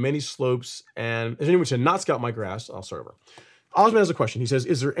mower and many slopes, and is there any way to not scalp my grass? I'll start over. Osman has a question. He says,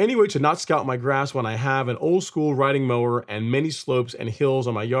 is there any way to not scalp my grass when I have an old school riding mower and many slopes and hills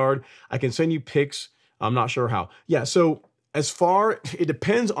on my yard? I can send you pics. I'm not sure how. Yeah, so it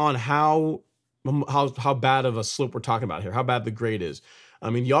depends on how bad of a slope we're talking about here, how bad the grade is. I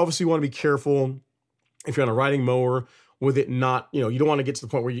mean, you obviously want to be careful if you're on a riding mower with it not, you know, you don't want to get to the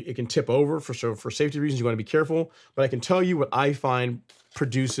point where it can tip over. For safety reasons, you want to be careful. But I can tell you what I find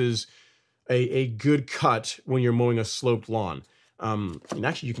produces a good cut when you're mowing a sloped lawn. And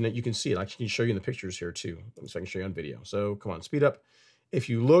actually, you can see it. I can show you in the pictures here too, so I can show you on video. So come on, speed up. If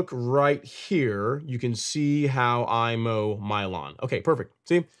you look right here, you can see how I mow my lawn. Okay, perfect.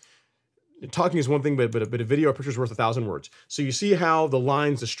 See, talking is one thing, but a video or picture is worth 1,000 words. So you see how the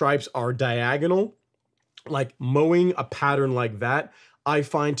lines, the stripes are diagonal. Like mowing a pattern like that, I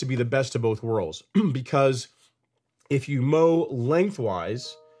find to be the best of both worlds. Because if you mow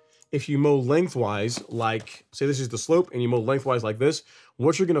lengthwise, like say this is the slope and you mow lengthwise like this,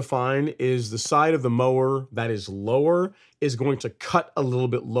 what you're going to find is the side of the mower that is lower is going to cut a little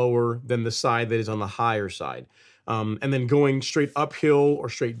bit lower than the side that is on the higher side. And then going straight uphill or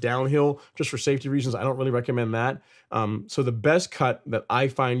straight downhill, just for safety reasons, I don't really recommend that. So the best cut that I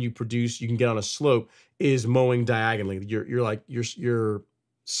find you can get on a slope is mowing diagonally. You're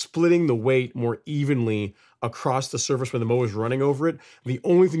splitting the weight more evenly across the surface when the mower is running over it. The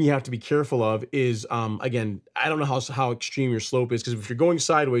only thing you have to be careful of is, again, I don't know how extreme your slope is, because if you're going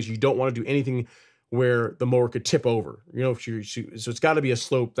sideways, you don't want to do anything where the mower could tip over. You know, so it's got to be a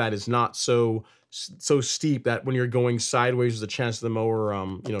slope that is not so steep that when you're going sideways, there's a chance of the mower,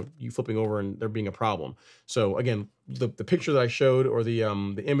 you know, you flipping over and there being a problem. So again, the picture that I showed, or the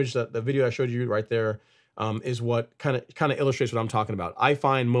image, that the video I showed you right there, is what kind of illustrates what I'm talking about. I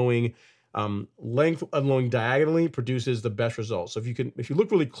find mowing mowing diagonally produces the best results. So if you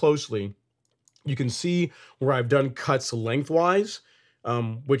look really closely, you can see where I've done cuts lengthwise,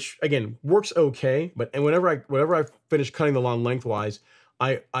 which again works okay. But whenever I finish cutting the lawn lengthwise,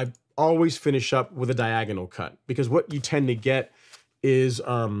 I always finish up with a diagonal cut, because what you tend to get is,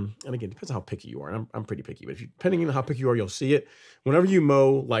 and again, it depends on how picky you are. And I'm pretty picky, but depending on how picky you are, you'll see it. Whenever you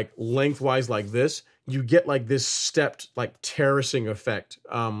mow like lengthwise like this, you get like this stepped, like terracing effect,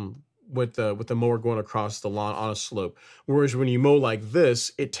 with the mower going across the lawn on a slope. Whereas when you mow like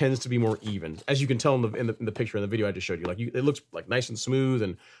this, it tends to be more even, as you can tell in the picture in the video I just showed you. Like it looks like nice and smooth,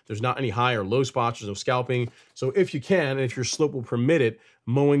 and there's not any high or low spots. There's no scalping. So if you can, and if your slope will permit it,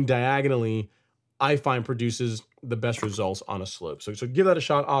 mowing diagonally, I find, produces the best results on a slope. So give that a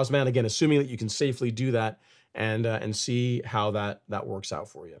shot, Osman. Again, assuming that you can safely do that, and see how that works out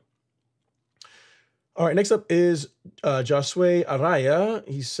for you. All right, next up is Josue Araya.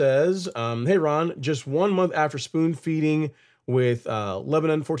 He says, hey, Ron, just 1 month after spoon feeding with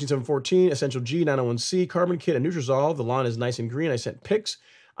Lebanon 14714, Essential G, 901C, Carbon Kit, and Nutrizol, the lawn is nice and green. I sent pics.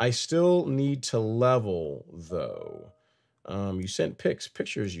 I still need to level, though. You sent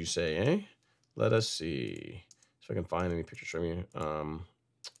pictures, you say, eh? Let us see if I can find any pictures from you.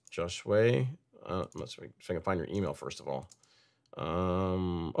 Josue, let's see if I can find your email, first of all.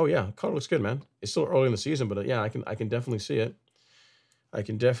 Oh yeah, color looks good, man. It's still early in the season, but yeah, I can definitely see it. I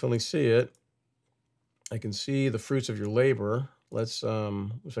can definitely see it. I can see the fruits of your labor. Let's see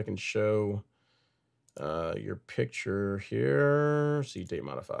if I can show your picture here. See date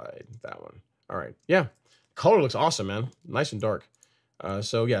modified, that one. All right, yeah. Color looks awesome, man. Nice and dark.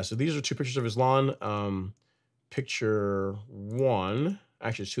 So yeah, so these are two pictures of his lawn. Picture one,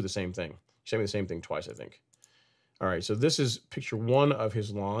 actually it's two of the same thing. He sent me the same thing twice, I think. All right, so this is picture one of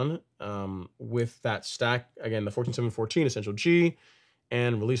his lawn with that stack, again, the 14714 Essential G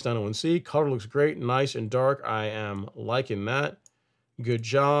and Release 901C. Color looks great, nice and dark. I am liking that. Good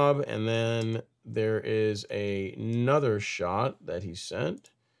job. And then there is another shot that he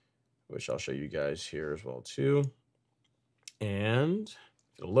sent, which I'll show you guys here as well too. And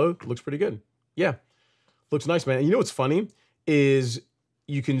it'll load, looks pretty good. Yeah, looks nice, man. And you know what's funny is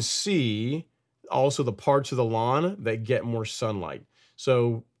you can see also the parts of the lawn that get more sunlight.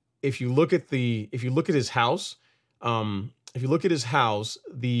 So if you look at his house, the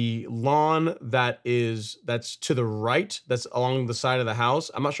lawn that's to the right, that's along the side of the house.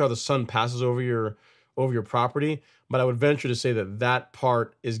 I'm not sure how the sun passes over your property, but I would venture to say that that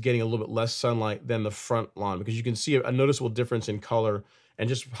part is getting a little bit less sunlight than the front lawn, because you can see a noticeable difference in color and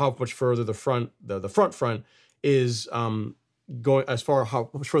just how much further the front is going, as far how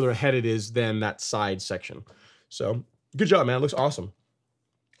much further ahead it is than that side section. So good job, man. It looks awesome.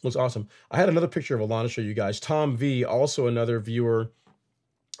 Looks awesome. I had another picture of a lawn to show you guys. Tom V, also another viewer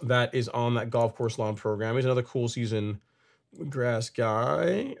that is on that golf course lawn program. He's another cool season grass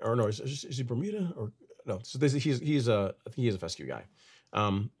guy. Or no, is he Bermuda? Or no, so this, he's a fescue guy.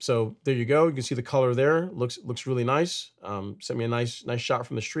 So there you go. You can see the color there. Looks really nice. Sent me a nice shot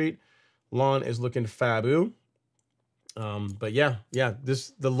from the street. Lawn is looking fabu. But yeah,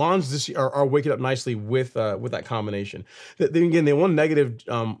 the lawns this year are waking up nicely with that combination. Then again, the one negative,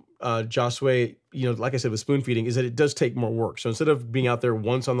 Josue, like I said, with spoon feeding is that it does take more work. So instead of being out there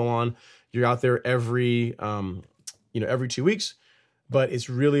once on the lawn, you're out there every 2 weeks, but it's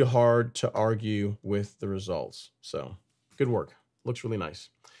really hard to argue with the results. So good work. Looks really nice.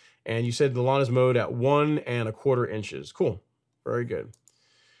 And you said the lawn is mowed at 1 1/4 inches. Cool. Very good.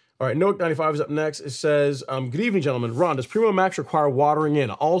 All right, Note 95 is up next. It says, good evening, gentlemen. Ron, does Primo Max require watering in?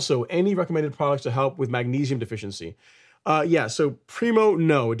 Also, any recommended products to help with magnesium deficiency? Yeah, so Primo,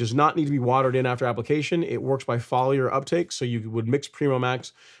 no, it does not need to be watered in after application. It works by foliar uptake, so you would mix Primo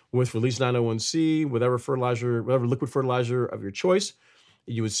Max with Release 901C, whatever liquid fertilizer of your choice.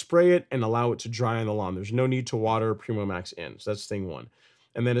 You would spray it and allow it to dry on the lawn. There's no need to water Primo Max in. So that's thing one.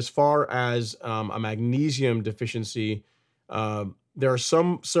 And then as far as a magnesium deficiency, there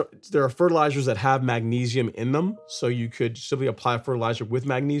are fertilizers that have magnesium in them, so you could simply apply fertilizer with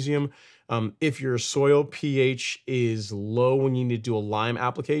magnesium. If your soil pH is low when you need to do a lime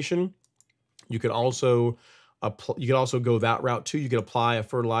application, you could also go that route too. You could apply a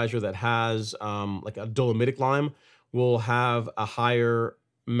fertilizer that has like a dolomitic lime will have a higher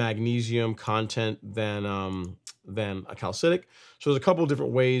magnesium content than a calcitic. So there's a couple of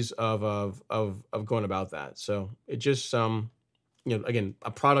different ways of going about that. So it just again,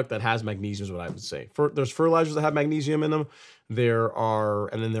 a product that has magnesium is what I would say. There's fertilizers that have magnesium in them. There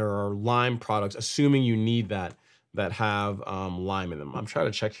are lime products, assuming you need that have lime in them. I'm trying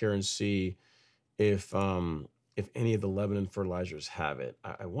to check here and see if any of the Lebanon fertilizers have it.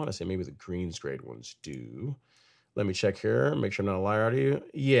 I want to say maybe the greens grade ones do. Let me check here, make sure I'm not a liar to you.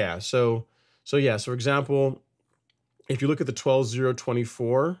 Yeah, so for example, if you look at the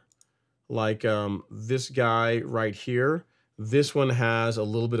 12024, like this guy right here, this one has a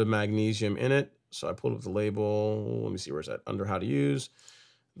little bit of magnesium in it. So I pulled up the label. Let me see, where's that? Under how to use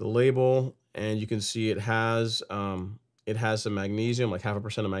the label, and you can see it has some magnesium, like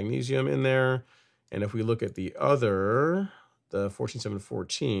 0.5% of magnesium in there. And if we look at the other, the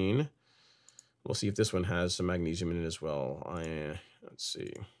 14714, we'll see if this one has some magnesium in it as well. Let's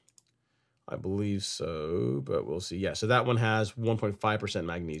see. I believe so, but we'll see. Yeah, so that one has 1.5%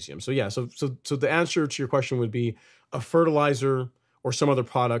 magnesium. So yeah, so the answer to your question would be a fertilizer or some other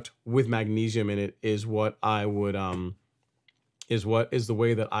product with magnesium in it is what I would is the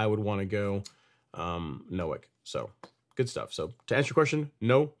way that I would want to go Noic. So good stuff. So to answer your question,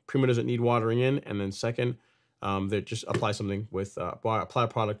 no, Primo doesn't need watering in, and then second, that just apply something with apply a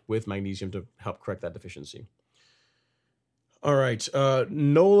product with magnesium to help correct that deficiency. All right,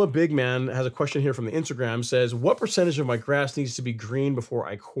 Nola Bigman has a question here from the Instagram. Says, what percentage of my grass needs to be green before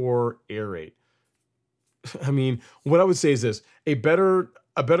I core aerate? I mean, what I would say is this: a better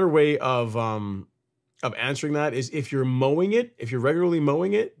way of of answering that is if you're mowing it, if you're regularly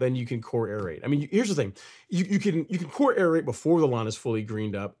mowing it, then you can core aerate. I mean, here's the thing: you can core aerate before the lawn is fully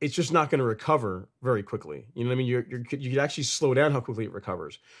greened up. It's just not going to recover very quickly. You know what I mean? You could actually slow down how quickly it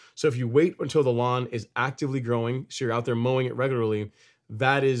recovers. So if you wait until the lawn is actively growing, so you're out there mowing it regularly,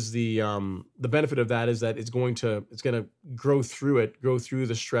 that is the benefit of that is that it's going to grow through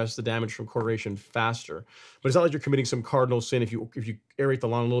the stress, the damage from coloration faster. But it's not like you're committing some cardinal sin if you aerate the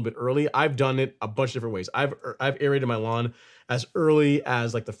lawn a little bit early. I've done it a bunch of different ways. I've aerated my lawn as early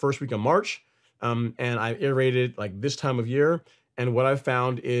as like the first week of March, and I aerated like this time of year. And what I've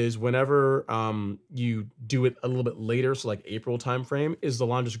found is whenever you do it a little bit later, so like April timeframe, is the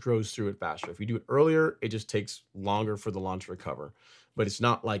lawn just grows through it faster. If you do it earlier, it just takes longer for the lawn to recover. But it's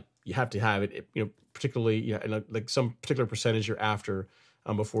not like you have to have it, particularly like some particular percentage you're after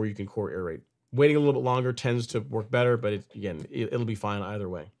before you can core aerate. Waiting a little bit longer tends to work better, but it'll be fine either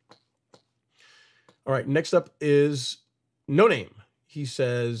way. All right, next up is No Name. He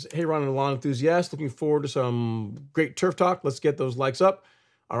says, "Hey, Ron and Lawn Enthusiast, looking forward to some great turf talk. Let's get those likes up."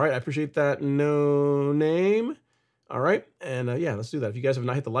 All right, I appreciate that, No Name. All right, and yeah, let's do that. If you guys have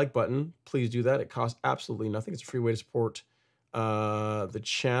not hit the like button, please do that. It costs absolutely nothing. It's a free way to support the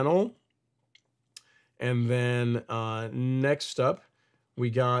channel. And then next up, we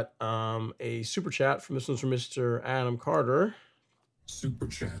got a super chat from this one's from Mr. Adam Carter. Super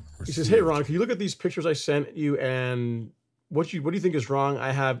chat. He says, "Hey Ron, can you look at these pictures I sent you and what do you think is wrong?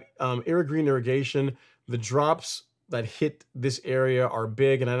 I have green irrigation. The drops that hit this area are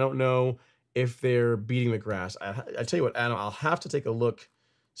big, and I don't know if they're beating the grass." I tell you what, Adam, I'll have to take a look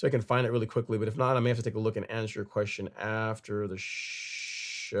so I can find it really quickly. But if not, I may have to take a look and answer your question after the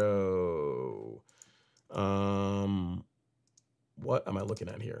show. What am I looking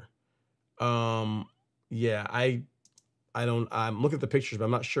at here? Yeah, I'm looking at the pictures, but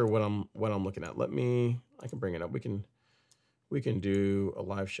I'm not sure what I'm looking at. I can bring it up. We can do a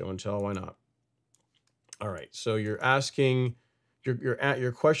live show and tell. Why not? All right. So you're asking,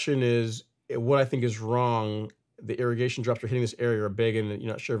 your question is what I think is wrong. The irrigation drops are hitting this area are big, and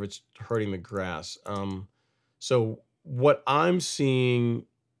you're not sure if it's hurting the grass. So what I'm seeing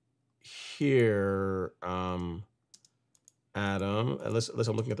here, Adam, unless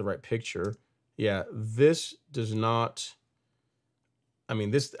I'm looking at the right picture, yeah, this does not. I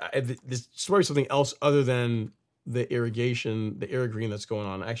mean, this is probably something else other than the irrigation, the green that's going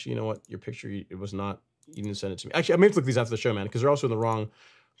on. Actually, you know what? Your picture, it was not. You didn't send it to me. Actually, I may have to look these after the show, man, because they're also in the wrong.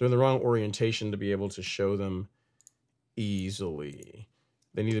 They're in the wrong orientation to be able to show them easily.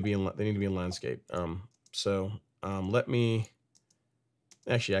 They need to be in landscape. Let me.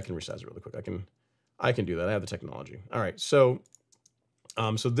 Actually, I can resize it really quick. I can do that. I have the technology. All right. So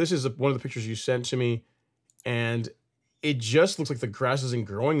this is one of the pictures you sent to me, and it just looks like the grass isn't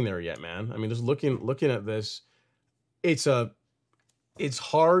growing there yet, man. I mean, just looking at this, it's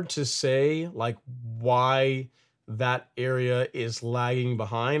hard to say like why that area is lagging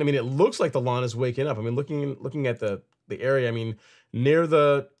behind. I mean, it looks like the lawn is waking up. I mean, looking at the area, I mean, near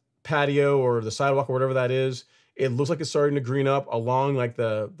the patio or the sidewalk or whatever that is, it looks like it's starting to green up along like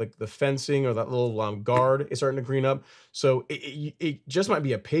the fencing or that little guard. It's starting to green up. So it just might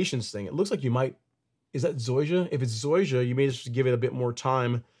be a patience thing. It looks like you might. Is that zoysia? If it's zoysia, you may just give it a bit more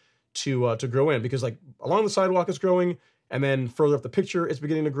time to grow in, because like along the sidewalk it's growing, and then further up the picture it's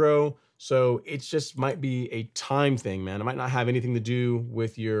beginning to grow. So it just might be a time thing, man. It might not have anything to do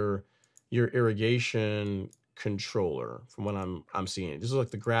with your irrigation controller from what I'm seeing. This is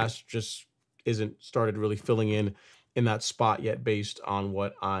like the grass just isn't started really filling in that spot yet based on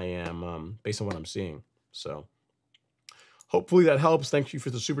what I'm seeing. So hopefully that helps. Thank you for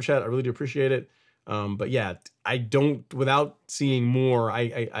the super chat. I really do appreciate it. But yeah, I don't, without seeing more,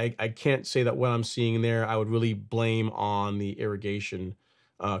 I can't say that what I'm seeing there, I would really blame on the irrigation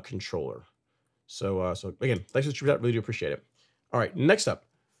controller. So again, thanks for the super chat. Really do appreciate it. All right, next up,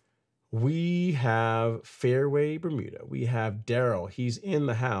 we have Fairway Bermuda. We have Daryl. He's in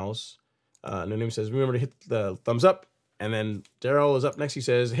the house. No Name says, remember to hit the thumbs up. And then Daryl is up next. He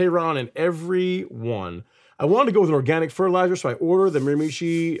says, "Hey, Ron and everyone. I wanted to go with an organic fertilizer, so I ordered the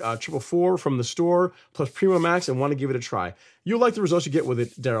Mirimichi 444 from the store, plus Primo Max, and want to give it a try. You'll like the results you get with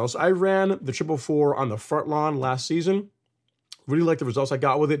it, Daryl. So I ran the 444 on the front lawn last season. Really like the results I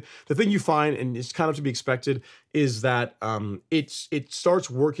got with it. The thing you find, and it's kind of to be expected, is that it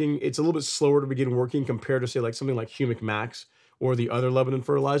starts working. It's a little bit slower to begin working compared to, say, like something like Humic Max or the other Lebanon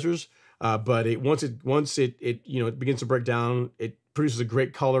fertilizers. But once it begins to break down, it produces a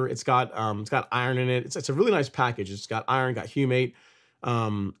great color. It's got iron in it. It's a really nice package. It's got iron, got humate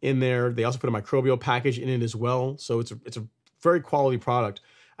in there. They also put a microbial package in it as well. So it's a very quality product.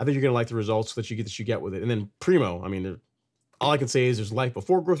 I think you're going to like the results that you get with it. And then Primo, I mean, all I can say is there's life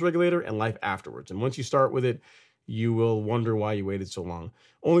before growth regulator and life afterwards. And once you start with it, you will wonder why you waited so long.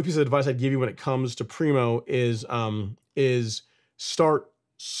 Only piece of advice I'd give you when it comes to Primo is start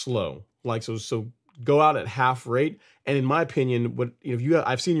slow. Like so go out at half rate. And in my opinion,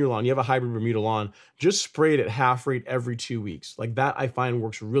 I've seen your lawn, you have a hybrid Bermuda lawn, just spray it at half rate every 2 weeks. Like that I find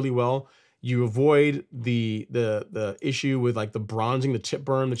works really well. You avoid the issue with like the bronzing, the tip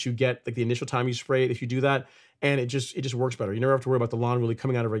burn that you get like the initial time you spray it if you do that. And it just works better. You never have to worry about the lawn really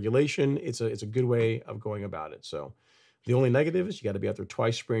coming out of regulation. It's a good way of going about it. So the only negative is you got to be out there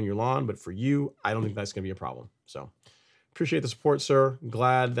twice spraying your lawn. But for you, I don't think that's going to be a problem. So appreciate the support, sir.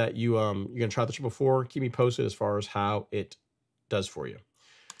 Glad that you're going to try the Triple 4. Keep me posted as far as how it does for you.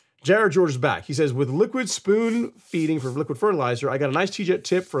 Jared George is back. He says, with liquid spoon feeding for liquid fertilizer, I got a nice TJet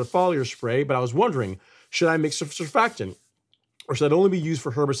tip for a foliar spray, but I was wondering, should I mix a surfactant or should that only be used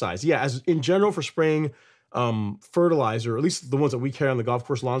for herbicides? Yeah, as in general for spraying fertilizer, or at least the ones that we carry on the golf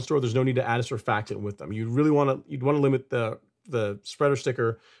course lawn store, there's no need to add a surfactant with them. You'd want to limit the spreader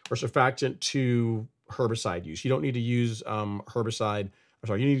sticker or surfactant to herbicide use. You don't need to use you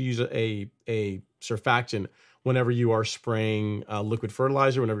need to use a surfactant whenever you are spraying liquid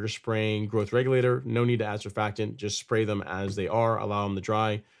fertilizer, whenever you're spraying growth regulator. No need to add surfactant. Just spray them as they are, allow them to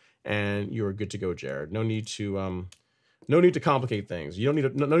dry, and you're good to go, Jared. No need to complicate things. You don't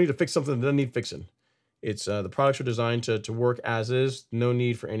need no need to fix something that doesn't need fixing. It's the products are designed to work as is. No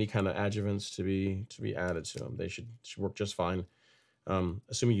need for any kind of adjuvants to be added to them. They should work just fine.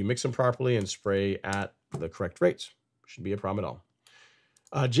 Assuming you mix them properly and spray at the correct rates. Shouldn't be a problem at all.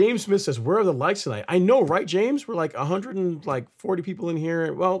 James Smith says, where are the likes tonight? I know, right, James? We're like 140 people in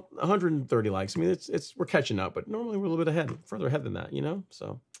here. Well, 130 likes. I mean, we're catching up, but normally we're a little bit further ahead than that, you know?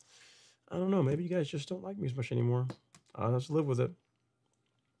 So I don't know. Maybe you guys just don't like me as much anymore. I'll just live with it.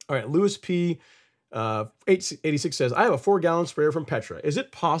 All right, Lewis P. 886 says, I have a 4-gallon sprayer from Petra. Is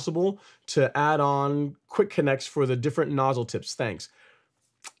it possible to add on quick connects for the different nozzle tips? Thanks.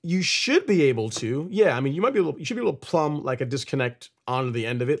 You should be able to. Yeah, I mean, you should be able to plumb like a disconnect onto the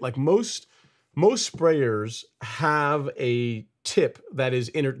end of it. Like most sprayers have a tip that is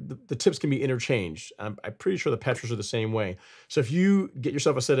the tips can be interchanged. I'm pretty sure the Petras are the same way. So if you get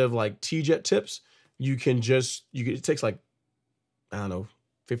yourself a set of like TJet tips, it takes like, I don't know,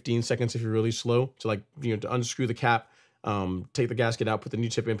 15 seconds if you're really slow to to unscrew the cap, take the gasket out, put the new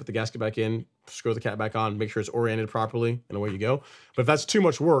tip in, put the gasket back in, screw the cap back on, make sure it's oriented properly, and away you go. But if that's too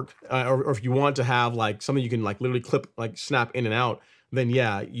much work, or if you want to have like something you can like literally clip, like snap in and out, then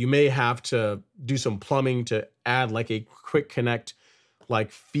yeah, you may have to do some plumbing to add like a quick connect,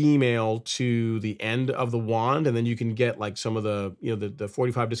 like female to the end of the wand, and then you can get like some of the the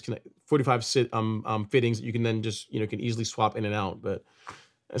 45 fittings that you can then just can easily swap in and out. But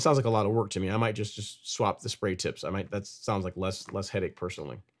it sounds like a lot of work to me. I might just swap the spray tips. That sounds like less headache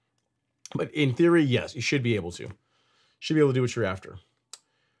personally. But in theory, yes, you should be able to. Should be able to do what you're after.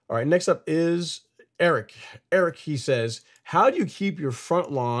 All right, next up is Eric. Eric, he says, how do you keep your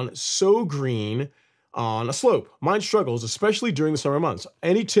front lawn so green on a slope? Mine struggles, especially during the summer months.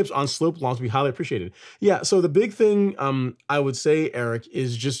 Any tips on slope lawns would be highly appreciated. Yeah, so the big thing I would say, Eric,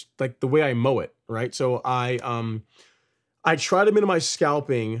 is just like the way I mow it, right? So I try to minimize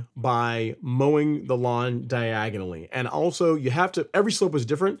scalping by mowing the lawn diagonally. And also every slope is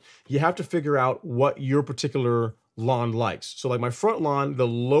different. You have to figure out what your particular lawn likes. So like my front lawn, the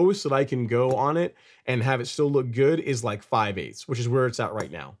lowest that I can go on it and have it still look good is like 5/8, which is where it's at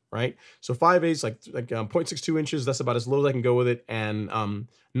right now, right? So 5/8, like 0.62 inches, that's about as low as I can go with it and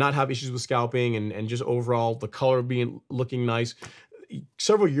not have issues with scalping and just overall the color looking nice.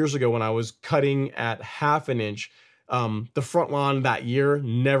 Several years ago when I was cutting at 1/2 an inch, the front lawn that year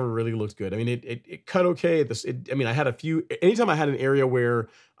never really looked good. I mean, it cut okay. I had anytime I had an area where,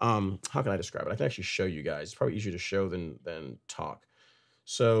 how can I describe it? I can actually show you guys. It's probably easier to show than talk.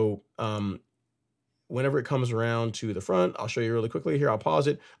 So, whenever it comes around to the front, I'll show you really quickly here. I'll pause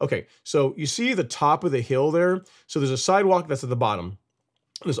it. Okay. So you see the top of the hill there. So there's a sidewalk that's at the bottom.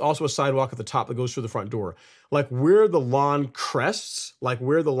 There's also a sidewalk at the top that goes through the front door. Like where the lawn crests, like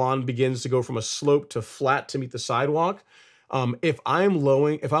where the lawn begins to go from a slope to flat to meet the sidewalk. If I'm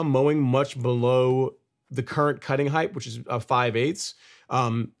mowing much below the current cutting height, which is 5/8,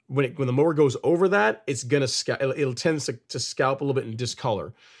 when the mower goes over that, it'll tend to scalp a little bit and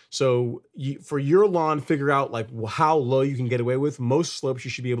discolor. So for your lawn, figure out like how low you can get away with. Most slopes you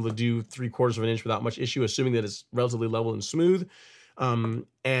should be able to do 3/4 of an inch without much issue, assuming that it's relatively level and smooth.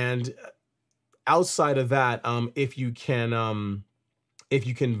 And outside of that, if you can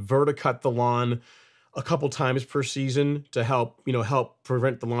verticut the lawn a couple times per season to help, help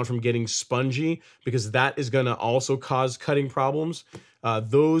prevent the lawn from getting spongy, because that is going to also cause cutting problems.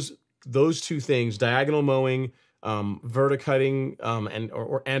 Those two things, diagonal mowing, verticutting, and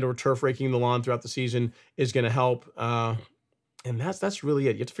or turf raking the lawn throughout the season, is going to help. And that's really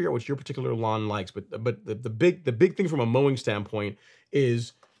it. You have to figure out what your particular lawn likes. But the big thing from a mowing standpoint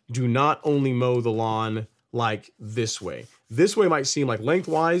is, do not only mow the lawn like this way. This way might seem like,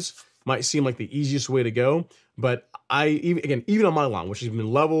 lengthwise, might seem like the easiest way to go. But even on my lawn, which has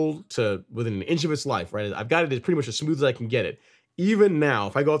been leveled to within an inch of its life, right? I've got it as pretty much as smooth as I can get it. Even now,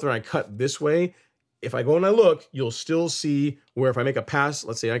 if I go out there and I cut this way, if I go and I look, you'll still see where if I make a pass,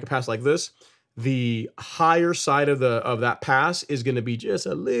 let's say I make a pass like this, the higher side of that pass is going to be just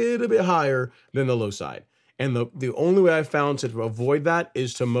a little bit higher than the low side. And the only way I've found to avoid that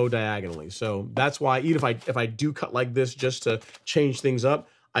is to mow diagonally. So that's why, even if I do cut like this just to change things up,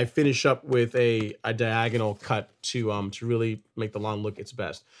 I finish up with a diagonal cut to really make the lawn look its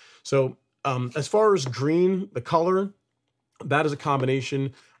best. So as far as green, the color, that is a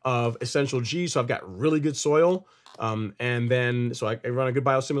combination of Essential G. So I've got really good soil. And then, so I run a good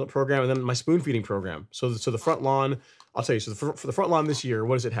biostimulant program, and then my spoon feeding program. So the front lawn, I'll tell you, so for the front lawn this year,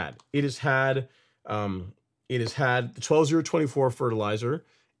 what has it had? It has had the 12024 fertilizer,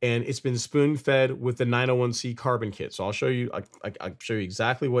 and it's been spoon fed with the 901C carbon kit. So I'll show you, I'll show you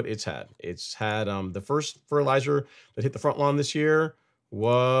exactly what it's had. It's had, the first fertilizer that hit the front lawn this year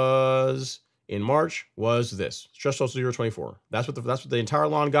was in March, was this Stress 024. That's what the entire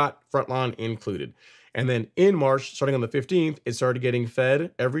lawn got, front lawn included. And then in March, starting on the 15th, it started getting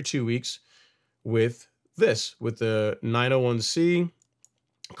fed every 2 weeks with this, with the 901C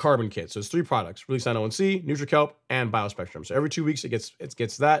carbon kit. So it's 3 products: Release 901C, NutriKelp, and BioSpectrum. So every 2 weeks it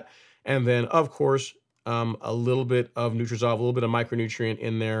gets that. And then, of course, a little bit of Nutrizolve, a little bit of micronutrient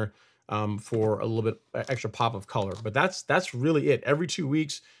in there for a little bit extra pop of color. But that's really it. Every 2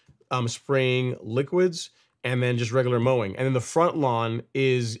 weeks, spraying liquids, and then just regular mowing. And then the front lawn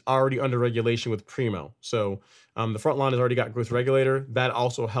is already under regulation with Primo. So the front lawn has already got growth regulator. That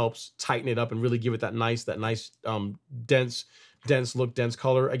also helps tighten it up and really give it that nice dense look, dense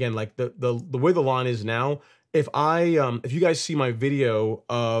color. Again, like the way the lawn is now, if you guys see my video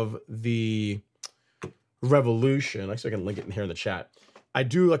of the Revolution, actually I can link it in here in the chat. I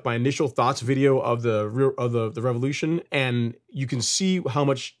do like my initial thoughts video of the Revolution, and you can see how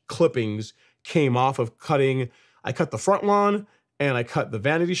much clippings came off of cutting. I cut the front lawn, and I cut the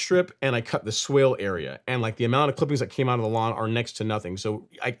vanity strip, and I cut the swale area. And like the amount of clippings that came out of the lawn are next to nothing. So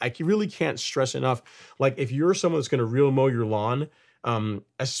I really can't stress enough, like if you're someone that's gonna real mow your lawn,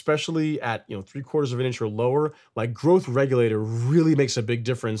 especially at 3/4 of an inch or lower, like growth regulator really makes a big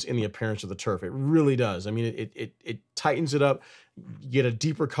difference in the appearance of the turf. It really does. I mean, it tightens it up. You get a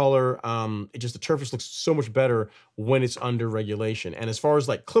deeper color. The turf just looks so much better when it's under regulation. And as far as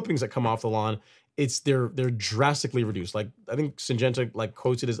like clippings that come off the lawn, they're drastically reduced. Like I think Syngenta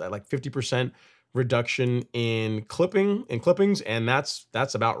quotes it as like 50% reduction in clippings, and that's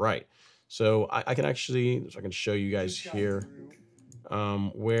about right. So I can actually, so I can show you guys here.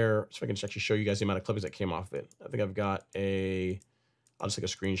 So I can actually show you guys the amount of clippings that came off it. I think I've got I'll just take a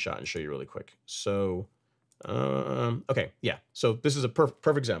screenshot and show you really quick. So, okay, yeah. So this is a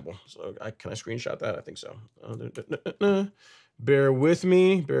perfect example. So can I screenshot that? I think so. Bear with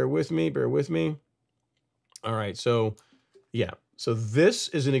me. All right, so yeah. So this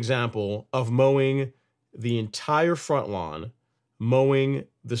is an example of mowing the entire front lawn, mowing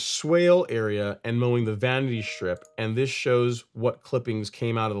the swale area, and mowing the vanity strip. And this shows what clippings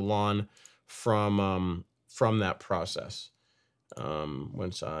came out of the lawn from that process.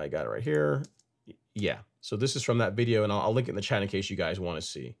 Once I got it right here. Yeah, so this is from that video, and I'll link it in the chat in case you guys want to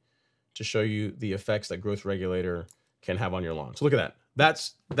see, to show you the effects that growth regulator can have on your lawn. So look at that.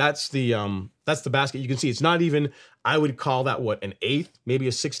 That's the basket. You can see it's not even, I would call that what, an 1/8, maybe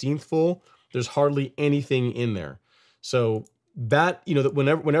a 1/16 full. There's hardly anything in there. So that, that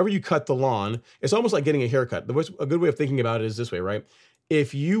whenever you cut the lawn, it's almost like getting a haircut. A good way of thinking about it is this way, right?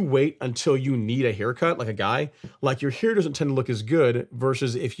 If you wait until you need a haircut, like a guy, like your hair doesn't tend to look as good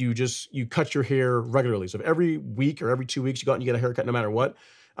versus if you cut your hair regularly. So if every week or every 2 weeks you go out and you get a haircut no matter what,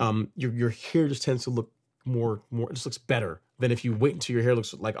 your hair just tends to look more, it just looks better than if you wait until your hair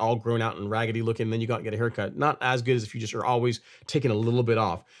looks like all grown out and raggedy looking, and then you go out and get a haircut. Not as good as if you just are always taking a little bit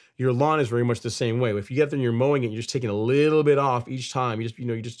off. Your lawn is very much the same way. If you get there and you're mowing it, you're just taking a little bit off each time. You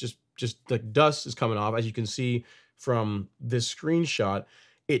just the dust is coming off, as you can see from this screenshot.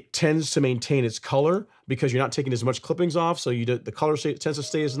 It tends to maintain its color because you're not taking as much clippings off, so the color tends to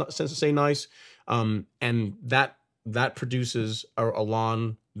stay nice, and that produces a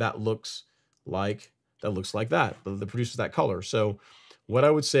lawn that looks like that looks like that produces that color. So what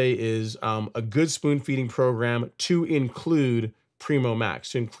I would say is a good spoon feeding program to include Primo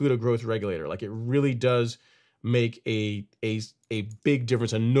Max, to include a growth regulator. Like, it really does make a big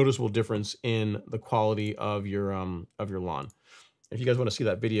difference, a noticeable difference in the quality of your lawn. If you guys want to see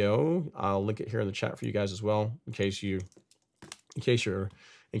that video, I'll link it here in the chat for you guys as well, in case you're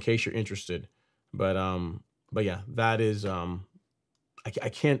interested. But yeah, that is I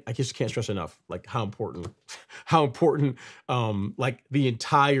just can't stress enough like how important like the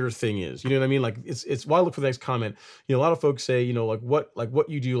entire thing is. You know what I mean? Like, it's why I look for the next comment. You know, a lot of folks say, you know, like what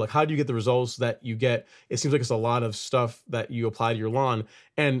you do, like how do you get the results that you get? It seems like it's a lot of stuff that you apply to your lawn.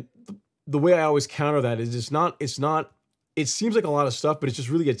 And the way I always counter that is it's not it seems like a lot of stuff, but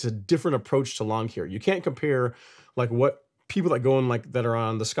it's a different approach to lawn care. You can't compare like what people that go in, like that are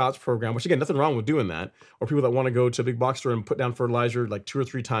on the Scott's program, which again, nothing wrong with doing that, or people that want to go to a big box store and put down fertilizer like 2 or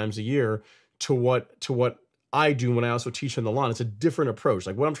 3 times a year, to what I do when I also teach on the lawn. It's a different approach.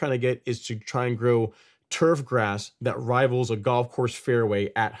 Like, what I'm trying to get is to try and grow turf grass that rivals a golf course fairway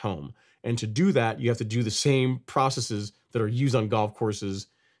at home. And to do that, you have to do the same processes that are used on golf courses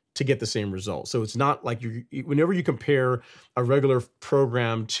to get the same result. So it's not like whenever you compare a regular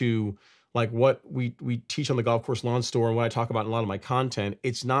program to like what we teach on the golf course lawn store and what I talk about in a lot of my content,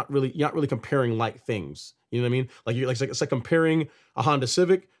 you're not really comparing like things. You know what I mean? Like, it's like comparing a Honda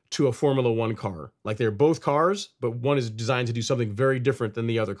Civic to a Formula One car. Like, they're both cars, but one is designed to do something very different than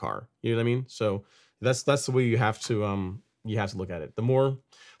the other car. You know what I mean? So that's the way you have to look at it. The more,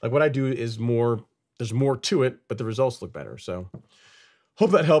 like, what I do is there's more to it, but the results look better. So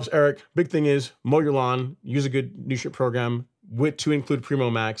hope that helps, Eric. Big thing is mow your lawn, use a good nutrient program to include Primo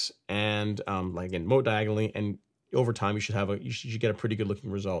Max, and like, again, mow diagonally, and over time you should get a pretty good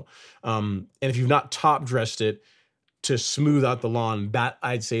looking result. And if you've not top dressed it to smooth out the lawn, that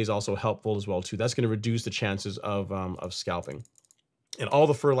I'd say is also helpful as well too. That's going to reduce the chances of scalping. And all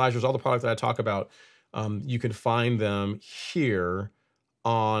the fertilizers, all the products that I talk about, you can find them here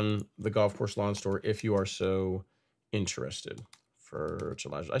on the Golf Course Lawn Store if you are so interested.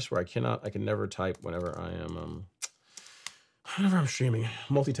 Fertilizer. I swear I can never type whenever I'm streaming.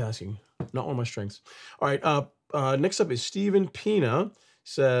 Multitasking, not one of my strengths. All right, next up is Stephen Pina.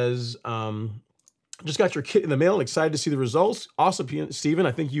 Says, just got your kit in the mail and excited to see the results. Awesome, Stephen.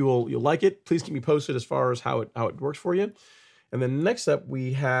 I think you'll like it. Please keep me posted as far as how it works for you. And then next up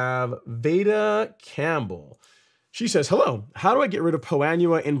we have Veda Campbell. She says, hello, how do I get rid of Poa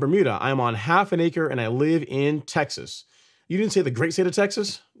annua in Bermuda? I'm on half an acre and I live in Texas. You didn't say the great state of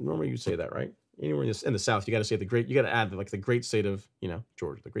Texas? Normally you'd say that, right? Anywhere in the South, you got to say you got to add like the great state of, you know,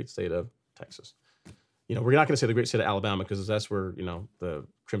 Georgia, the great state of Texas. You know, we're not going to say the great state of Alabama because that's where, you know, the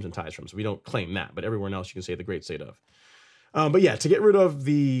Crimson Tide's from. So we don't claim that, but everywhere else you can say the great state of. But yeah, to get rid of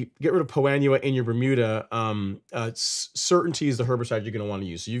Poa annua in your Bermuda, Certainty is the herbicide you're going to want to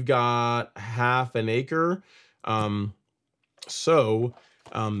use. So you've got half an acre.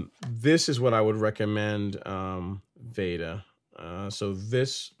 This is what I would recommend, Veda. So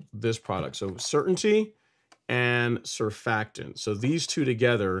this product, so Certainty and Surfactant. So these two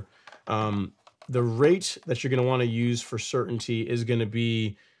together, the rate that you're going to want to use for Certainty is going to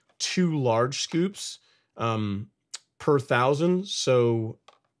be 2 large scoops per 1,000. So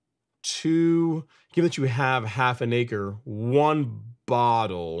given that you have half an acre, 1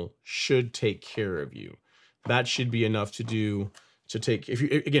 bottle should take care of you. That should be enough assuming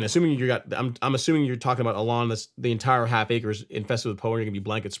I'm assuming you're talking about a lawn that's the entire half acre is infested with Poa and you're gonna be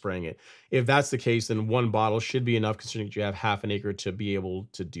blanket spraying it. If that's the case, then 1 bottle should be enough, considering that you have half an acre to be able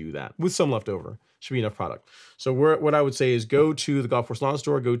to do that with some left over. Should be enough product. So what I would say is go to the Golf Course Lawn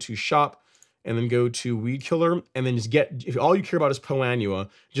Store, go to shop, and then go to Weed Killer, and then just if all you care about is Poa annua,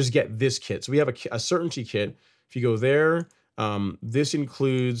 just get this kit. So we have a Certainty kit. If you go there, this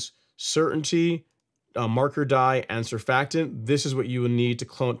includes Certainty, marker dye, and Surfactant. This is what you will need to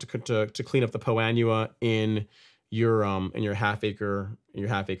clean up the Poa annua in your half acre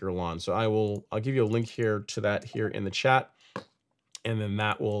lawn. So I'll give you a link here to that here in the chat, and then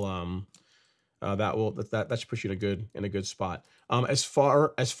that should push you in a good spot. As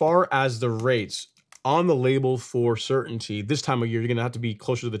far as the rates on the label for Certainty, this time of year you're gonna have to be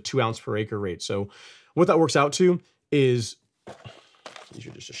closer to the 2 ounce per acre rate. So what that works out to is,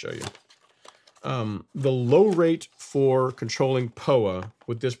 just to show you. The low rate for controlling Poa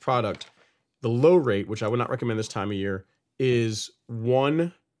with this product, the low rate, which I would not recommend this time of year, is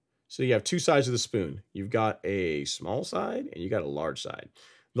 1. So you have 2 sides of the spoon. You've got a small side and you got a large side.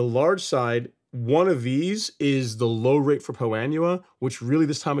 The large side one of these is the low rate for POA, which really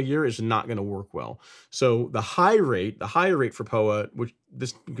this time of year is not going to work well. So the high rate for POA, which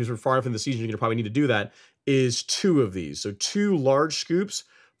this, because we're far enough in the season, you're going to probably need to do that, is 2 of these. So 2 large scoops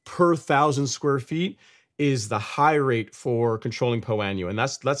per 1,000 square feet is the high rate for controlling POA. And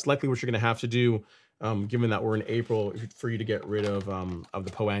that's likely what you're going to have to do, given that we're in April, for you to get rid of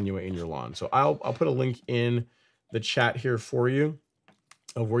the POA in your lawn. So I'll put a link in the chat here for you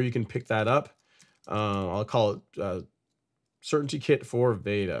of where you can pick that up. I'll call it Certainty Kit for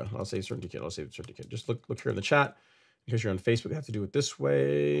Veda. I'll say Certainty Kit. I'll say Certainty Kit. Just look here in the chat. Because you're on Facebook, you have to do it this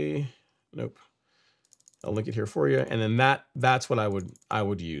way. Nope. I'll link it here for you. And then that's what I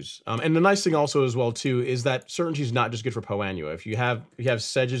would use. And the nice thing also as well too is that Certainty is not just good for POA. If you have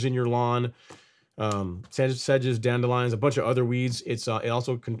sedges in your lawn, sedges, dandelions, a bunch of other weeds, it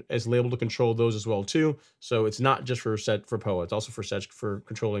also is labeled to control those as well too. So it's not just for POA. It's also for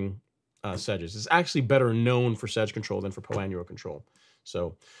controlling sedges. It's actually better known for sedge control than for POA control.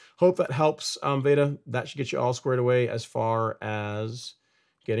 So hope that helps, Veda. That should get you all squared away as far as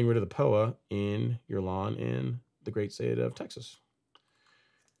getting rid of the POA in your lawn in the great state of Texas.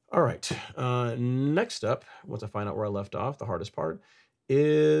 All right, next up, once I find out where I left off, the hardest part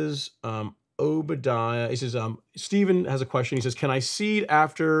is Obadiah. He says, Stephen has a question. He says, can I seed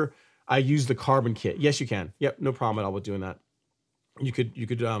after I use the carbon kit? Yes, you can. Yep, no problem at all with doing that. You could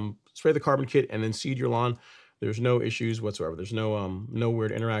spray the carbon kit and then seed your lawn. There's no issues whatsoever. There's no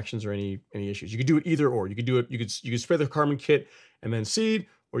weird interactions or any issues. You could do it either or. You could spray the carbon kit and then seed,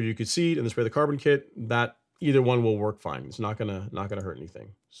 or you could seed and then spray the carbon kit. That either one will work fine. It's not gonna hurt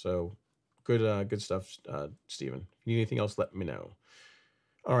anything. So good stuff, Stephen. If you need anything else, let me know.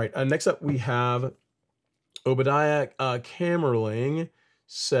 All right. Next up we have Obadiah Camerling.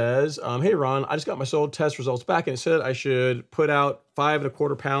 Says, hey, Ron, I just got my soil test results back, and it said I should put out 5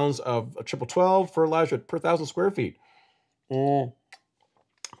 1/4 pounds of a 12 fertilizer per 1,000 square feet.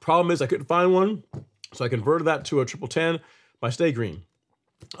 Problem is I couldn't find one, so I converted that to a 10 by Stay Green.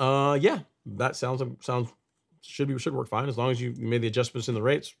 Yeah, that should work fine as long as you made the adjustments in the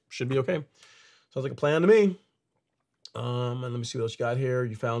rates. Should be okay. Sounds like a plan to me. And let me see what else you got here.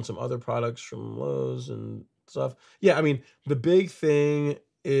 You found some other products from Lowe's and stuff. Yeah, I mean, the big thing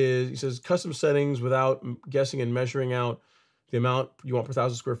is, he says, custom settings without guessing and measuring out the amount you want per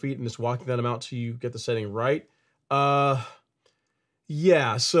 1,000 square feet and just walking that amount till you get the setting right.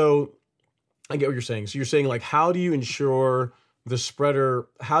 Yeah, so I get what you're saying. So you're saying, like, how do you ensure the spreader,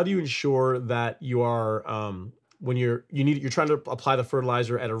 how do you ensure that you are, when you're trying to apply the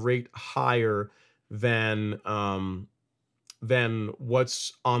fertilizer at a rate higher than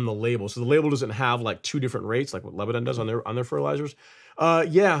what's on the label. So the label doesn't have like 2 different rates, like what Lebanon does on their fertilizers.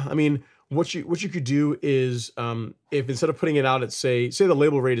 Yeah, I mean, what you could do is, if instead of putting it out at say the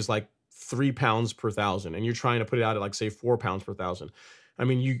label rate is like 3 pounds per 1,000, and you're trying to put it out at like say 4 pounds per 1,000. I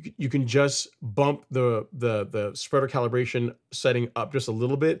mean, you can just bump the spreader calibration setting up just a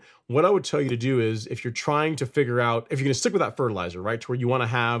little bit. What I would tell you to do is, if you're trying to figure out if you're going to stick with that fertilizer, right, to where you want to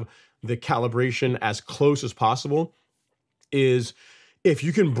have the calibration as close as possible, is if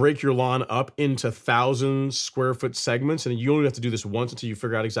you can break your lawn up into 1,000 square foot segments, and you only have to do this once until you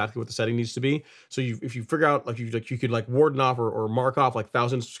figure out exactly what the setting needs to be. So if you figure out, like you could like warden off or mark off like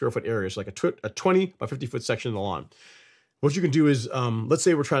 1,000 square foot areas, like a 20 by 50 foot section of the lawn. What you can do is, let's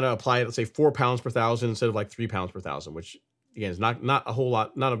say we're trying to apply it, let's say 4 pounds per 1,000 instead of like 3 pounds per 1,000, which again is not a whole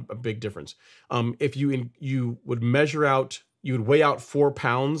lot, not a big difference. If you would measure out, you would weigh out 4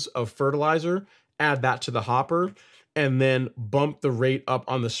 pounds of fertilizer, add that to the hopper, and then bump the rate up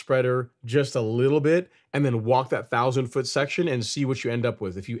on the spreader just a little bit, and then walk that 1,000 foot section and see what you end up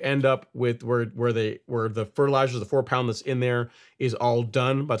with. If you end up with where the fertilizer, the 4 pound that's in there, is all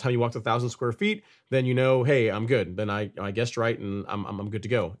done by the time you walk the 1,000 square feet, then you know, hey, I'm good. Then I guessed right, and I'm good to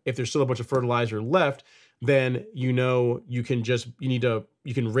go. If there's still a bunch of fertilizer left, then you know you can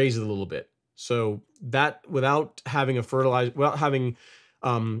raise it a little bit. So that without having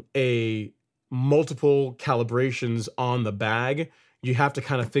a multiple calibrations on the bag, you have to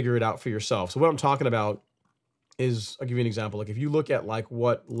kind of figure it out for yourself. So what I'm talking about is, I'll give you an example. Like if you look at like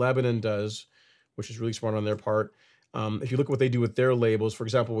what Lebanon does, which is really smart on their part. If you look at what they do with their labels, for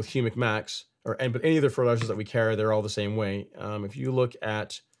example, with Humic Max, but any of their fertilizers that we carry, they're all the same way. If you look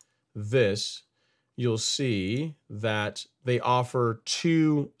at this, you'll see that they offer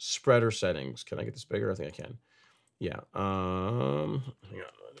 2 spreader settings. Can I get this bigger? I think I can. Yeah. Hang on.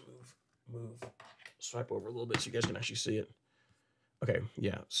 Move, swipe over a little bit so you guys can actually see it. Okay,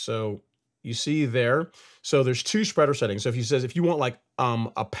 yeah. So you see there. So there's 2 spreader settings. So if you want like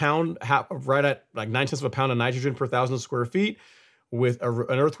a pound, right at like 9/10 of a pound of nitrogen per 1,000 square feet, with an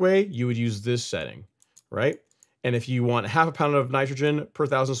earthway, you would use this setting, right? And if you want half a pound of nitrogen per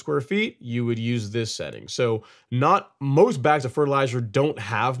 1,000 square feet, you would use this setting. So not most bags of fertilizer don't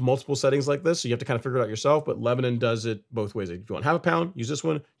have multiple settings like this, so you have to kind of figure it out yourself. But Lebanon does it both ways. If you want half a pound, use this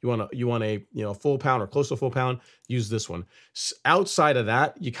one. You want a full pound or close to a full pound, use this one. Outside of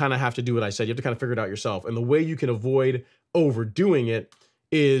that, you kind of have to do what I said. You have to kind of figure it out yourself. And the way you can avoid overdoing it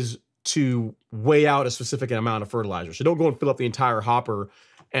is to weigh out a specific amount of fertilizer. So don't go and fill up the entire hopper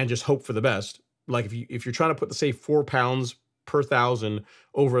and just hope for the best. Like if you're trying to put, say, 4 pounds per 1,000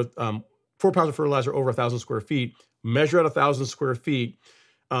 over 4 pounds of fertilizer over 1,000 square feet, measure out 1,000 square feet,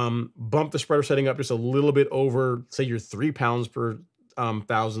 bump the spreader setting up just a little bit over, say, your 3 pounds per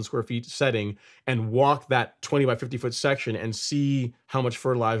 1,000 square feet setting, and walk that 20 by 50 foot section and see how much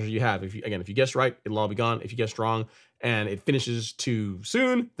fertilizer you have. If you guess right, it'll all be gone. If you guess wrong and it finishes too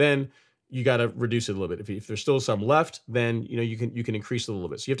soon, then you got to reduce it a little bit. If there's still some left, then you can increase it a little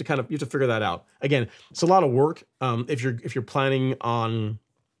bit. So you have to figure that out. Again, it's a lot of work. If you're planning, and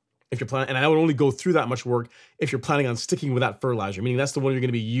I would only go through that much work if you're planning on sticking with that fertilizer, meaning that's the one you're going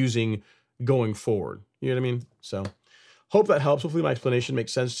to be using going forward. You know what I mean? So hope that helps. Hopefully my explanation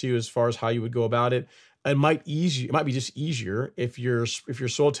makes sense to you as far as how you would go about it. It might be just easier if your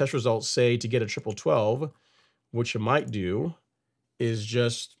soil test results say to get a 12-12, what you might do is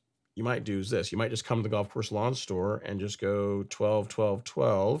you might just come to the golf course lawn store and just go 12, 12,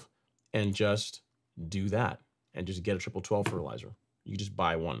 12 and just do that and just get a 12-12 fertilizer. You just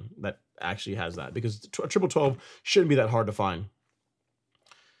buy one that actually has that, because 12-12 shouldn't be that hard to find.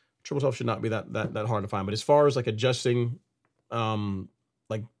 12-12 should not be that hard to find. But as far as like adjusting,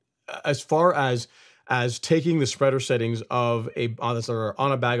 as far as taking the spreader settings of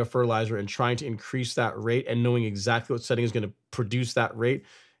on a bag of fertilizer and trying to increase that rate and knowing exactly what setting is going to produce that rate,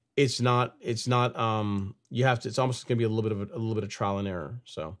 it's almost going to be a little bit of trial and error.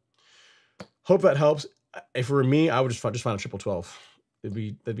 So hope that helps. If it were me, I would just find a 12-12.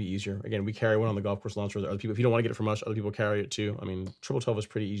 That'd be easier. Again, we carry one on the golf course launch for other people. If you don't want to get it from us, other people carry it too. I mean, 12-12 is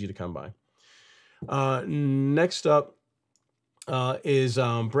pretty easy to come by. Next up is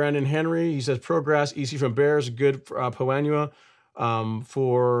Brandon Henry. He says ProGrass EC from Bears, good for Poanua,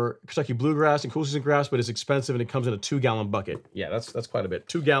 for Kentucky bluegrass and cool season grass, but it's expensive and it comes in a 2-gallon bucket. Yeah, that's quite a bit.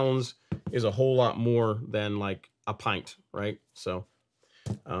 2 gallons is a whole lot more than like a pint, right? So,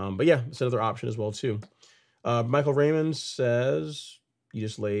 but yeah, it's another option as well too. Michael Raymond says,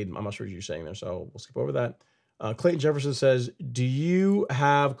 I'm not sure what you're saying there, so we'll skip over that. Clayton Jefferson says, do you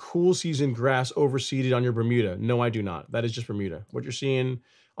have cool season grass overseeded on your Bermuda? No, I do not. That is just Bermuda. What you're seeing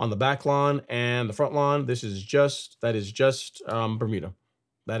on the back lawn and the front lawn, that is just Bermuda.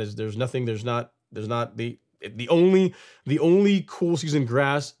 There's not the only cool season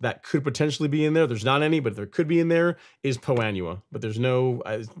grass that could potentially be in there. There's not any, but there could be in there is Poanua. But there's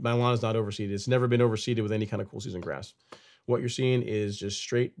my lawn is not overseeded. It's never been overseeded with any kind of cool season grass. What you're seeing is just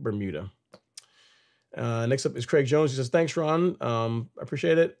straight Bermuda. Next up is Craig Jones. He says, thanks, Ron.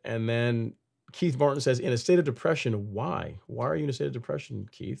 Appreciate it. And then Keith Martin says, in a state of depression, why? Why are you in a state of depression,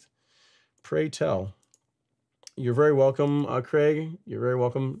 Keith? Pray tell. You're very welcome, Craig. You're very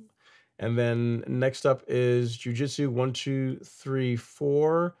welcome. And then next up is Jiu-Jitsu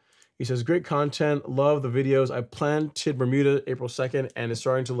 1234. He says, great content. Love the videos. I planted Bermuda April 2nd and it's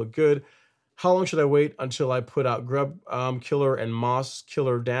starting to look good. How long should I wait until I put out grub killer and moss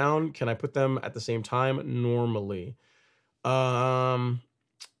killer down? Can I put them at the same time? Normally.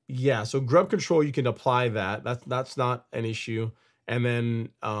 Yeah, so grub control, you can apply that. That's not an issue. And then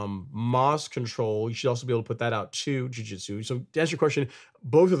moss control, you should also be able to put that out too, Jiu-Jitsu. So to answer your question,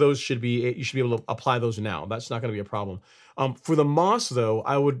 both of those you should be able to apply those now. That's not going to be a problem. For the moss though,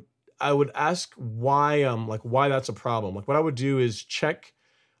 I would ask why that's a problem. Like what I would do is check,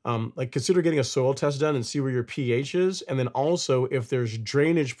 consider getting a soil test done and see where your pH is. And then also if there's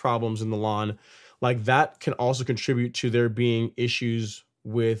drainage problems in the lawn, like that can also contribute to there being issues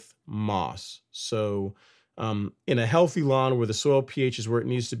with moss. So in a healthy lawn where the soil pH is where it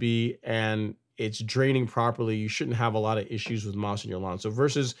needs to be and it's draining properly, you shouldn't have a lot of issues with moss in your lawn. So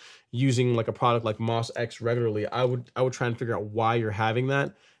versus using like a product like Moss X regularly, I would try and figure out why you're having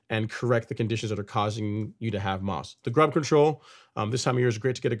that and correct the conditions that are causing you to have moss. The grub control, this time of year is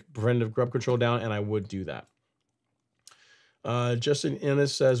great to get a preventative grub control down, and I would do that. Justin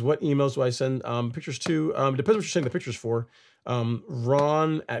Ennis says, what emails do I send pictures to? Depends what you're sending the pictures for.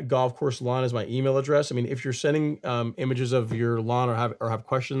 Ron at Golf Course Lawn is my email address. I mean, if you're sending images of your lawn or have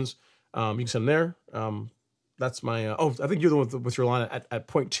questions, you can send them there. That's my, I think you're the one with your lawn at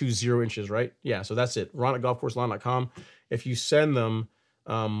 0.20 inches, right? Yeah, so that's it. Ron at golfcourselawn.com. If you send them,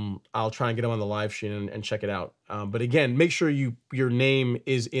 I'll try and get them on the live stream and check it out. But again, make sure your name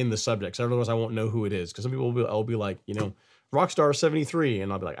is in the subject. So otherwise I won't know who it is. Because some people will be like, you know, Rockstar73,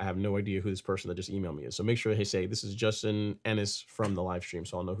 and I'll be like, I have no idea who this person that just emailed me is. So make sure they say, this is Justin Ennis from the live stream,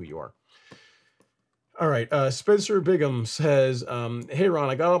 so I'll know who you are. All right, Spencer Bigham says, hey, Ron,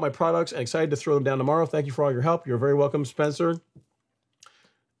 I got all my products and excited to throw them down tomorrow. Thank you for all your help. You're very welcome, Spencer.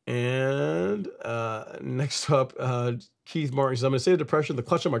 And next up, Keith Martin says, I'm in a state of depression. The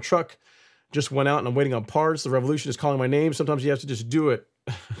clutch on my truck just went out and I'm waiting on parts. The Revolution is calling my name. Sometimes you have to just do it.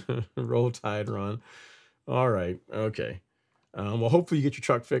 Roll Tide, Ron. All right, okay. Well, hopefully you get your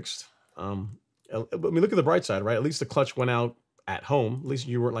truck fixed. I mean, look at the bright side, right? At least the clutch went out at home. At least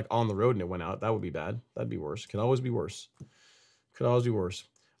you weren't like on the road and it went out. That would be bad. That'd be worse. Could always be worse. Could always be worse.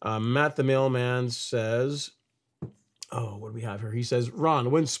 Matt the mailman says, oh, what do we have here? He says,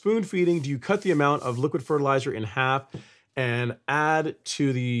 Ron, when spoon feeding, do you cut the amount of liquid fertilizer in half and add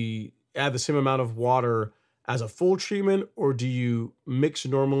the same amount of water as a full treatment, or do you mix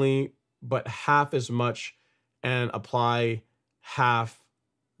normally but half as much and apply half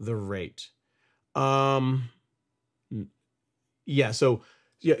the rate? So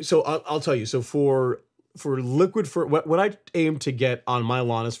I'll tell you. So for liquid, what I aim to get on my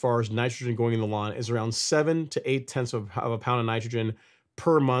lawn as far as nitrogen going in the lawn is around 7 to 8 tenths of a pound of nitrogen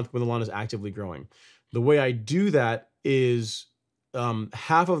per month when the lawn is actively growing. The way I do that is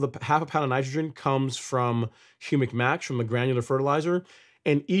half a pound of nitrogen comes from humic max, from the granular fertilizer,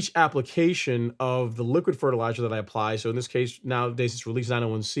 and each application of the liquid fertilizer that I apply, so in this case nowadays it's Release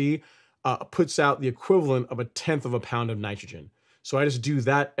 901C, puts out the equivalent of 1/10 of a pound of nitrogen. So I just do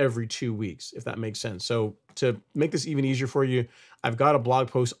that every 2 weeks, if that makes sense. So to make this even easier for you, I've got a blog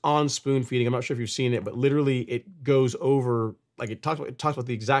post on spoon feeding. I'm not sure if you've seen it, but literally it goes over, like it talks about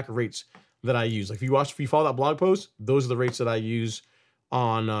the exact rates that I use. Like if you follow that blog post, those are the rates that I use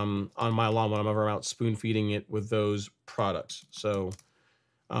on my lawn whenever I'm out spoon feeding it with those products. So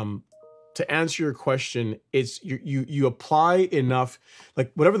to answer your question, it's you apply enough,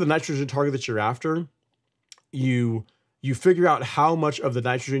 like whatever the nitrogen target that you're after, you figure out how much of the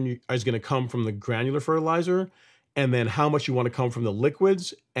nitrogen is going to come from the granular fertilizer, and then how much you want to come from the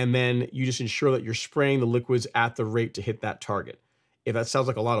liquids, and then you just ensure that you're spraying the liquids at the rate to hit that target. If that sounds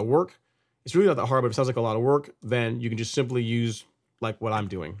like a lot of work, it's really not that hard, but if it sounds like a lot of work, then you can just simply use like what I'm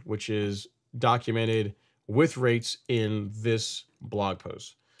doing, which is documented with rates in this blog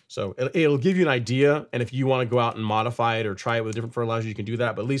post. So it'll give you an idea, and if you want to go out and modify it or try it with a different fertilizer, you can do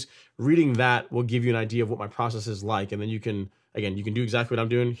that. But at least reading that will give you an idea of what my process is like, and then you can do exactly what I'm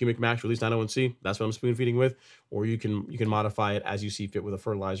doing. Humic Max, Release 901C, that's what I'm spoon feeding with, or you can modify it as you see fit with a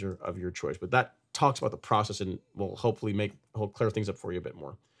fertilizer of your choice. But that talks about the process and will hopefully clear things up for you a bit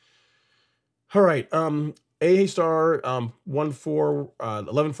more. All right, A Star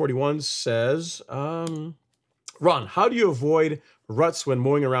 1141 says, Ron, how do you avoid ruts when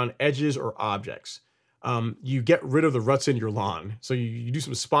mowing around edges or objects? You get rid of the ruts in your lawn. So you do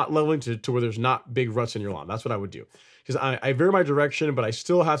some spot leveling to where there's not big ruts in your lawn. That's what I would do. Because I vary my direction, but I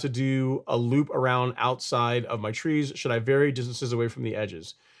still have to do a loop around outside of my trees. Should I vary distances away from the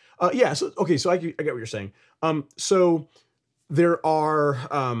edges? Yeah, so okay, so I get what you're saying. So there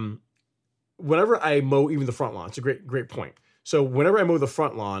are, whenever I mow even the front lawn, it's a great point. So whenever I mow the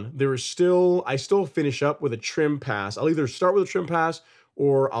front lawn, I still finish up with a trim pass. I'll either start with a trim pass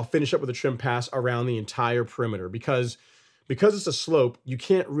or I'll finish up with a trim pass around the entire perimeter, because it's a slope, you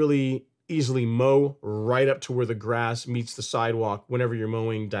can't really easily mow right up to where the grass meets the sidewalk whenever you're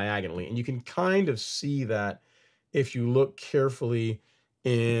mowing diagonally. And you can kind of see that if you look carefully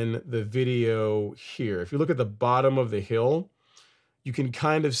in the video here. If you look at the bottom of the hill, you can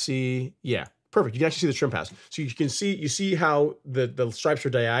kind of see, yeah, perfect. You can actually see the trim pass. So you see how the stripes are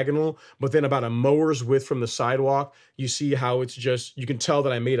diagonal, but then about a mower's width from the sidewalk, you see how it's just, you can tell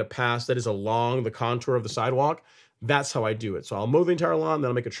that I made a pass that is along the contour of the sidewalk. That's how I do it. So I'll mow the entire lawn, then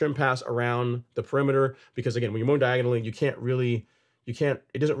I'll make a trim pass around the perimeter, because again, when you mow diagonally, it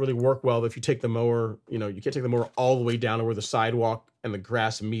doesn't really work well if you take the mower, you can't take the mower all the way down to where the sidewalk and the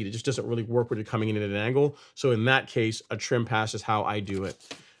grass meet. It just doesn't really work when you're coming in at an angle. So in that case, a trim pass is how I do it.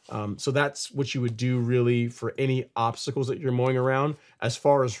 So that's what you would do really for any obstacles that you're mowing around. As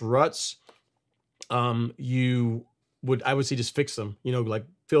far as ruts, I would say just fix them. Like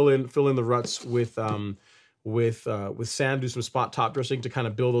fill in the ruts with sand, do some spot top dressing to kind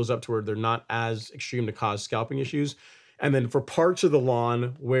of build those up to where they're not as extreme to cause scalping issues. And then for parts of the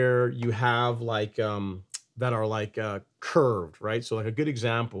lawn where you have like that are like curved, right? So like a good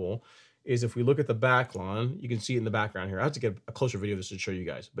example is if we look at the back lawn, you can see it in the background here. I have to get a closer video of this to show you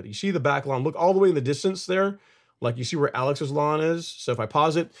guys, but you see the back lawn, look all the way in the distance there. Like you see where Alex's lawn is. So if I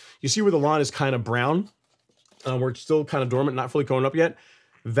pause it, you see where the lawn is kind of brown, where it's still kind of dormant, not fully grown up yet.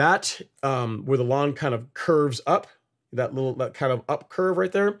 That where the lawn kind of curves up, that kind of up curve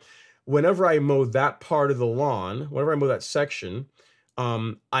right there. Whenever I mow that part of the lawn, whenever I mow that section,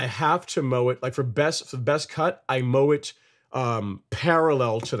 I have to mow it like for the best cut. I mow it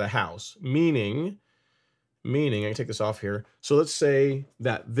parallel to the house, meaning I can take this off here. So let's say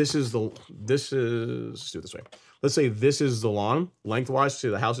that let's do it this way. Let's say this is the lawn lengthwise. See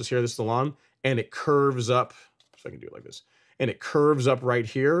the house is here. This is the lawn, and it curves up. So I can do it like this, and it curves up right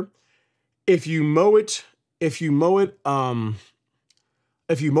here. If you mow it along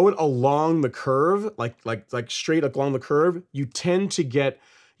the curve, like straight along the curve, you tend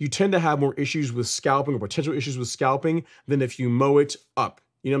to have more issues with scalping or potential issues with scalping than if you mow it up.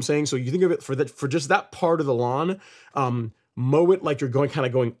 You know what I'm saying? So you think of it for just that part of the lawn, mow it like you're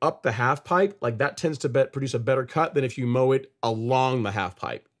going up the half pipe. Like that tends to produce a better cut than if you mow it along the half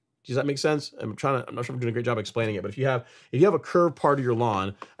pipe. Does that make sense? I'm not sure if I'm doing a great job explaining it, but if you have a curved part of your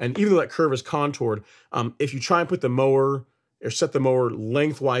lawn, and even though that curve is contoured, if you try and put the mower or set the mower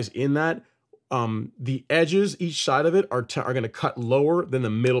lengthwise in that, the edges, each side of it are going to cut lower than the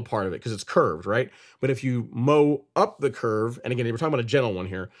middle part of it because it's curved, right? But if you mow up the curve, and again, we're talking about a gentle one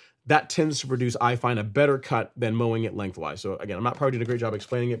here, that tends to produce, I find, a better cut than mowing it lengthwise. So again, I'm not probably doing a great job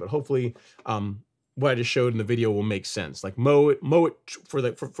explaining it, but hopefully what I just showed in the video will make sense. Like mow it for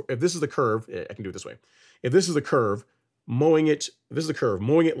if this is the curve, I can do it this way. If this is the curve, mowing it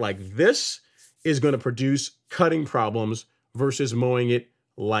like this is going to produce cutting problems versus mowing it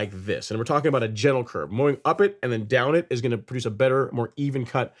like this. And we're talking about a gentle curve. Mowing up it and then down it is going to produce a better, more even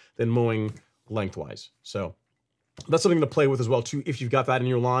cut than mowing lengthwise. So that's something to play with as well too, if you've got that in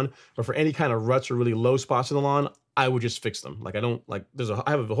your lawn. But for any kind of ruts or really low spots in the lawn, I would just fix them. Like I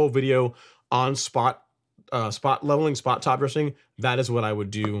have a whole video on spot leveling, spot top dressing. That is what I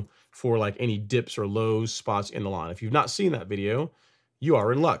would do for like any dips or low spots in the lawn. If you've not seen that video, you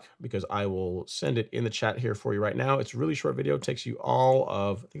are in luck, because I will send it in the chat here for you right now. It's a really short video. It takes you all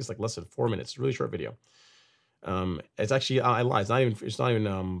of, I think it's like less than 4 minutes. It's a really short video. It's actually, I lied. It's not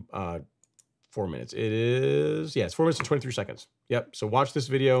even 4 minutes. It's 4 minutes and 23 seconds. Yep. So watch this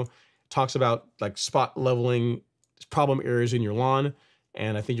video. It talks about like spot leveling problem areas in your lawn,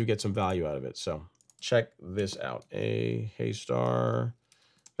 and I think you'll get some value out of it. So check this out. Hey Star,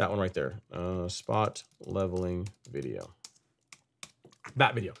 that one right there. Spot leveling video.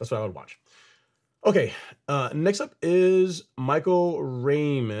 That video. That's what I would watch. Okay. Next up is Michael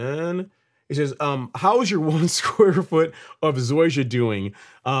Raymond. He says, how is your 1 square foot of zoysia doing?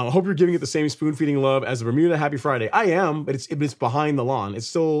 Hope you're giving it the same spoon feeding love as the Bermuda. Happy Friday. I am, but it's behind the lawn. It's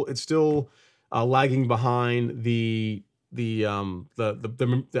still lagging behind the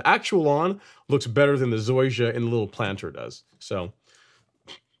actual lawn. Looks better than the zoysia in the little planter does. So,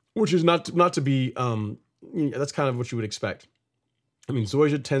 which is not to be, that's kind of what you would expect. I mean,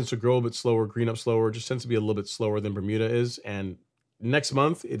 zoysia tends to grow a bit slower, green up slower, just tends to be a little bit slower than Bermuda is. And next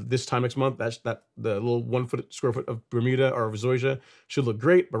month, this time next month, the little 1 square foot of Bermuda or of zoysia should look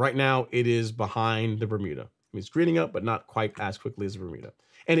great. But right now it is behind the Bermuda. I mean, it's greening up, but not quite as quickly as the Bermuda.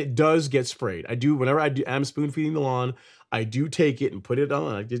 And it does get sprayed. Whenever I'm spoon feeding the lawn, I do take it and put it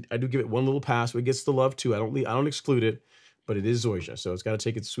on. I do give it one little pass. It gets the love too. I don't exclude it, but it is zoysia. So it's got to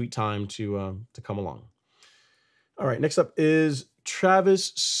take its sweet time to come along. All right, next up is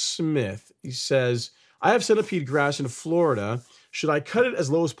Travis Smith. He says, I have centipede grass in Florida. Should I cut it as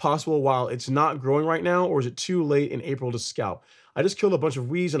low as possible while it's not growing right now, or is it too late in April to scalp? I just killed a bunch of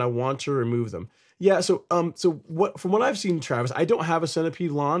weeds and I want to remove them. Yeah, so from what I've seen, Travis, I don't have a centipede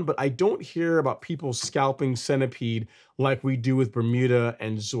lawn, but I don't hear about people scalping centipede like we do with Bermuda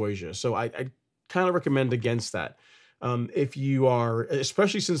and zoysia. So I kind of recommend against that. If you are,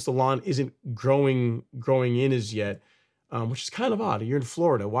 especially since the lawn isn't growing in as yet, which is kind of odd. You're in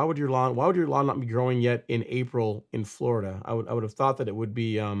Florida. Why would your lawn not be growing yet in April in Florida? I would have thought that it would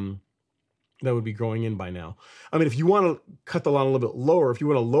be growing in by now. I mean, if you want to cut the lawn a little bit lower, if you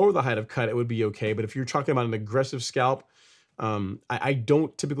want to lower the height of cut, it would be okay. But if you're talking about an aggressive scalp, I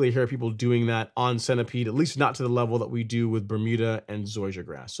don't typically hear people doing that on centipede, at least not to the level that we do with Bermuda and zoysia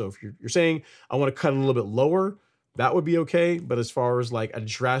grass. So if you're saying I want to cut a little bit lower, that would be okay. But as far as like a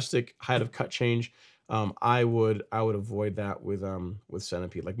drastic height of cut change, I would avoid that with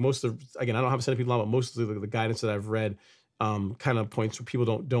centipede. Like again, I don't have a centipede lawn, but most of the guidance that I've read kind of points where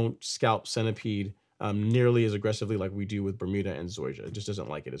people don't scalp centipede nearly as aggressively like we do with Bermuda and zoysia. It just doesn't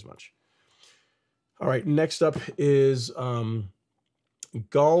like it as much. All right, next up is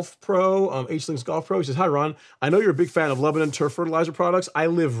Golf Pro, H-Links Golf Pro, he says, hi, Ron. I know you're a big fan of Lebanon turf fertilizer products. I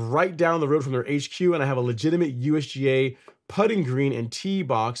live right down the road from their HQ, and I have a legitimate USGA putting green and tee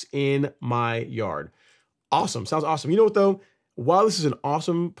box in my yard. Awesome. Sounds awesome. You know what, though? While this is an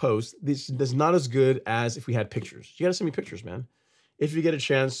awesome post, this is not as good as if we had pictures. You got to send me pictures, man. If you get a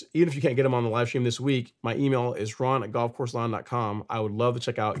chance, even if you can't get them on the live stream this week, my email is ron@golfcourselawn.com. I would love to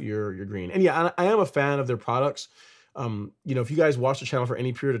check out your green. And yeah, I am a fan of their products. You know, if you guys watch the channel for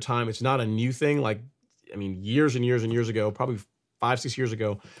any period of time, it's not a new thing. Like, I mean, years and years and years ago, probably 5-6 years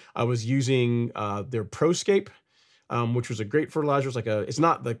ago, I was using their ProScape, which was a great fertilizer. It's like it's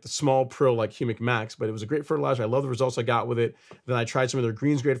not like the small Pro like Humic Max, but it was a great fertilizer. I love the results I got with it. Then I tried some of their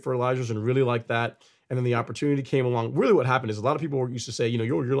greens grade fertilizers and really liked that. And then the opportunity came along. Really what happened is a lot of people used to say, you know,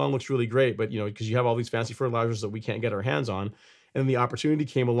 your lawn looks really great, but, you know, because you have all these fancy fertilizers that we can't get our hands on. And the opportunity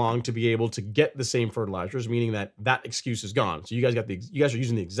came along to be able to get the same fertilizers, meaning that excuse is gone. So you guys are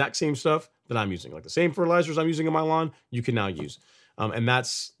using the exact same stuff that I'm using, like the same fertilizers I'm using in my lawn, you can now use. And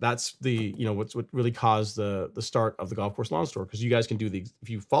that's the, you know, what really caused the start of the Golf Course Lawn Store, because you guys can do if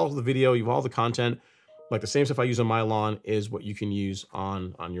you follow the video, you follow the content, like the same stuff I use on my lawn is what you can use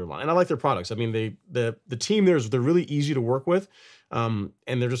on your lawn. And I like their products. I mean, the team there they're really easy to work with, and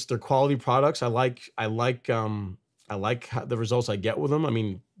they're quality products. I like the results I get with them. I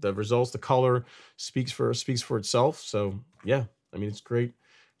mean, the results, the color speaks for itself. So yeah, I mean, it's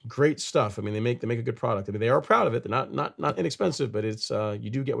great stuff. I mean, they make a good product. I mean, they are proud of it. They're not inexpensive, but it's you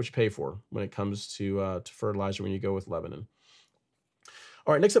do get what you pay for when it comes to fertilizer when you go with Lebanon.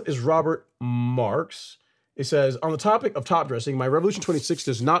 All right, next up is Robert Marks. It says, on the topic of top dressing, my Revolution 26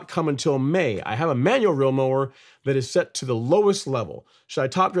 does not come until May. I have a manual reel mower that is set to the lowest level. Should I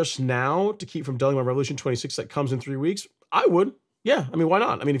top dress now to keep from dulling my Revolution 26 that comes in 3 weeks? I would. Yeah, I mean, why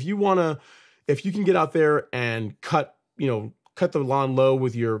not? I mean, if you can get out there and cut the lawn low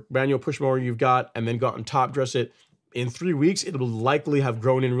with your manual push mower you've got, and then go out and top dress it in 3 weeks, it'll likely have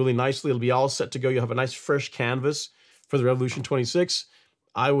grown in really nicely. It'll be all set to go. You'll have a nice fresh canvas for the Revolution 26.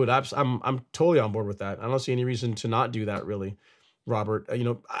 I'm totally on board with that. I don't see any reason to not do that, really, Robert. You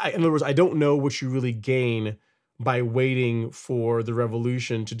know, in other words, I don't know what you really gain by waiting for the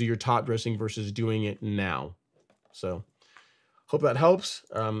Revolution to do your top dressing versus doing it now. So hope that helps.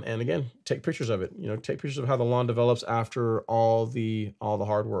 And again, take pictures of it. You know, take pictures of how the lawn develops after all the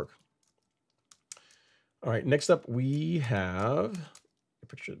hard work. All right, next up we have a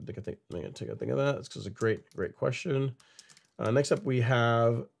picture. I'm gonna take a thing of that. It's because it's a great question. Next up, we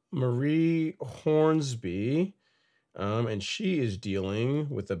have Marie Hornsby, and she is dealing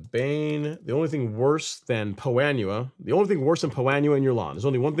with the bane. The only thing worse than Poanua, in your lawn. There's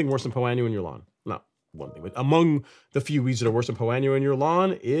only one thing worse than Poanua in your lawn. Not one thing, but among the few weeds that are worse than Poanua in your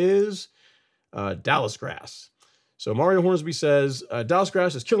lawn is Dallas grass. So Mario Hornsby says, Dallas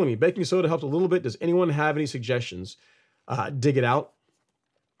grass is killing me. Baking soda helped a little bit. Does anyone have any suggestions? Dig it out.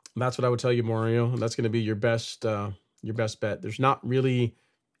 That's what I would tell you, Mario. That's going to be your best bet. There's not really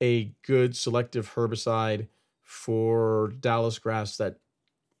a good selective herbicide for Dallas grass that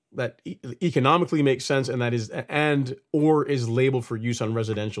economically makes sense and or is labeled for use on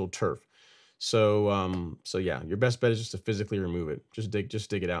residential turf. So yeah, your best bet is just to physically remove it. Just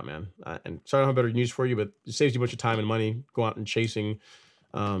dig it out, man. And sorry I don't have better news for you, but it saves you a bunch of time and money. Go out and chasing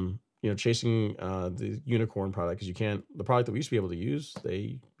the unicorn product, because the product that we used to be able to use,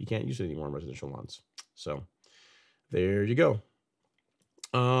 you can't use it anymore in residential lawns. So there you go.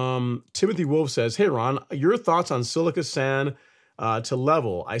 Timothy Wolf says, hey, Ron, your thoughts on silica sand to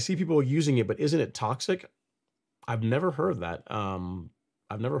level. I see people using it, but isn't it toxic? I've never heard that.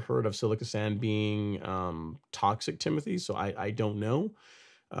 I've never heard of silica sand being toxic, Timothy, so I don't know.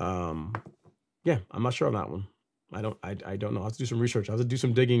 Yeah, I'm not sure on that one. I don't know. I'll have to do some research. I'll have to do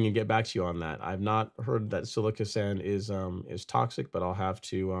some digging and get back to you on that. I've not heard that silica sand is toxic, but I'll have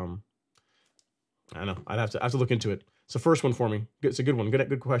to I don't know. I have to look into it. It's the first one for me. It's a good one.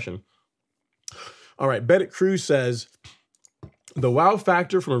 Good question. All right. Bennett Cruz says, the wow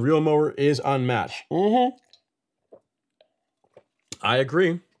factor from a reel mower is unmatched. I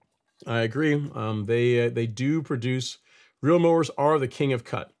agree. They do produce. Reel mowers are the king of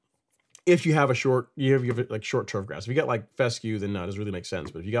cut. If you have like short turf grass. If you got like fescue, then no, it doesn't really make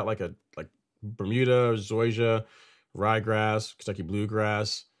sense. But if you got like Bermuda, zoysia, ryegrass, Kentucky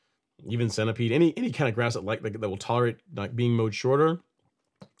bluegrass, even centipede, any kind of grass that will tolerate being mowed shorter,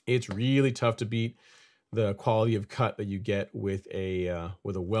 it's really tough to beat the quality of cut that you get with a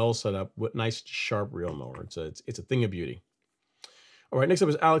well set up, nice sharp reel mower. It's a thing of beauty. All right, next up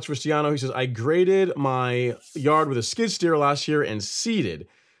is Alex Cristiano. He says, I graded my yard with a skid steer last year and seeded.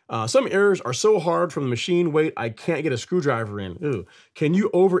 Some errors are so hard from the machine weight, I can't get a screwdriver in. Ew. Can you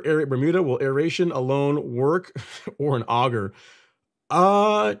over aerate Bermuda? Will aeration alone work or an auger?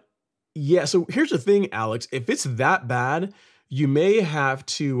 Yeah, so here's the thing, Alex. If it's that bad, you may have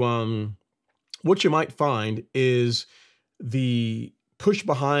to, what you might find is the push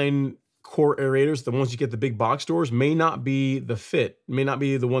behind core aerators, the ones you get at the big box stores, may not be the fit, may not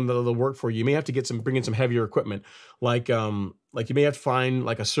be the one that'll work for you. You may have to get bring in some heavier equipment. Like you may have to find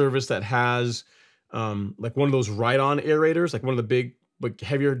like a service that has like one of those ride-on aerators, like one of the big, like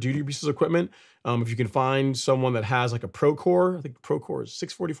heavier duty pieces of equipment. If you can find someone that has like a Procore, I think Procore is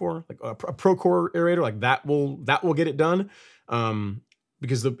 644, like a Procore aerator, like that will get it done.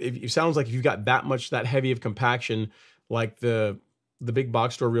 Because it sounds like if you've got that heavy of compaction, like the big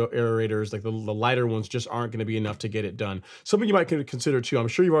box store aerators, like the lighter ones, just aren't going to be enough to get it done. Something you might consider too. I'm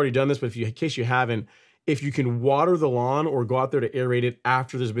sure you've already done this, but in case you haven't, if you can water the lawn or go out there to aerate it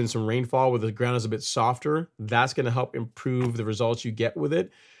after there's been some rainfall where the ground is a bit softer, that's going to help improve the results you get with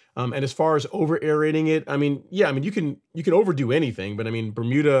it. And as far as over aerating it, I mean, yeah, I mean, you can overdo anything, but I mean,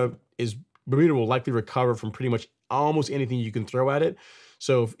 Bermuda will likely recover from pretty much almost anything you can throw at it.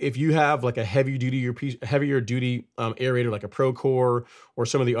 So if you have like a heavier duty aerator, like a Procore or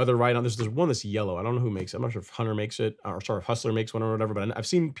some of the other ride-on, there's one that's yellow. I don't know who makes it. I'm not sure if Hunter makes it, or sorry, if Hustler makes one or whatever. But I've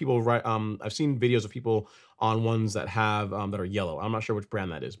seen people I've seen videos of people on ones that have that are yellow. I'm not sure which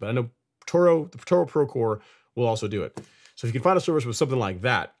brand that is, but I know the Toro Procore will also do it. So if you can find a service with something like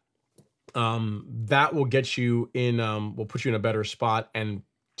that, that will get you in, will put you in a better spot, and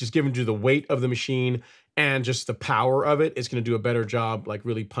just given you the weight of the machine and just the power of it, it's going to do a better job, like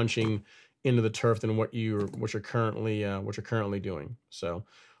really punching into the turf than what you're currently doing. So,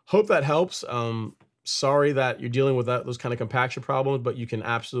 hope that helps. Sorry that you're dealing with those kind of compaction problems, but you can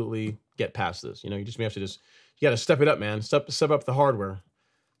absolutely get past this. You know, you just may have to you got to step it up, man. Step up the hardware.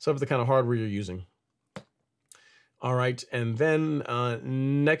 Step up the kind of hardware you're using. All right, and then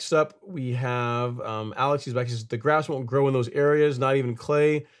next up we have Alex. He's back. He says the grass won't grow in those areas, not even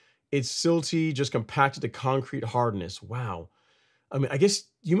clay. It's silty, just compacted to concrete hardness. Wow. I mean, I guess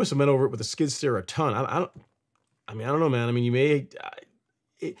you must have been over it with a skid steer a ton. I don't know, man. I mean, you may,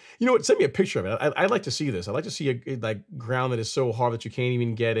 you know what? Send me a picture of it. I'd like to see this. I'd like to see a like ground that is so hard that you can't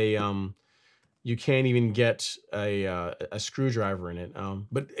even get a screwdriver in it.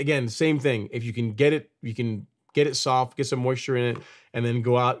 But again, same thing. If you can get it, you can get it soft, get some moisture in it, and then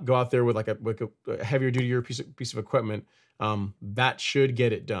go out there with like a heavier duty piece of equipment. That should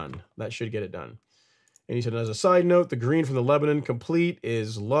get it done. That should get it done. And he said, as a side note, the green from the Lebanon Complete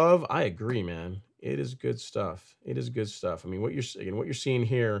is love. I agree, man. It is good stuff. It is good stuff. I mean, what you're seeing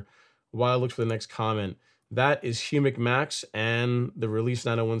here, while I look for the next comment, that is Humic Max and the Release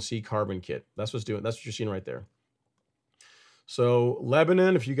 901C carbon kit. That's what you're seeing right there. So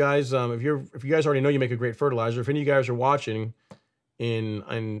Lebanon, if you guys already know you make a great fertilizer, if any of you guys are watching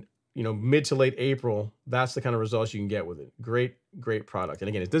in mid to late April, that's the kind of results you can get with it. Great product. And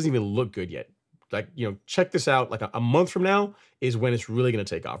again, it doesn't even look good yet. Like, check this out. Like a month from now is when it's really going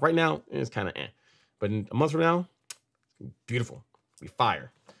to take off. Right now, it's kind of but in a month from now, beautiful. We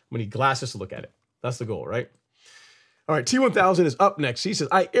fire. We need glasses to look at it. That's the goal, right? All right, T1000 is up next. He says,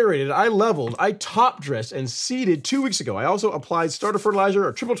 I aerated, I leveled, I top dressed and seeded 2 weeks ago. I also applied starter fertilizer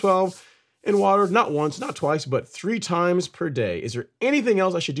or triple 12 in water, not once, not twice, but 3 times per day. Is there anything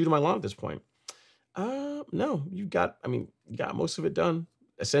else I should do to my lawn at this point? No, you got most of it done.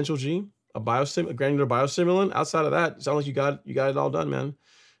 Essential G, a granular biostimulant. Outside of that, it sounds like you got it all done, man.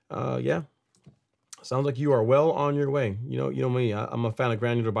 Yeah. Sounds like you are well on your way. You know me, I'm a fan of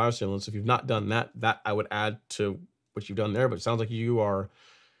granular biostimulants. If you've not done that I would add to what you've done there, but it sounds like you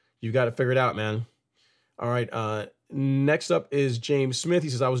got it figured out, man. All right, next up is James Smith. He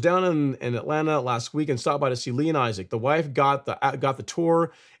says, I was down in Atlanta last week and stopped by to see Lee and Isaac. The wife got the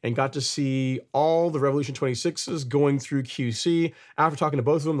tour and got to see all the Revolution 26s going through QC. After talking to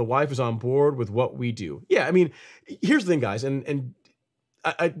both of them, the wife is on board with what we do. Yeah, I mean, here's the thing, guys, and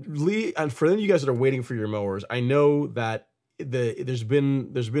Lee, and for you guys that are waiting for your mowers, I know that there's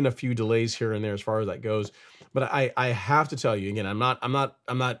been a few delays here and there as far as that goes, but I have to tell you again, I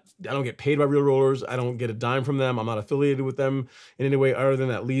don't get paid by Real Rollers. I don't get a dime from them. I'm not affiliated with them in any way other than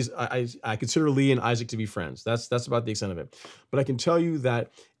that. I consider Lee and Isaac to be friends. That's about the extent of it. But I can tell you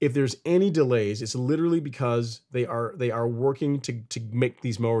that if there's any delays, it's literally because they are working to make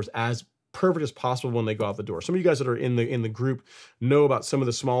these mowers as perfect as possible when they go out the door. Some of you guys that are in the group know about some of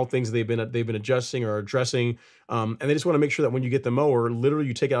the small things they've been adjusting or addressing, and they just want to make sure that when you get the mower, literally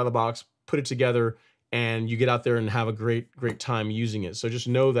you take it out of the box, put it together, and you get out there and have a great time using it. So just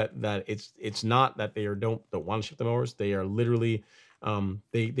know that it's not that they don't want to ship the mowers. They are literally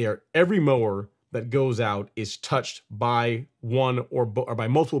They are, every mower that goes out is touched by one or by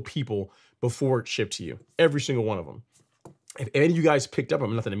multiple people before it's shipped to you. Every single one of them. If any of you guys picked up, I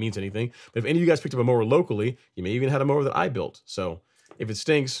mean, not that it means anything, but if any of you guys picked up a mower locally, you may even had a mower that I built. So if it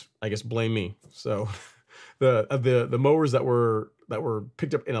stinks, I guess blame me. So the mowers that were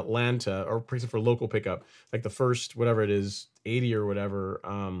picked up in Atlanta or picked up for local pickup, like the first whatever it is, 80 or whatever,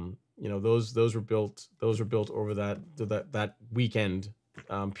 you know, those were built over that weekend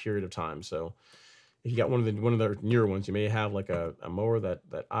period of time. So if you got one of the newer ones, you may have like a mower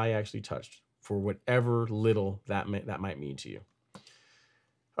that I actually touched for whatever little that might mean to you.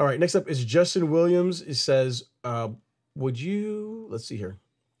 All right, next up is Justin Williams. It says, would you, let's see here.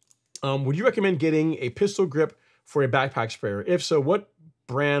 Would you recommend getting a pistol grip for a backpack sprayer? If so, what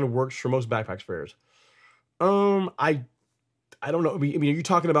brand works for most backpack sprayers? I don't know. I mean, are you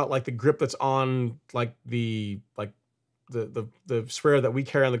talking about like the grip that's on like the sprayer that we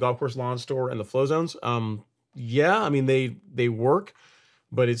carry on the golf course lawn store and the flow zones? Yeah, I mean they work,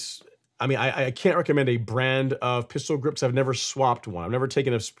 but it's, I mean, I can't recommend a brand of pistol grips. I've never swapped one. I've never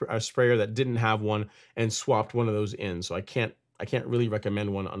taken a sprayer that didn't have one and swapped one of those in. So I can't really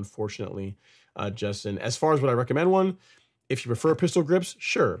recommend one, unfortunately, Justin. As far as what I recommend one, if you prefer pistol grips,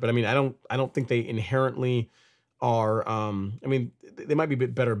 sure. But I mean, I don't think they inherently are. I mean, they might be a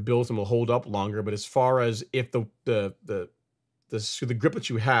bit better built and will hold up longer. But as far as if the grip that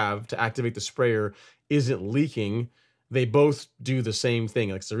you have to activate the sprayer isn't leaking, they both do the same thing.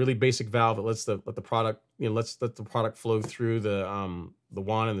 Like it's a really basic valve that lets the product, you know, let the product flow through the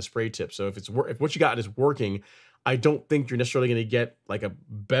wand and the spray tip. So if what you got is working, I don't think you're necessarily going to get like a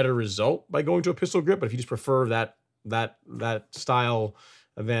better result by going to a pistol grip. But if you just prefer that style,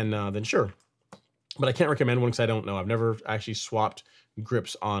 then sure. But I can't recommend one because I don't know. I've never actually swapped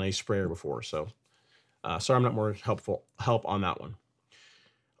grips on a sprayer before. So sorry, I'm not more help on that one.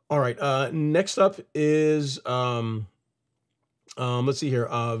 All right. Next up is let's see here.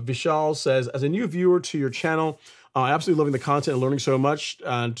 Vishal says, as a new viewer to your channel, absolutely loving the content and learning so much.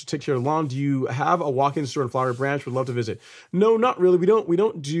 To take care of the lawn, do you have a walk-in store in Flowery Branch? Would love to visit. No, not really. We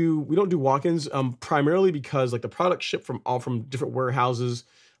don't do walk-ins primarily because like the products ship from different warehouses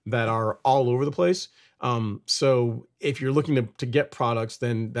that are all over the place. So if you're looking to get products,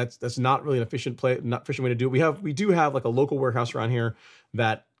 then that's not really an efficient way to do it. We do have like a local warehouse around here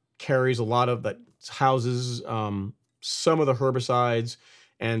that carries a lot of, that houses some of the herbicides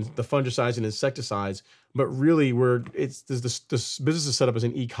and the fungicides and insecticides, but really this business is set up as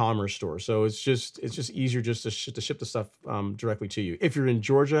an e-commerce store. So it's just easier just to ship the stuff directly to you. If you're in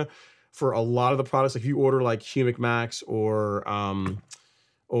Georgia, for a lot of the products, if you order like Humic Max or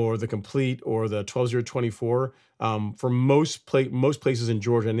the Complete or the 12024, for most places in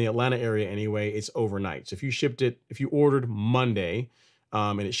Georgia, in the Atlanta area anyway, it's overnight. So if you ordered Monday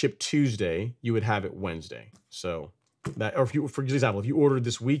and it shipped Tuesday, you would have it Wednesday. So that, or for example, if you ordered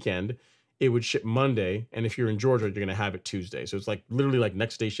this weekend, it would ship Monday, and if you're in Georgia, you're gonna have it Tuesday. So it's like literally like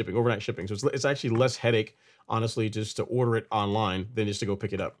next day shipping, overnight shipping. So it's actually less headache, honestly, just to order it online than just to go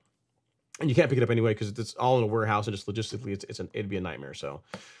pick it up. And you can't pick it up anyway because it's all in a warehouse, and just logistically, it'd be a nightmare. So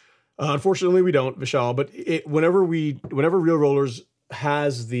unfortunately, we don't, Vishal. But whenever Real Rollers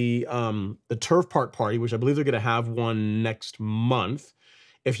has the turf park party, which I believe they're gonna have one next month,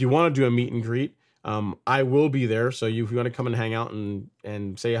 if you want to do a meet and greet, I will be there. So if you want to come and hang out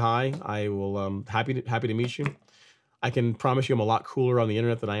and say hi, I will happy to meet you. I can promise you I'm a lot cooler on the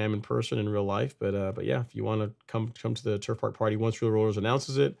internet than I am in person in real life. But yeah, if you want to come to the turf park party once Real Rollers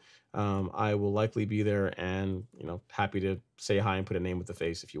announces it, I will likely be there, and happy to say hi and put a name with the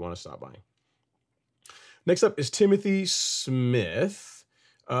face if you want to stop by. Next up is Timothy Smith.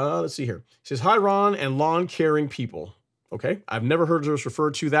 Let's see here. He says, hi, Ron and lawn caring people. Okay, I've never heard this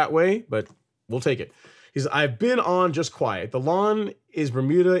referred to that way, but we'll take it. He says, I've been on Just Quiet. The lawn is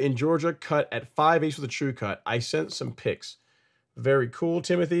Bermuda in Georgia, cut at 5/8 with a true cut. I sent some pics. Very cool,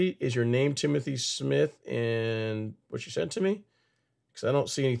 Timothy. Is your name Timothy Smith in what you sent to me? Because I don't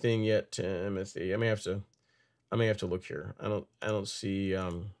see anything yet, Timothy. I may have to look here. I don't see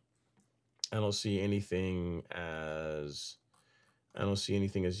anything as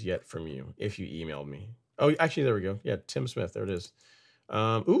yet from you if you emailed me. Oh, actually, there we go. Yeah, Tim Smith. There it is.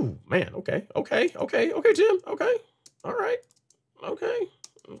 Ooh, man. Okay, Tim. Okay. All right. Okay.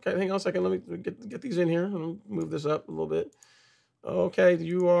 Hang on a second. Let me get these in here. Let me move this up a little bit. Okay,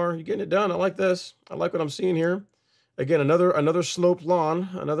 you're getting it done. I like this. I like what I'm seeing here. Again, another sloped lawn.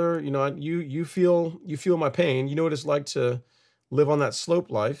 Another, you feel my pain. You know what it's like to live on that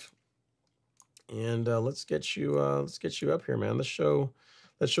slope life. And let's get you up here, man. Let's show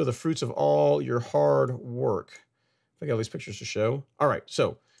the fruits of all your hard work. I got all these pictures to show. All right,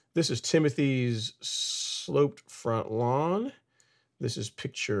 so this is Timothy's sloped front lawn. This is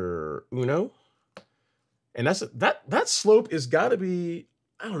picture uno. And that slope is got to be,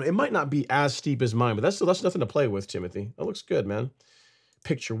 I don't know, it might not be as steep as mine, but that's nothing to play with, Timothy. That looks good, man.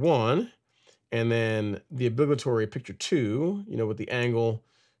 Picture one, and then the obligatory picture two, you know, with the angle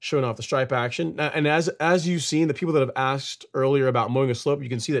showing off the stripe action. And as you've seen, the people that have asked earlier about mowing a slope, you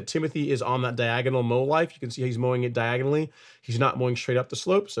can see that Timothy is on that diagonal mow life. You can see he's mowing it diagonally. He's not mowing straight up the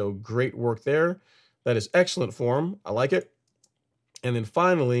slope, so great work there. That is excellent form. I like it. And then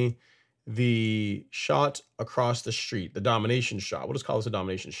finally, the shot across the street, the domination shot. We'll just call this a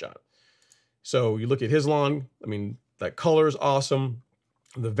domination shot. So you look at his lawn. I mean, that color is awesome.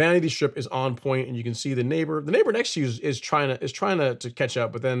 The vanity strip is on point, and you can see the neighbor next to you is trying to catch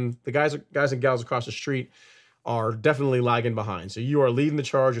up, but then the guys and gals across the street are definitely lagging behind. So you are leading the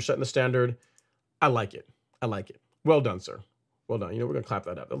charge. You're setting the standard. I like it. I like it. Well done, sir. Well done. You know, we're gonna clap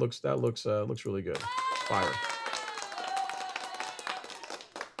that up. That looks really good. Fire.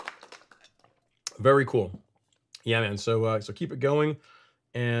 Very cool. Yeah, man. So keep it going.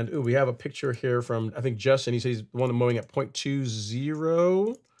 And ooh, we have a picture here from, I think, Justin. He says he's the one mowing at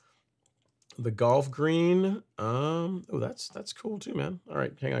 0.20. The golf green. Oh, that's cool too, man. All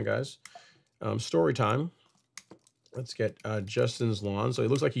right, hang on, guys. Story time. Let's get Justin's lawn. So it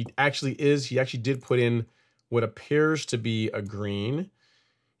looks like he actually did put in what appears to be a green.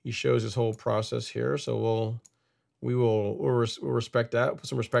 He shows his whole process here. So we'll respect that. Put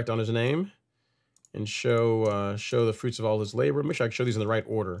some respect on his name. And show the fruits of all his labor. Make sure I can show these in the right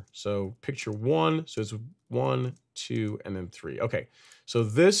order. So picture one, so it's 1, 2, and then 3. Okay, so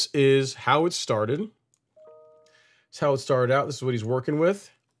this is how it started. It's how it started out. This is what he's working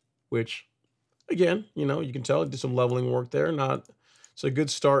with, which, again, you know, you can tell he did some leveling work there. It's a good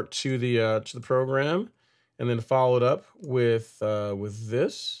start to the program, and then followed up with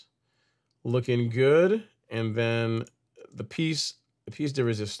this, looking good, and then the piece de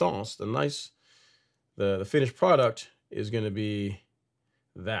resistance, the finished product is going to be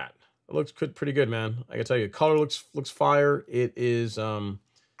that. It looks pretty good, man. I can tell you, color looks fire. It is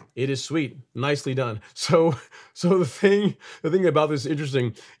sweet, nicely done. So the thing about this is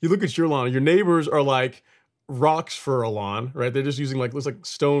interesting. You look at your lawn. Your neighbors are like rocks for a lawn, right? They're just using looks like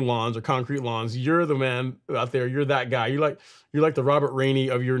stone lawns or concrete lawns. You're the man out there. You're that guy. You're like the Robert Rainey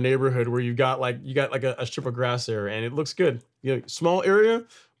of your neighborhood, where you got like a strip of grass there, and it looks good. You know, small area,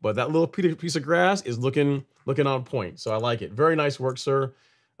 but that little piece of grass is looking on point. So I like it. Very nice work, sir.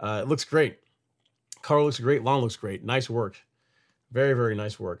 It looks great. Color looks great. Lawn looks great. Nice work. Very, very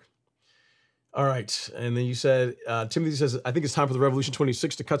nice work. All right. And then you said, Timothy says, I think it's time for the Revolution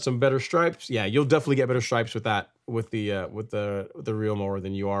 26 to cut some better stripes. Yeah, you'll definitely get better stripes with that, with the real mower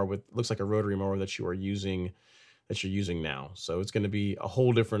than you are with, looks like a rotary mower that you're using now. So it's going to be a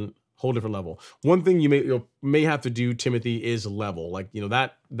whole different level. One thing you may have to do, Timothy, is level. Like, you know,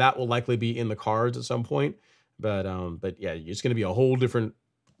 that will likely be in the cards at some point, but yeah, it's going to be a whole different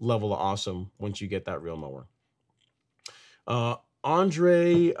level of awesome once you get that real mower.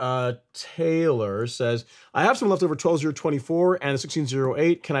 Andre Taylor says, I have some leftover 12024 and a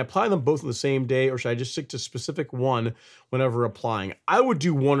 1608. Can I apply them both on the same day, or should I just stick to specific one whenever applying? I would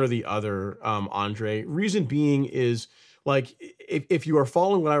do one or the other, Andre. Reason being is, like, if you are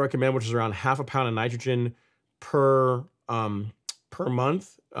following what I recommend, which is around ½ a pound of nitrogen per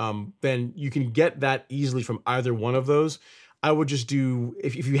month, then you can get that easily from either one of those. I would just do,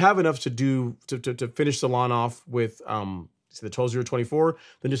 if you have enough to finish the lawn off with the 12024,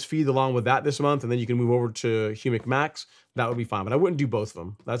 then just feed the lawn with that this month, and then you can move over to Humic Max. That would be fine, but I wouldn't do both of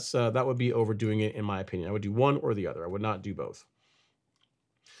them. That would be overdoing it, in my opinion. I would do one or the other. I would not do both.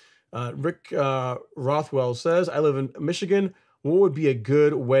 Rick Rothwell says, I live in Michigan. What would be a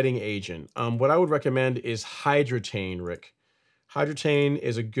good wetting agent? What I would recommend is Hydratane, Rick. Hydratane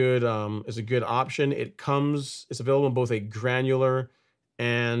is a good option. It's available in both a granular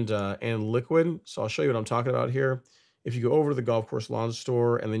and liquid. So I'll show you what I'm talking about here. If you go over to the golf course lawn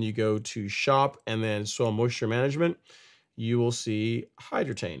store and then you go to shop and then soil moisture management, you will see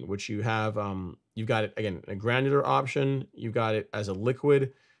Hydratane, which you have. You've got it again, a granular option. You've got it as a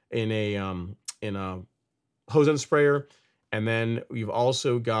liquid in a hose end sprayer, and then you've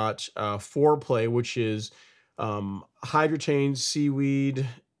also got Foreplay, which is Hydratane, seaweed.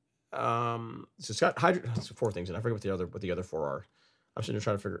 So it's got it's 4 things, and I forget what the other 4 are. I'm sitting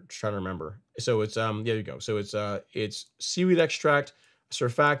there trying to remember. So it's yeah, there you go. So it's seaweed extract,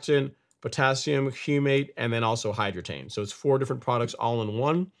 surfactant, potassium, humate, and then also Hydratane. So it's 4 different products all in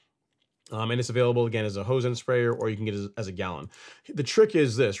one. And it's available again as a hose end sprayer, or you can get it as a gallon. The trick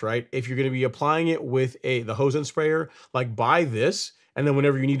is this, right? If you're going to be applying it with the hose end sprayer, like buy this, and then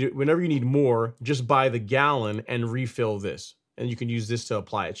whenever you need more, just buy the gallon and refill this. And you can use this to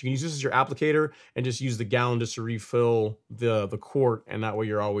apply it. So you can use this as your applicator and just use the gallon just to refill the quart, and that way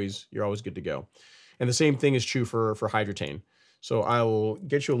you're always good to go. And the same thing is true for Hydrotane. So I will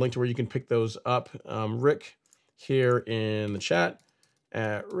get you a link to where you can pick those up. Rick here in the chat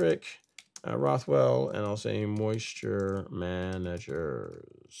at Rick Rothwell, and I'll say moisture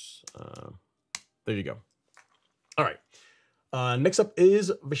managers. There you go. All right. Next up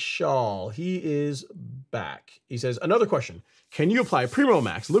is Vishal. He is back. He says, another question. Can you apply Primo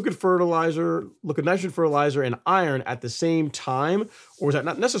Max, liquid nitrogen fertilizer, and iron at the same time, or is that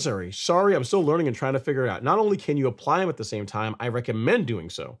not necessary? Sorry, I'm still learning and trying to figure it out. Not only can you apply them at the same time, I recommend doing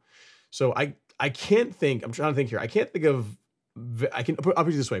so. So I can't think, I'm trying to think here. I can't think of, I'll put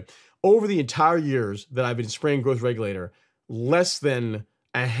it this way. Over the entire years that I've been spraying growth regulator, less than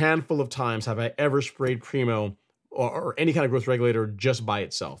a handful of times have I ever sprayed Primo or any kind of growth regulator just by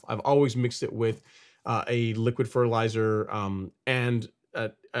itself. I've always mixed it with a liquid fertilizer and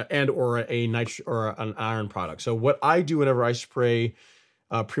or an iron product. So what I do whenever I spray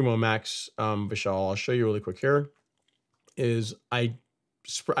Primo Max, Vishal, I'll show you really quick here, is I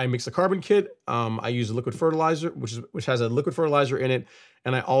mix the carbon kit. I use a liquid fertilizer, which has a liquid fertilizer in it,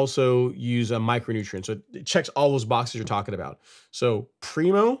 and I also use a micronutrient. So it checks all those boxes you're talking about. So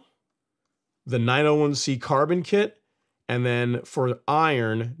Primo, the 901C carbon kit, and then for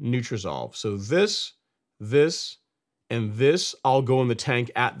iron, Nutrizolve. So this, and this all go in the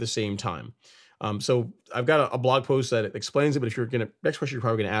tank at the same time. So I've got a blog post that explains it, but next question you're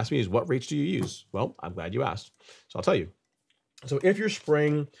probably gonna ask me is, what rates do you use? Well, I'm glad you asked. So I'll tell you. So if you're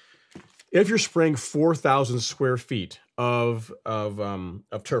spraying 4,000 square feet of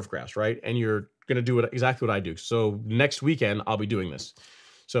turf grass, right? And you're gonna do exactly what I do. So next weekend, I'll be doing this.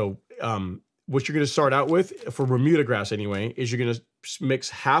 So what you're going to start out with for Bermuda grass anyway, is you're going to mix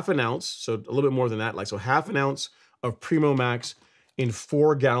half an ounce, so a little bit more than that, so half an ounce of Primo Max in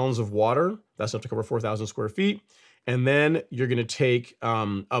 4 gallons of water. That's enough to cover 4,000 square feet. And then you're going to take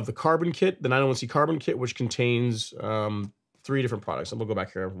of the carbon kit, the 901C carbon kit, which contains 3 different products. And we'll go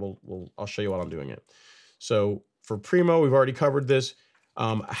back here. I'll show you while I'm doing it. So for Primo, we've already covered this.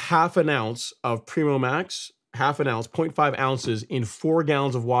 Half an ounce of Primo Max, 0.5 ounces in 4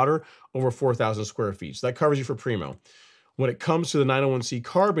 gallons of water over 4,000 square feet. So that covers you for Primo. When it comes to the 901C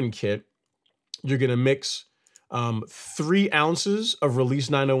carbon kit, you're going to mix 3 ounces of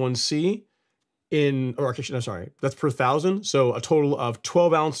released 901C that's per 1,000. So a total of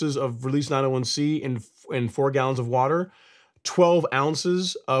 12 ounces of released 901C in 4 gallons of water, 12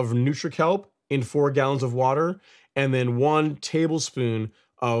 ounces of NutriKelp in 4 gallons of water, and then 1 tablespoon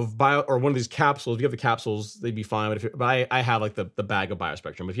of one of these capsules. If you have the capsules, they'd be fine. But I have like the bag of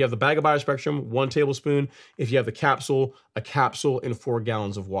BioSpectrum. If you have the bag of BioSpectrum, 1 tablespoon. If you have the capsule, a capsule in 4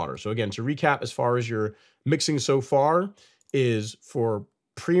 gallons of water. So again, to recap, as far as your mixing so far is for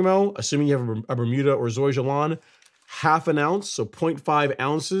Primo, assuming you have a Bermuda or Zoysia lawn, half an ounce, so 0.5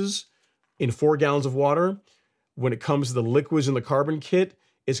 ounces in 4 gallons of water. When it comes to the liquids in the carbon kit,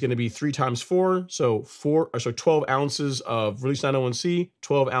 it's going to be 3 times 4, so 12 ounces of released 901C,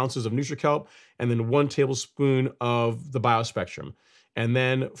 12 ounces of NutriKelp, and then 1 tablespoon of the BioSpectrum. And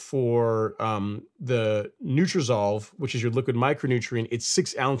then for the Nutrizolve, which is your liquid micronutrient, it's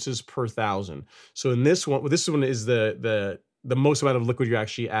 6 ounces per 1,000. So in this one is the most amount of liquid you're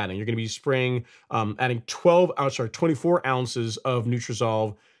actually adding. You're going to be spraying, adding 24 ounces of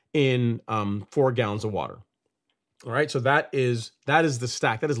Nutrizolve in 4 gallons of water. All right, so that is the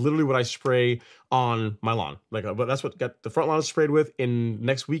stack. That is literally what I spray on my lawn. But that's what got the front lawn is sprayed with. In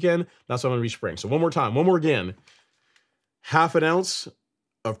next weekend, that's what I'm gonna be spraying. So one more again. Half an ounce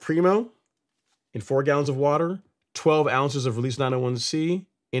of Primo in 4 gallons of water, 12 ounces of released 901C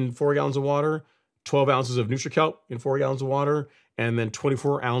in 4 gallons of water, 12 ounces of NutriKelp in 4 gallons of water, and then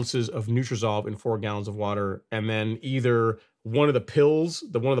 24 ounces of Nutrizolve in 4 gallons of water, and then either one of the pills,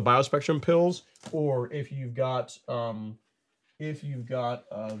 one of the BioSpectrum pills, or if you've got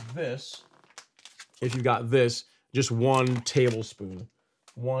this, just 1 tablespoon,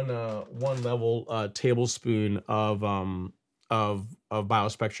 one level tablespoon of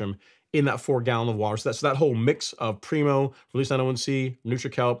BioSpectrum in that 4 gallon of water. So that whole mix of Primo, released 901C,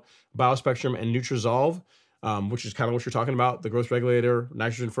 NutriKelp, BioSpectrum, and Nutrizolve, which is kind of what you're talking about, the growth regulator,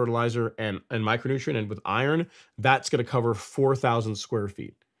 nitrogen fertilizer, and micronutrient, and with iron, that's going to cover 4,000 square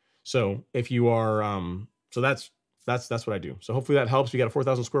feet. So if you are, so that's That's what I do. So hopefully that helps. If you got a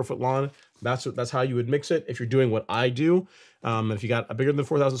 4,000 square foot lawn, that's how you would mix it. If you're doing what I do, and if you got a bigger than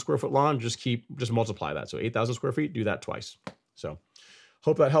 4,000 square foot lawn, just multiply that. So 8,000 square feet, do that twice. So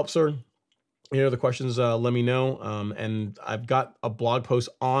hope that helps, sir. Any other questions, let me know. And I've got a blog post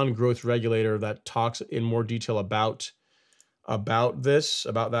on growth regulator that talks in more detail about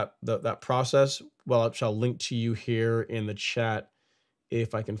that process. Well, I shall link to you here in the chat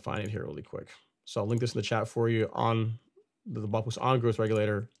if I can find it here really quick. So I'll link this in the chat for you on the blog post on growth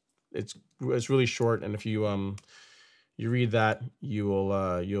regulator. It's really short, and if you you read that, you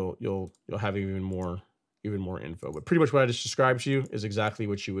will you'll have even more info. But pretty much what I just described to you is exactly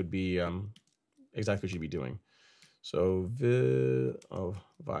what you would be doing. So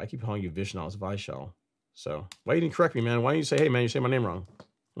I keep calling you Vishal, it's Vishal. So why you didn't correct me, man? Why didn't you say, hey man, you say my name wrong?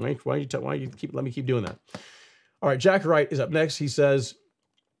 Why you let me keep doing that? All right, Jack Wright is up next. He says,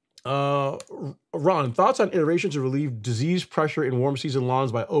 Ron, thoughts on iteration to relieve disease pressure in warm season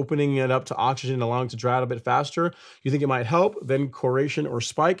lawns by opening it up to oxygen and allowing it to dry out a bit faster? You think it might help? Then coration or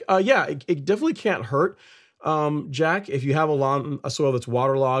spike? Yeah, it definitely can't hurt. Jack, if you have a soil that's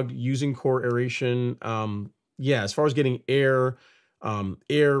waterlogged, using core aeration, yeah, as far as getting air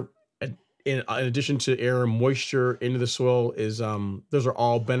in addition to air and moisture into the soil is those are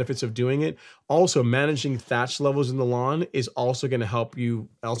all benefits of doing it. Also, managing thatch levels in the lawn is also going to help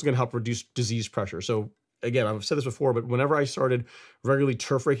reduce disease pressure. So again, I've said this before, but whenever I started regularly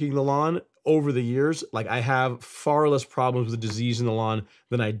turf raking the lawn over the years, like I have far less problems with disease in the lawn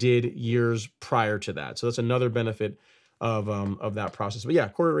than I did years prior to that. So that's another benefit of that process. But yeah,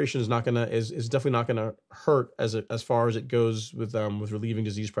 core aeration is definitely not gonna hurt as far as it goes with relieving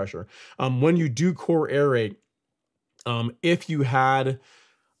disease pressure. When you do core aerate, if you had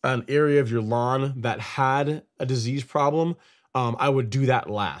an area of your lawn that had a disease problem, I would do that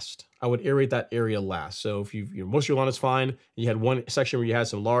last. I would aerate that area last. So if most of your lawn is fine, and you had one section where you had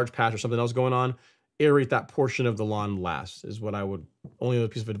some large patch or something else going on, aerate that portion of the lawn last is what only other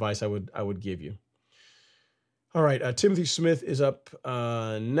piece of advice I would give you. All right, Timothy Smith is up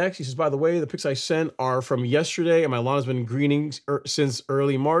next. He says, by the way, the pics I sent are from yesterday, and my lawn has been greening since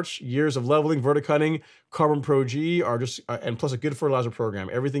early March. Years of leveling, verticutting, Carbon Pro G are just, and plus a good fertilizer program.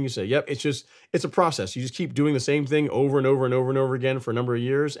 Everything you say. Yep, it's a process. You just keep doing the same thing over and over and over and over again for a number of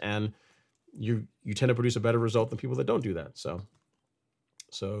years, and you tend to produce a better result than people that don't do that.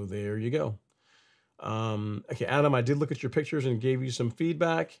 So there you go. Okay, Adam, I did look at your pictures and gave you some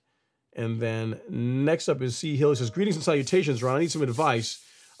feedback. And then next up is C. Hill. He says, greetings and salutations, Ron. I need some advice.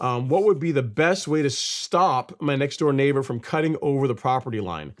 What would be the best way to stop my next door neighbor from cutting over the property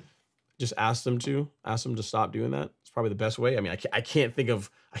line? Just ask them to stop doing that. It's probably the best way. I mean, I can't think of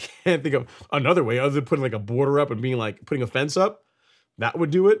another way other than putting like a border up and being like putting a fence up. That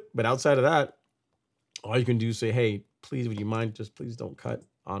would do it. But outside of that, all you can do is say, hey, please, would you mind? Just please don't cut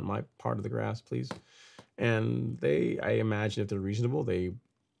on my part of the grass, please. And I imagine if they're reasonable, they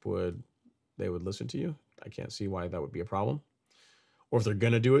would listen to you. I can't see why that would be a problem. Or if they're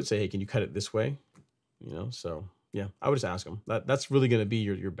gonna do it, say, hey, can you cut it this way? So yeah, I would just ask them. That's really gonna be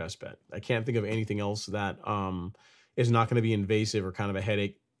your best bet. I can't think of anything else that is not gonna be invasive or kind of a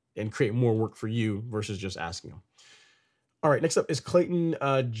headache and create more work for you versus just asking them. All right, next up is Clayton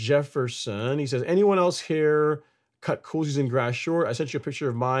Jefferson. He says, anyone else here cut coolsies in grass short? I sent you a picture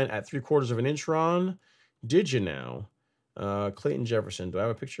of mine at 3/4 of an inch, Ron. Did you now? Clayton Jefferson, do I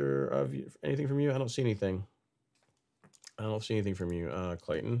have a picture of anything from you? I don't see anything. I don't see anything from you,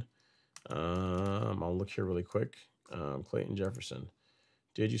 Clayton. I'll look here really quick. Clayton Jefferson,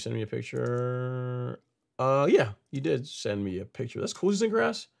 did you send me a picture? Yeah, you did send me a picture. That's coolsies in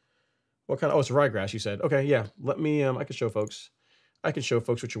grass. What kind of? Oh, it's ryegrass. You said. Okay, yeah. Let me. I can show folks.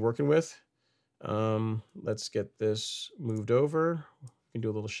 what you're working with. Let's get this moved over. We can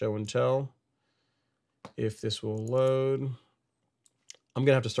do a little show and tell. If this will load, I'm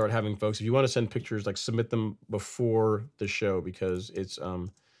gonna have to start having folks, if you want to send pictures, like submit them before the show, because it's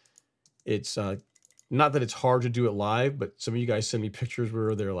not that it's hard to do it live, but some of you guys send me pictures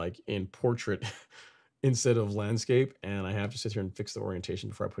where they're like in portrait instead of landscape, and I have to sit here and fix the orientation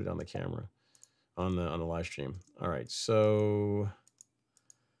before I put it on the camera on the live stream. All right, so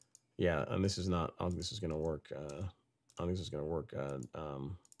yeah, and this is not. I don't think this is gonna work. I don't think this is gonna work.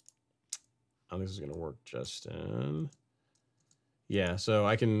 I think this is going to work, Justin. Yeah, so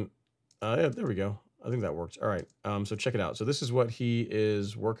I can, yeah, there we go. I think that works. All right, so check it out. So this is what he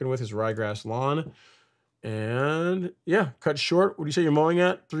is working with, his ryegrass lawn. And yeah, cut short. What do you say you're mowing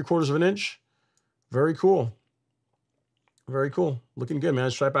at? 3/4 of an inch? Very cool. Very cool. Looking good, man.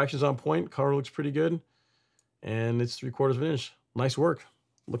 Stripe action's on point. Color looks pretty good. And it's 3/4 of an inch. Nice work.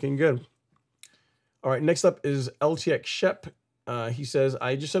 Looking good. All right, next up is LTX Shep. He says,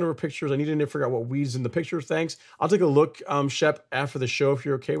 I just sent over pictures. I need to figure out what weeds in the picture. Thanks. I'll take a look, Shep, after the show if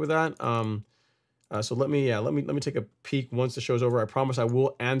you're okay with that. So let me take a peek once the show's over. I promise I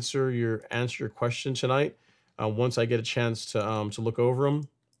will answer your question tonight once I get a chance to look over them.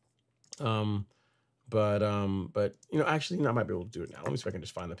 But you know, actually, I might be able to do it now. Let me see if I can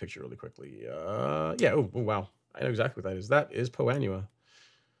just find the picture really quickly. Yeah. Oh, wow. I know exactly what that is. That is Poanua.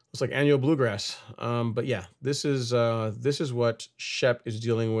 Looks like annual bluegrass. But yeah, this is what Shep is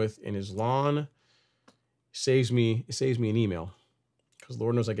dealing with in his lawn. It saves me an email, because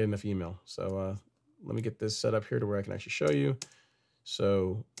Lord knows I get enough email. So let me get this set up here to where I can actually show you.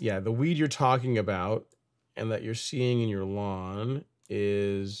 So yeah, the weed you're talking about and that you're seeing in your lawn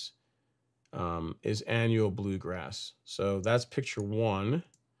is annual bluegrass. So that's picture 1,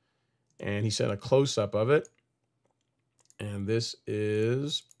 and he sent a close-up of it. And this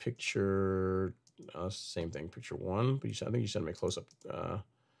is picture, same thing, picture 1. But I think you sent me a close-up.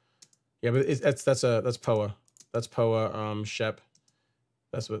 Yeah, but that's POA. That's POA, Shep.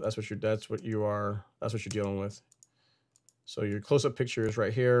 That's what you're dealing with. So your close-up picture is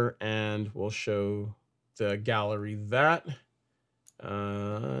right here, and we'll show the gallery that.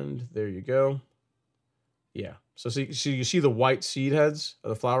 And there you go. Yeah. So you see the white seed heads, or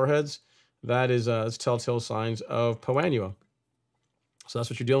the flower heads. That is it's telltale signs of Poanua. So that's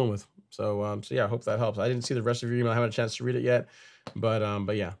what you're dealing with. So yeah, I hope that helps. I didn't see the rest of your email. I haven't had a chance to read it yet,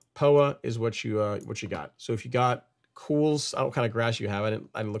 but yeah, POA is what you got. So if you got cools, I don't know what kind of grass you have. I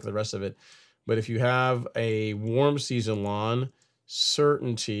didn't look at the rest of it, but if you have a warm season lawn,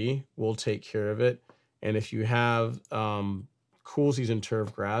 Certainty will take care of it. And if you have cool season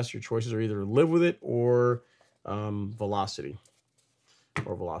turf grass, your choices are either Live With It or Velocity.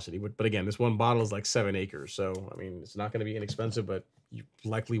 But again, this one bottle is like 7 acres. So, I mean, it's not going to be inexpensive, but you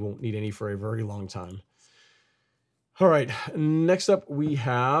likely won't need any for a very long time. All right. Next up, we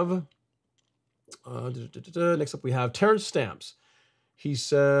have Terrence Stamps. He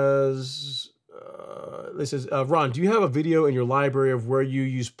says, Ron, do you have a video in your library of where you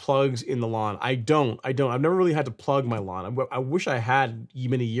use plugs in the lawn? I don't. I've never really had to plug my lawn. I wish I had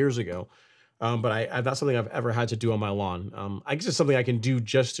many years ago. But that's something I've ever had to do on my lawn. I guess it's something I can do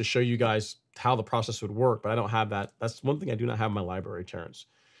just to show you guys how the process would work, but I don't have that. That's one thing I do not have in my library, Terrence.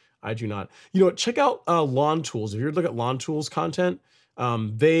 I do not. You know what? Check out Lawn Tools. If you look at Lawn Tools content,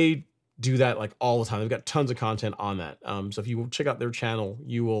 they do that like all the time. They've got tons of content on that. So if you check out their channel,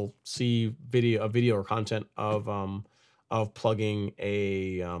 you will see video or content of plugging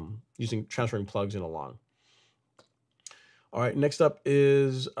transferring plugs in a lawn. All right, next up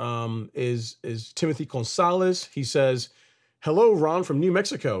is Timothy Gonzalez. He says, hello, Ron from New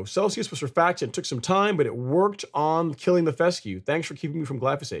Mexico. Celsius was surfactant. Took some time, but it worked on killing the fescue. Thanks for keeping me from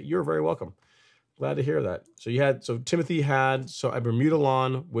glyphosate. You're very welcome. Glad to hear that. So Timothy had a Bermuda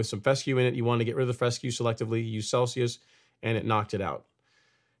lawn with some fescue in it. You wanted to get rid of the fescue selectively. You use Celsius, and it knocked it out.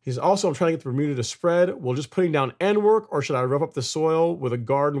 He's also, I'm trying to get the Bermuda to spread. Will just putting down N work, or should I rough up the soil with a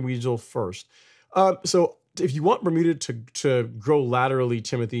garden weasel first? So if you want Bermuda to grow laterally,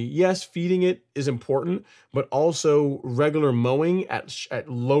 Timothy, yes, feeding it is important, but also regular mowing at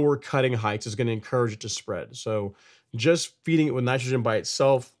lower cutting heights is going to encourage it to spread. So just feeding it with nitrogen by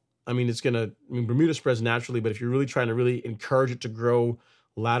itself, Bermuda spreads naturally, but if you're really trying to really encourage it to grow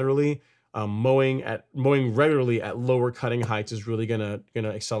laterally, mowing regularly at lower cutting heights is really gonna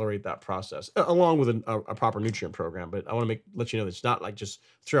accelerate that process, along with a proper nutrient program. But I want to let you know that it's not like just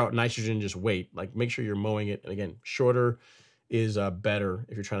throw out nitrogen and just wait. Like, make sure you're mowing it, and again, shorter is better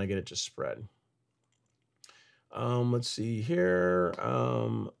if you're trying to get it to spread. Let's see here.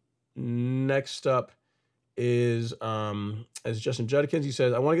 Next up is as Justin Judkins. He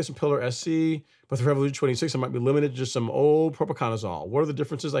says, I want to get some Pillar SC, but the Revolution 26, I might be limited to just some old propiconazole. What are the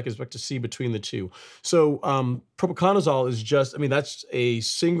differences I can expect to see between the two? So propiconazole is just, that's a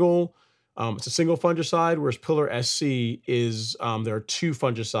single, it's a single fungicide, whereas Pillar SC is, there are 2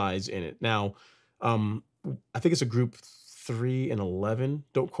 fungicides in it. Now, I think it's a group 3 and 11.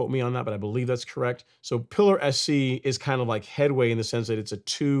 Don't quote me on that, but I believe that's correct. So Pillar SC is kind of like Headway in the sense that it's a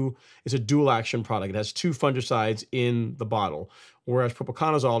dual action product. It has 2 fungicides in the bottle, whereas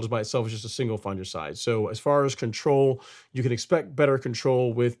propiconazole just by itself is just a single fungicide. So as far as control, you can expect better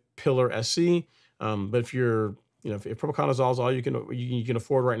control with Pillar SC. But if if propiconazole is all you can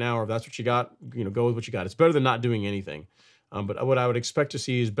afford right now, or if that's what you got, go with what you got. It's better than not doing anything. But what I would expect to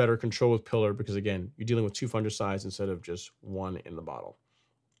see is better control with Pillar, because again, you're dealing with 2 fungicides instead of just 1 in the bottle.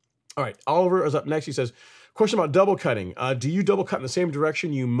 All right, Oliver is up next. He says, question about double cutting. Do you double cut in the same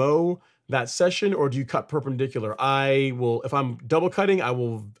direction you mow that session, or do you cut perpendicular? I will, if I'm double cutting, I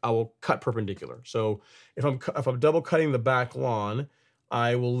will cut perpendicular. So if I'm double cutting the back lawn,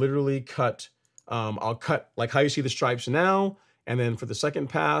 I will literally cut, I'll cut like how you see the stripes now, and then for the second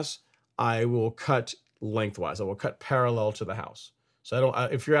pass, I will cut lengthwise. I will cut parallel to the house. So I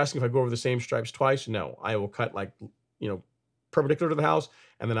don't, if you're asking if I go over the same stripes twice, no, I will cut like, perpendicular to the house,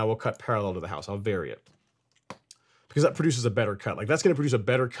 and then I will cut parallel to the house. I'll vary it because that produces a better cut. Like that's going to produce a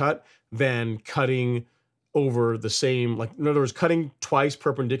better cut than cutting over the same, like in other words, cutting twice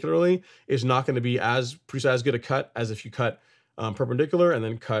perpendicularly is not going to be produce as good a cut as if you cut perpendicular and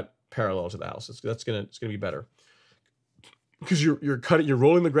then cut parallel to the house. It's gonna be better because you're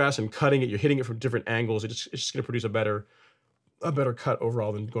rolling the grass and cutting it. You're hitting it from different angles. It's just going to produce a better cut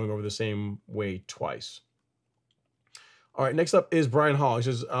overall than going over the same way twice. All right, next up is Brian Hall. He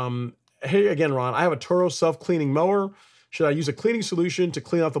says, hey again, Ron, I have a Toro self-cleaning mower. Should I use a cleaning solution to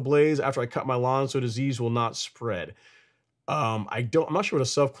clean out the blades after I cut my lawn so disease will not spread? I'm not sure what a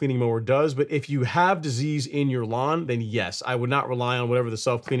self-cleaning mower does, but if you have disease in your lawn, then yes, I would not rely on whatever the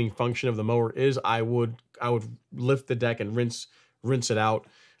self-cleaning function of the mower is. I would lift the deck and rinse it out.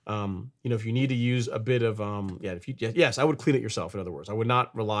 If you need to use a bit of, yes, I would clean it yourself. In other words, I would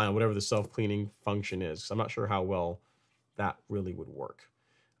not rely on whatever the self-cleaning function is. I'm not sure how well that really would work.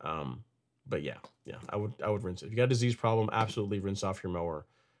 But yeah, I would rinse it. If you got a disease problem, absolutely rinse off your mower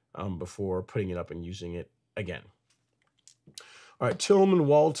before putting it up and using it again. All right, Tillman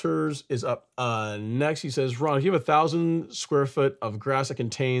Walters is up next. He says, Ron, if you have 1,000 square foot of grass that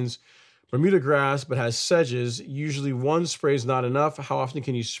contains Bermuda grass but has sedges, usually one spray is not enough. How often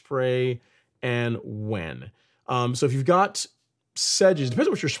can you spray and when? So if you've got sedges, depends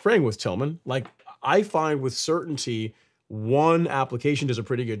on what you're spraying with, Tillman. Like I find with certainty, one application does a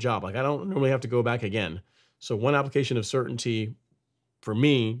pretty good job. Like I don't normally have to go back again. So one application of certainty for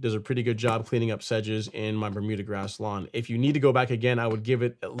me does a pretty good job cleaning up sedges in my Bermuda grass lawn. If you need to go back again, I would give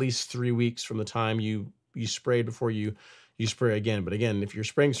it at least 3 weeks from the time you sprayed before you spray again. But again, if you're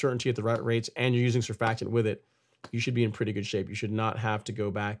spraying certainty at the right rates and you're using surfactant with it, you should be in pretty good shape. You should not have to go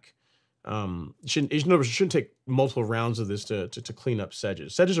back. It shouldn't take multiple rounds of this to clean up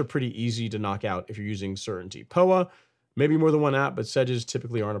sedges. Sedges are pretty easy to knock out if you're using certainty. POA, maybe more than one app, but sedges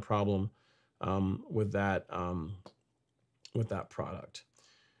typically aren't a problem with that product.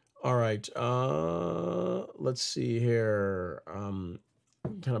 All right, let's see here.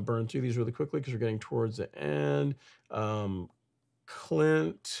 Kind of burn through these really quickly because we're getting towards the end.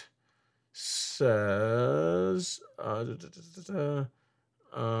 Clint says,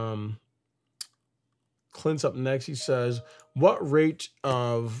 Clint's up next. He says, what rate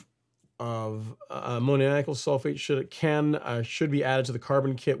of ammoniacal sulfate should be added to the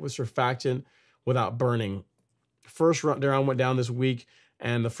carbon kit with surfactant without burning? First round went down this week,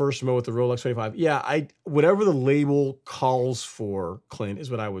 and the first mow with the Rolex 25. Yeah, whatever the label calls for, Clint,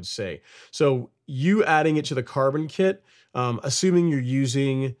 is what I would say. So you adding it to the carbon kit, assuming you're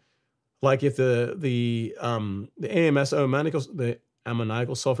using, like if the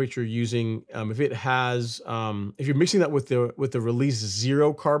ammoniacal sulfate you're using, if it has, if you're mixing that with the Release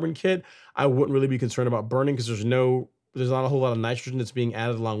 0 carbon kit, I wouldn't really be concerned about burning because there's not a whole lot of nitrogen that's being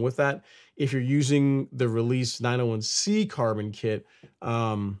added along with that. If you're using the Release 901C carbon kit,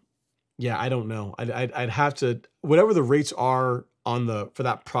 yeah, I don't know. I'd have to, whatever the rates are for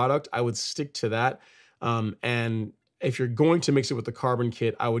that product, I would stick to that. And if you're going to mix it with the carbon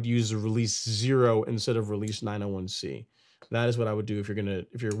kit, I would use the Release 0 instead of Release 901C. That is what I would do if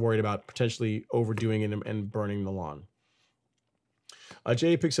you're worried about potentially overdoing it and burning the lawn.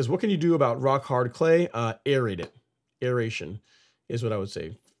 J.A. Pick says, what can you do about rock hard clay? Aerate it. Aeration is what I would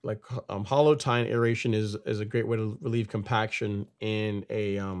say. Like hollow tine aeration is a great way to relieve compaction in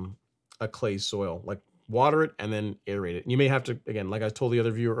a clay soil. Like water it and then aerate it. And you may have to, again, like I told the other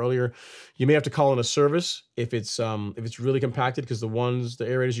viewer earlier, you may have to call in a service if it's really compacted, because the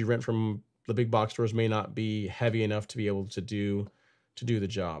aerators you rent from the big box stores may not be heavy enough to be able to do the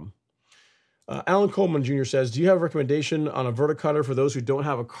job. Alan Coleman Jr. says, do you have a recommendation on a verticutter for those who don't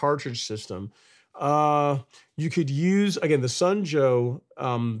have a cartridge system? You could use, again, the Sunjo.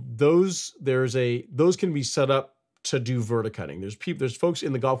 Those can be set up to do verticutting. There's folks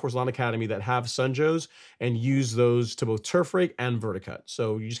in the Golf Course Lawn Academy that have Sunjos and use those to both turf rake and verticut.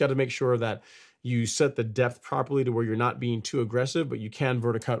 So you just got to make sure that you set the depth properly to where you're not being too aggressive, but you can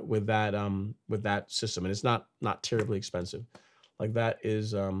verticut with that system, and it's not terribly expensive. Like that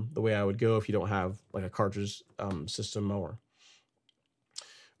is the way I would go if you don't have like a cartridge system mower.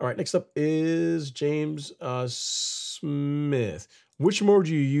 All right, next up is James Smith. Which mower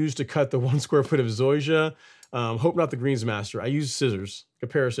do you use to cut the 1 square foot of zoysia? Hope not the Greensmaster. I use scissors, a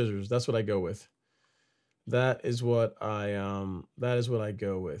pair of scissors. That's what I go with. That is what I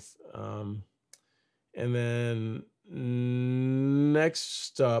go with. And then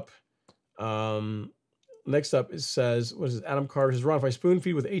next up, it says, what is it? Adam Carter says, Ron, if I spoon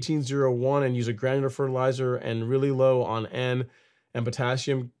feed with 1801 and use a granular fertilizer and really low on N and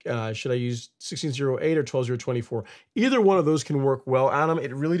potassium, should I use 1608 or 12024? Either one of those can work well, Adam.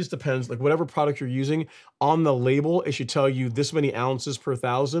 It really just depends. Like whatever product you're using, on the label, it should tell you this many ounces per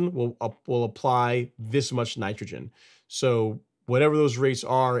thousand will apply this much nitrogen. So whatever those rates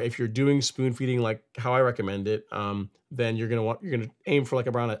are, if you're doing spoon feeding like how I recommend it, then you're gonna aim for like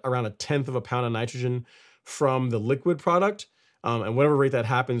around a tenth of a pound of nitrogen from the liquid product, and whatever rate that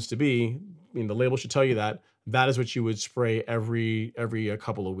happens to be. I mean, the label should tell you that. That is what you would spray every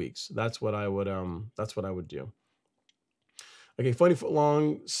couple of weeks. That's what I would do. Okay, Funny Foot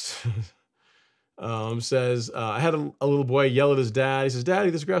Long says, I had a little boy yell at his dad. He says, Daddy,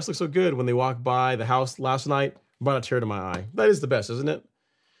 this grass looks so good. When they walked by the house last night, brought a tear to my eye. That is the best, isn't it?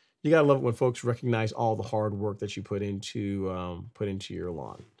 You gotta love it when folks recognize all the hard work that you put into your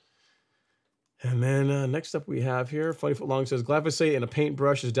lawn. And then next up we have here, Funny Foot Long says, glyphosate in a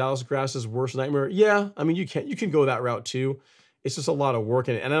paintbrush is Dallas grass's worst nightmare. Yeah, I mean, you can go that route too. It's just a lot of work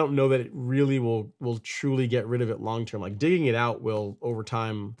in it, and I don't know that it really will truly get rid of it long term. Like digging it out will over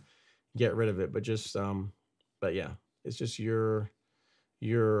time get rid of it, but just but yeah, it's just your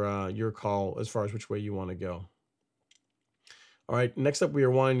call as far as which way you want to go. All right, next up we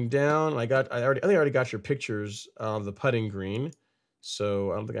are winding down. I think I already got your pictures of the putting green,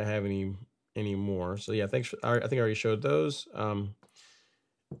 so I don't think I have any more. So yeah, thanks. I think I already showed those.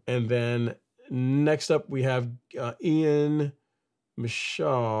 And then next up we have Ian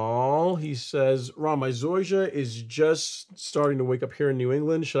Michal. He says, Ron, my zoysia is just starting to wake up here in New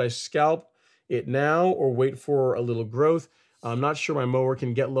England. Should I scalp it now or wait for a little growth? I'm not sure my mower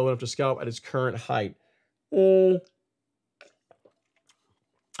can get low enough to scalp at its current height.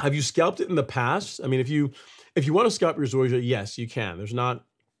 Have you scalped it in the past? I mean, if you want to scalp your zoysia, yes, you can. There's no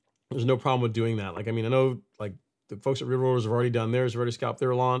problem with doing that. Like, I mean, I know like the folks at River Rotors have already done theirs. They've already scalped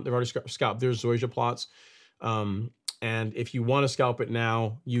their lawn. They've already scalped their zoysia plots. And if you want to scalp it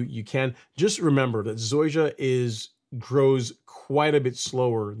now, you can. Just remember that zoysia grows quite a bit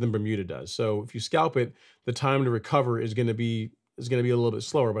slower than Bermuda does. So if you scalp it, the time to recover is going to be a little bit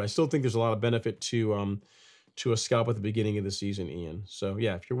slower. But I still think there's a lot of benefit to a scalp at the beginning of the season, Ian. So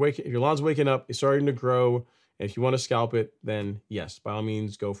yeah, if your lawn's waking up, it's starting to grow, and if you want to scalp it, then yes, by all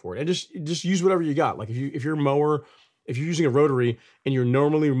means, go for it. And just use whatever you got. Like if you're using a rotary and you're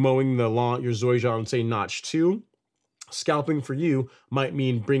normally mowing the lawn, your zoysia on say notch 2, scalping for you might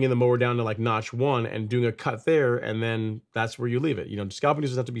mean bringing the mower down to like notch 1 and doing a cut there, and then that's where you leave it. Scalping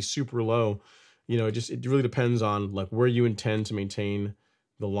doesn't have to be super low. It really depends on like where you intend to maintain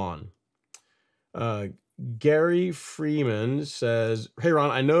the lawn. Gary Freeman says, hey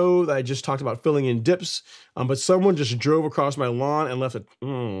Ron, I know that I just talked about filling in dips, but someone just drove across my lawn and left a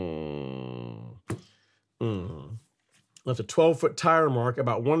 12-foot tire mark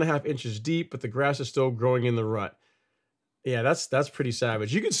about 1.5 inches deep, but the grass is still growing in the rut. Yeah, that's pretty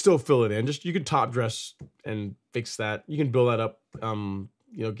savage. You can still fill it in. You can top dress and fix that. You can build that up.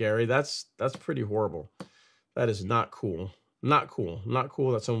 Gary, that's pretty horrible. That is not cool. Not cool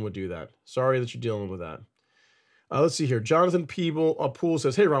that someone would do that. Sorry that you're dealing with that. Let's see here. Jonathan Poole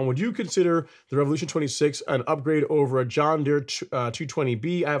says, hey, Ron, would you consider the Revolution 26 an upgrade over a John Deere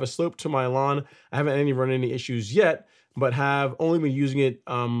 220B? I have a slope to my lawn. I haven't run any issues yet, but have only been using it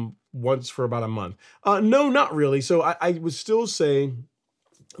once for about a month. No, not really. So I would still say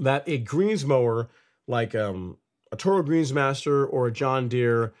that a greens mower like a Toro Greensmaster or a John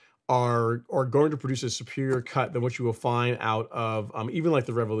Deere are going to produce a superior cut than what you will find out of even like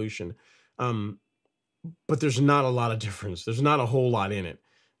the Revolution. But there's not a lot of difference. There's not a whole lot in it.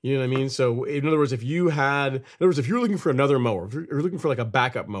 You know what I mean? So in other words, if you're looking for another mower, if you're looking for like a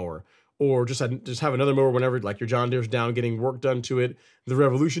backup mower, or just have another mower whenever like your John Deere's down getting work done to it, the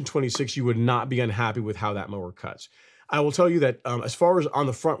Revolution 26, you would not be unhappy with how that mower cuts. I will tell you that as far as on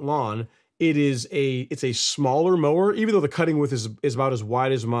the front lawn, it's a smaller mower, even though the cutting width is about as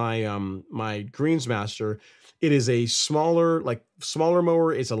wide as my my Greensmaster. It is a smaller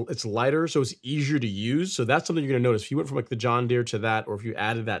mower. It's lighter, so it's easier to use. So that's something you're going to notice. If you went from like the John Deere to that, or if you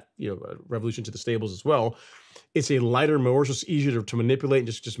added that Revolution to the stables as well, it's a lighter mower, so it's easier to manipulate and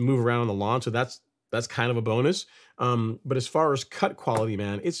just move around on the lawn. So that's kind of a bonus. But as far as cut quality,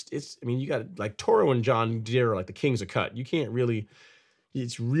 man, I mean, you got like Toro and John Deere are like the kings of cut. You can't really.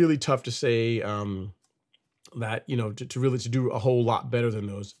 It's really tough to say that, you know, to really to do a whole lot better than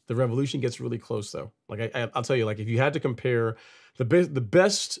those. The Revolution gets really close though. Like I'll tell you, like if you had to compare the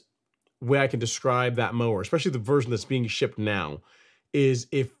best way I can describe that mower, especially the version that's being shipped now, is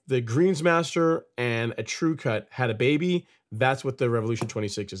if the Greensmaster and a True Cut had a baby, that's what the Revolution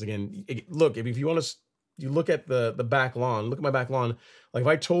 26 is. Again, look, if you want to, you look at the back lawn, look at my back lawn. Like if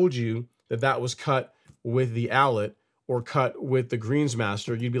I told you that that was cut with the Owlet or cut with the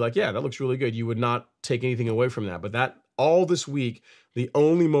Greensmaster, you'd be like, yeah, that looks really good. You would not take anything away from that. But that all this week, the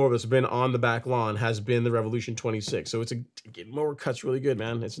only mower that's been on the back lawn has been the Revolution 26. So it's mower cuts really good,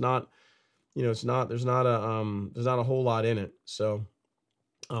 man. It's not, you know, there's not a whole lot in it. So,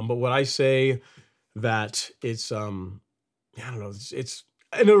 but what I say that it's, I don't know, it's,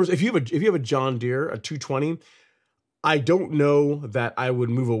 in other words, if you have a John Deere, a 220, I don't know that I would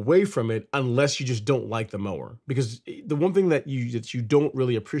move away from it unless you just don't like the mower. Because the one thing that you don't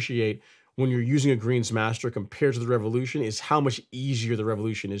really appreciate when you're using a Greensmaster compared to the Revolution is how much easier the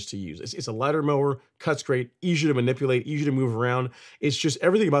Revolution is to use. It's a lighter mower, cuts great, easier to manipulate, easier to move around. It's just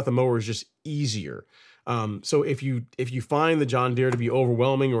everything about the mower is just easier. So if you find the John Deere to be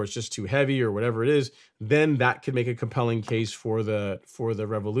overwhelming or it's just too heavy or whatever it is, then that could make a compelling case for the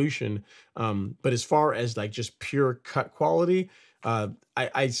Revolution. But as far as like just pure cut quality,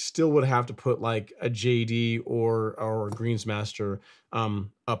 I still would have to put like a JD or a Greensmaster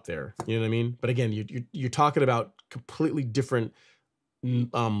up there. You know what I mean? But again, you're talking about completely different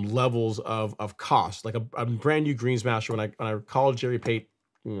levels of cost. Like a brand new Greensmaster, when I called Jerry Pate,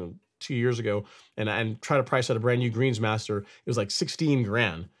 you know, 2 years ago and try to price out a brand new Greensmaster, it was like 16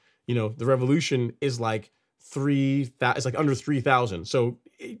 grand. You know, the Revolution is like it's like under 3,000. So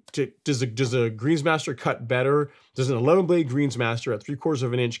does a Greensmaster cut better? Does an 11 blade Greensmaster at 3/4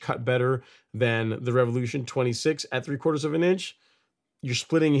 of an inch cut better than the Revolution 26 at 3/4 of an inch? You're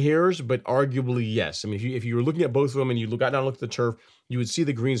splitting hairs, but arguably yes. I mean, if you were looking at both of them and you got down and looked at the turf, you would see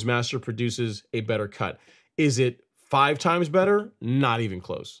the Greensmaster produces a better cut. Is it 5 times better? Not even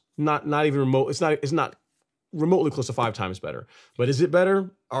close. Not even remote. It's not remotely close to 5 times better. But is it better?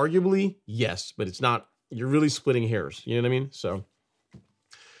 Arguably, yes. But it's not. You're really splitting hairs. You know what I mean? So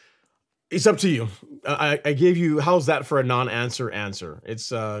it's up to you. I gave you, how's that for a non-answer answer?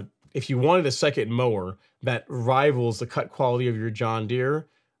 It's if you wanted a second mower that rivals the cut quality of your John Deere,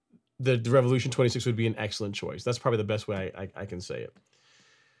 the Revolution 26 would be an excellent choice. That's probably the best way I can say it.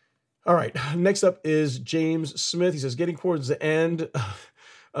 All right, next up is James Smith. He says, getting towards the end.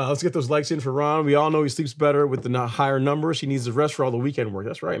 Let's get those likes in for Ron. We all know he sleeps better with the higher numbers. He needs the rest for all the weekend work.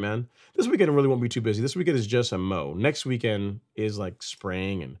 That's right, man. This weekend really won't be too busy. This weekend is just a mow. Next weekend is like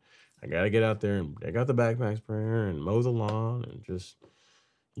spraying, and I got to get out there and take out the backpack sprayer and mow the lawn and just,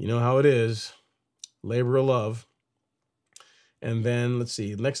 you know how it is. Labor of love. And then let's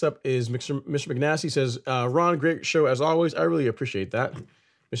see. Next up is Mr. McNasty. He says, Ron, great show as always. I really appreciate that.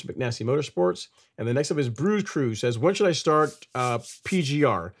 Mr. McNasty Motorsports. And the next up is Bruce Crew. Says, when should I start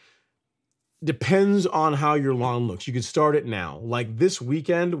PGR? Depends on how your lawn looks. You could start it now. Like this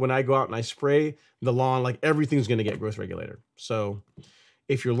weekend, when I go out and I spray the lawn, like everything's going to get growth regulator. So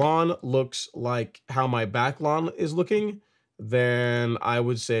if your lawn looks like how my back lawn is looking, then I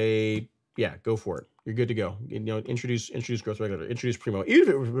would say, yeah, go for it. You're good to go. You know, introduce growth regulator, introduce Primo. Even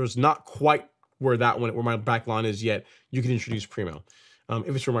if it was not quite where where my back lawn is yet, you can introduce Primo.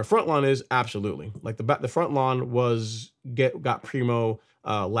 If it's where my front lawn is, absolutely. Like the front lawn got Primo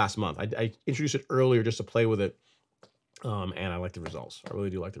last month. I introduced it earlier just to play with it, and I like the results. I really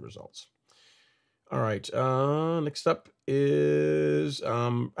do like the results. All right, next up is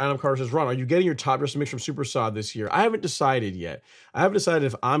Adam Carter says, Ron, are you getting your top dress mix from Super Sod this year? I haven't decided yet. I haven't decided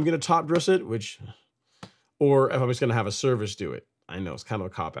if I'm going to top dress it, or if I'm just going to have a service do it. I know it's kind of a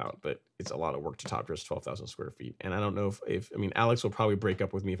cop-out, but it's a lot of work to top dress 12,000 square feet. And I don't know if I mean, Alex will probably break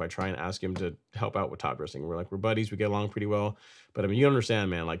up with me if I try and ask him to help out with top dressing. We're buddies, we get along pretty well. But I mean, you understand,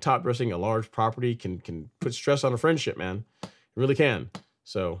 man, like top dressing a large property can put stress on a friendship, man. It really can.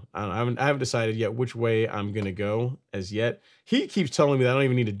 So I don't know, I haven't decided yet which way I'm going to go as yet. He keeps telling me that I don't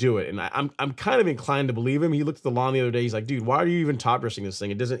even need to do it. And I'm kind of inclined to believe him. He looked at the lawn the other day. He's like, dude, why are you even top dressing this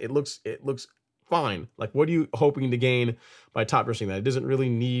thing? It looks fine. Like, what are you hoping to gain by top dressing that? It doesn't really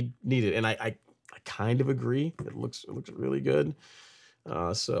need it. And I kind of agree. It looks really good.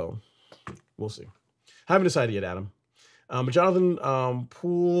 So we'll see. I haven't decided yet, Adam. But Jonathan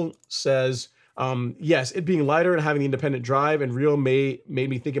Poole says, yes, it being lighter and having the independent drive and reel made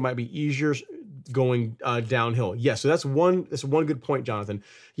me think it might be easier going downhill. Yes, so that's one good point, Jonathan.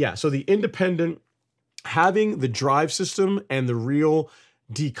 Yeah, so the independent, having the drive system and the reel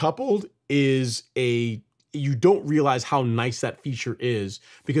decoupled is you don't realize how nice that feature is,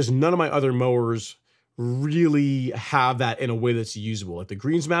 because none of my other mowers really have that in a way that's usable. Like the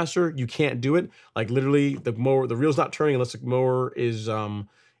Greensmaster, you can't do it. Like literally the reel's not turning unless the mower is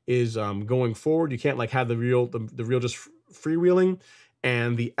going forward. You can't like have the reel just freewheeling.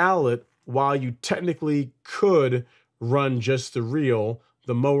 And the Owlet, while you technically could run just the reel,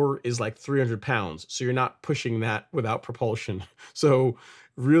 the mower is like 300 pounds. So you're not pushing that without propulsion. So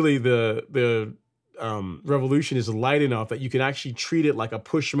really the Revolution is light enough that you can actually treat it like a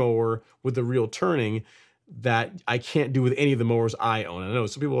push mower with the reel turning that I can't do with any of the mowers I own. And I know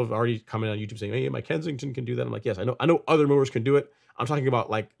some people have already commented on YouTube saying, hey, my Kensington can do that. I'm like, yes, I know other mowers can do it. I'm talking about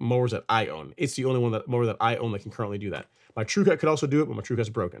like mowers that I own. It's the only mower that I own that can currently do that. My True Cut could also do it, but my True Cut's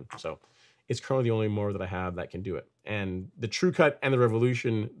broken. So it's currently the only mower that I have that can do it. And the True Cut and the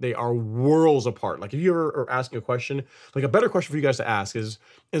Revolution, they are worlds apart. Like if you ever are asking a question, like a better question for you guys to ask is,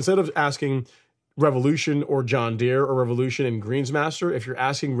 instead of asking Revolution or John Deere or Revolution and Greensmaster, if you're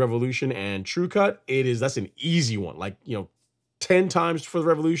asking Revolution and True Cut, that's an easy one. Like, 10 times for the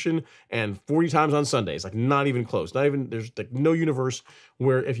Revolution and 40 times on Sundays. Like not even close. There's like no universe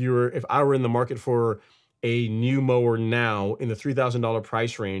where if I were in the market for a new mower now in the $3,000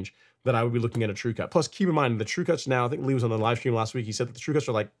 price range, that I would be looking at a True Cut. Plus, keep in mind the True Cuts now, I think Lee was on the live stream last week. He said that the True Cuts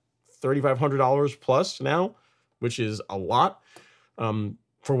are like $3,500 plus now, which is a lot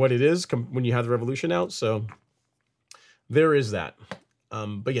for what it is when you have the Revolution out. So there is that.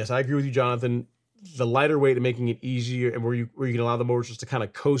 But yes, I agree with you, Jonathan. The lighter weight and making it easier and where you can allow the motors just to kind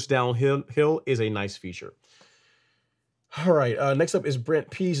of coast downhill is a nice feature. All right, next up is Brent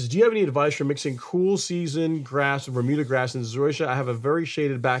P. Says, do you have any advice for mixing cool season grass with Bermuda grass in Zoysia? I have a very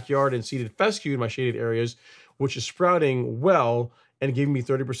shaded backyard and seeded fescue in my shaded areas, which is sprouting well and giving me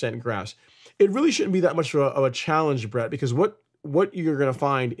 30% grass. It really shouldn't be that much of a challenge, Brett, because what you're going to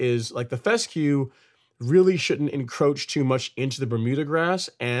find is like the fescue really shouldn't encroach too much into the Bermuda grass.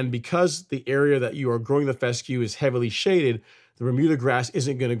 And because the area that you are growing the fescue is heavily shaded, the Bermuda grass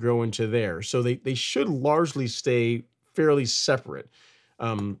isn't going to grow into there. So they should largely stay fairly separate.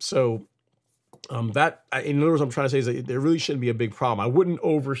 In other words, I'm trying to say is that there really shouldn't be a big problem. I wouldn't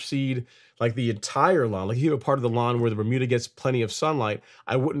overseed like the entire lawn. Like if you have a part of the lawn where the Bermuda gets plenty of sunlight,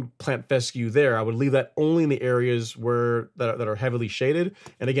 I wouldn't plant fescue there. I would leave that only in the areas that are heavily shaded.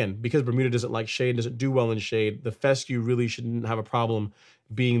 And again, because Bermuda doesn't like shade, doesn't do well in shade, the fescue really shouldn't have a problem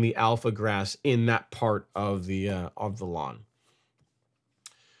being the alpha grass in that part of the lawn.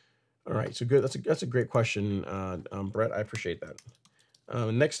 All right, so good. That's a great question, Brett. I appreciate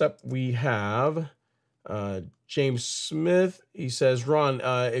that. Next up, we have James Smith. He says, Ron,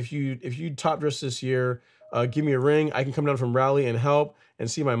 if you top dress this year, give me a ring. I can come down from Raleigh and help and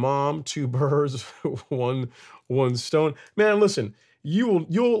see my mom. 2 birds, one stone. Man, listen, you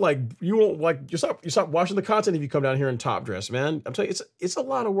stop watching the content if you come down here and top dress, man. I'm telling you, it's a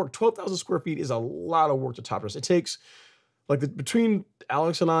lot of work. 12,000 square feet is a lot of work to top dress. It takes between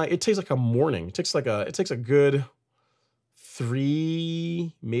Alex and I, it takes like a morning. It takes a good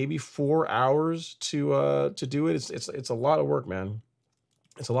 3, maybe 4 hours to do it. It's a lot of work, man.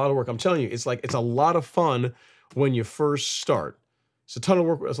 It's a lot of work. I'm telling you, it's a lot of fun when you first start. It's a ton of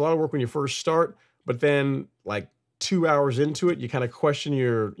work. It's a lot of work when you first start, but then like 2 hours into it, you kind of question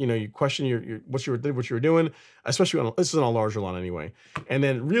what you were doing, especially this is on a larger lawn anyway. And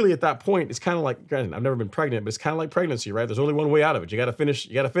then really at that point, it's kind of like, granted, I've never been pregnant, but it's kind of like pregnancy, right? There's only one way out of it. You got to finish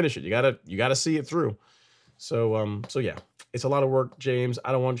it. You got to see it through. So yeah, it's a lot of work, James.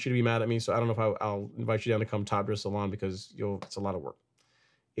 I don't want you to be mad at me. So I don't know if I'll invite you down to come top dress the lawn because it's a lot of work.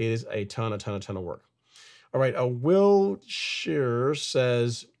 It is a ton of work. All right. Will Shearer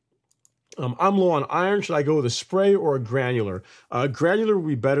says, I'm low on iron. Should I go with a spray or a granular? Granular would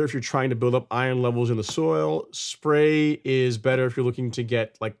be better if you're trying to build up iron levels in the soil. Spray is better if you're looking to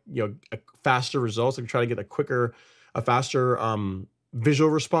get faster results. If you're trying to get a faster visual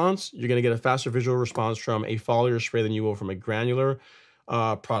response, you're going to get a faster visual response from a foliar spray than you will from a granular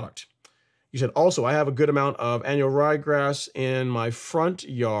product. You said, also, I have a good amount of annual ryegrass in my front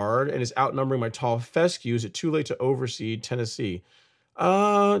yard and it's outnumbering my tall fescue. Is it too late to overseed Tennessee?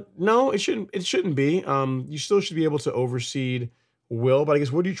 No, it shouldn't be. You still should be able to overseed Will, but I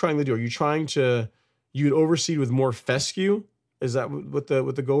guess what are you trying to do? Are you trying to you'd overseed with more fescue? Is that what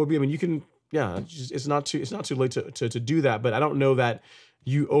the goal would be? I mean, you can, yeah, it's not too late to do that, but I don't know that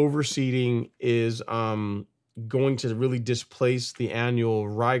you overseeding is going to really displace the annual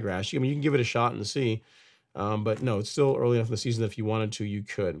ryegrass. I mean, you can give it a shot and see, but no, it's still early enough in the season that if you wanted to, you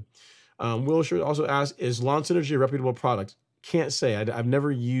could. Will also asked, is Lawn Synergy a reputable product? can't say. I've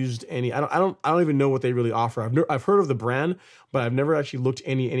never used any. I don't even know what they really offer. I've heard of the brand, but I've never actually looked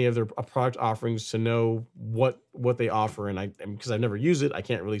any of their product offerings to know what they offer. And because I've never used it, I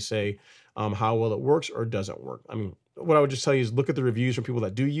can't really say how well it works or doesn't work. I mean, what I would just tell you is look at the reviews from people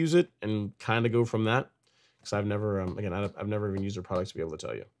that do use it and kind of go from that. Because I've never, again, I've never even used their products to be able to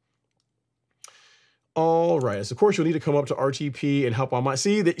tell you. All right. So of course you'll need to come up to RTP and help on my, this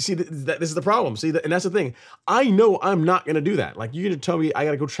is the problem. And that's the thing. I know I'm not going to do that. Like you're going to tell me I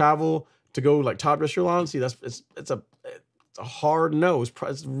got to go travel to go like top dress your lawn. See, it's a hard no.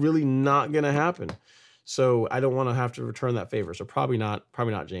 It's really not going to happen. So I don't want to have to return that favor. So probably not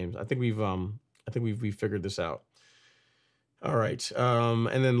James. I think we've figured this out. All right.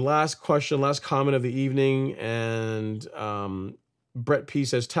 And then last comment of the evening. And, Brett P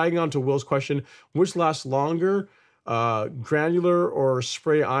says, tagging on to Will's question, which lasts longer, granular or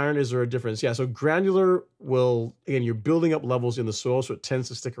spray iron? Is there a difference? Yeah, so granular will, again, you're building up levels in the soil, so it tends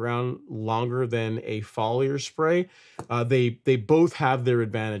to stick around longer than a foliar spray. They both have their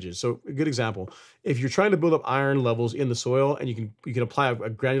advantages. So a good example, if you're trying to build up iron levels in the soil and you can apply a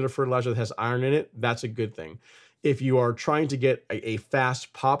granular fertilizer that has iron in it, that's a good thing. If you are trying to get a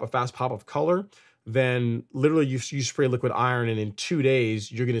fast pop of color, then literally you spray liquid iron and in 2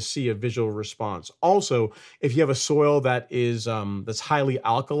 days, you're going to see a visual response. Also, if you have a soil that is that's highly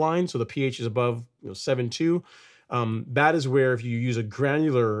alkaline, so the pH is above 7.2, that is where if you use a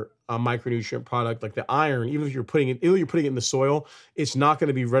granular micronutrient product like the iron, even if you're putting it in the soil, it's not going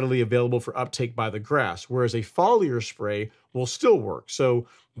to be readily available for uptake by the grass, whereas a foliar spray will still work. So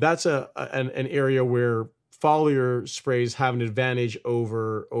that's an area where foliar sprays have an advantage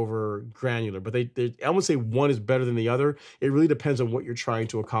over granular, but I wouldn't say one is better than the other. It really depends on what you're trying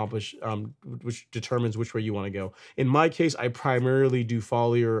to accomplish, which determines which way you want to go. In my case, I primarily do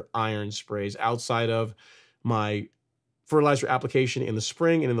foliar iron sprays outside of my fertilizer application in the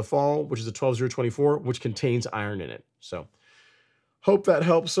spring and in the fall, which is the 12024, which contains iron in it. So hope that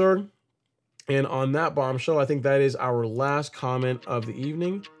helps, sir. And on that bombshell, I think that is our last comment of the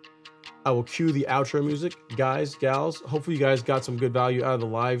evening. I will cue the outro music. Guys, gals, hopefully you guys got some good value out of the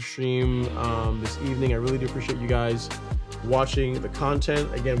live stream this evening. I really do appreciate you guys watching the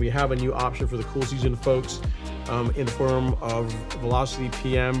content. Again, we have a new option for the cool season folks in the form of Velocity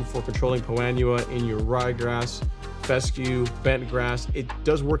PM for controlling Poanua in your ryegrass, fescue, bent grass. It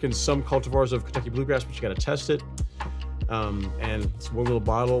does work in some cultivars of Kentucky bluegrass, but you got to test it. And it's one little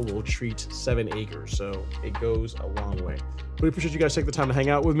bottle will treat 7 acres, so it goes a long way. Really appreciate you guys taking the time to hang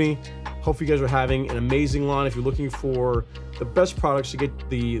out with me. Hopefully you guys are having an amazing lawn. If you're looking for the best products to get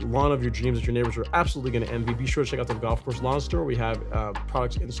the lawn of your dreams that your neighbors are absolutely going to envy, be sure to check out the Golf Course Lawn Store. We have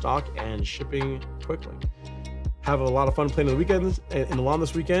products in stock and shipping quickly. Have a lot of fun playing in the lawn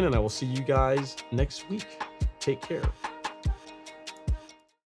this weekend, and I will see you guys next week. Take care.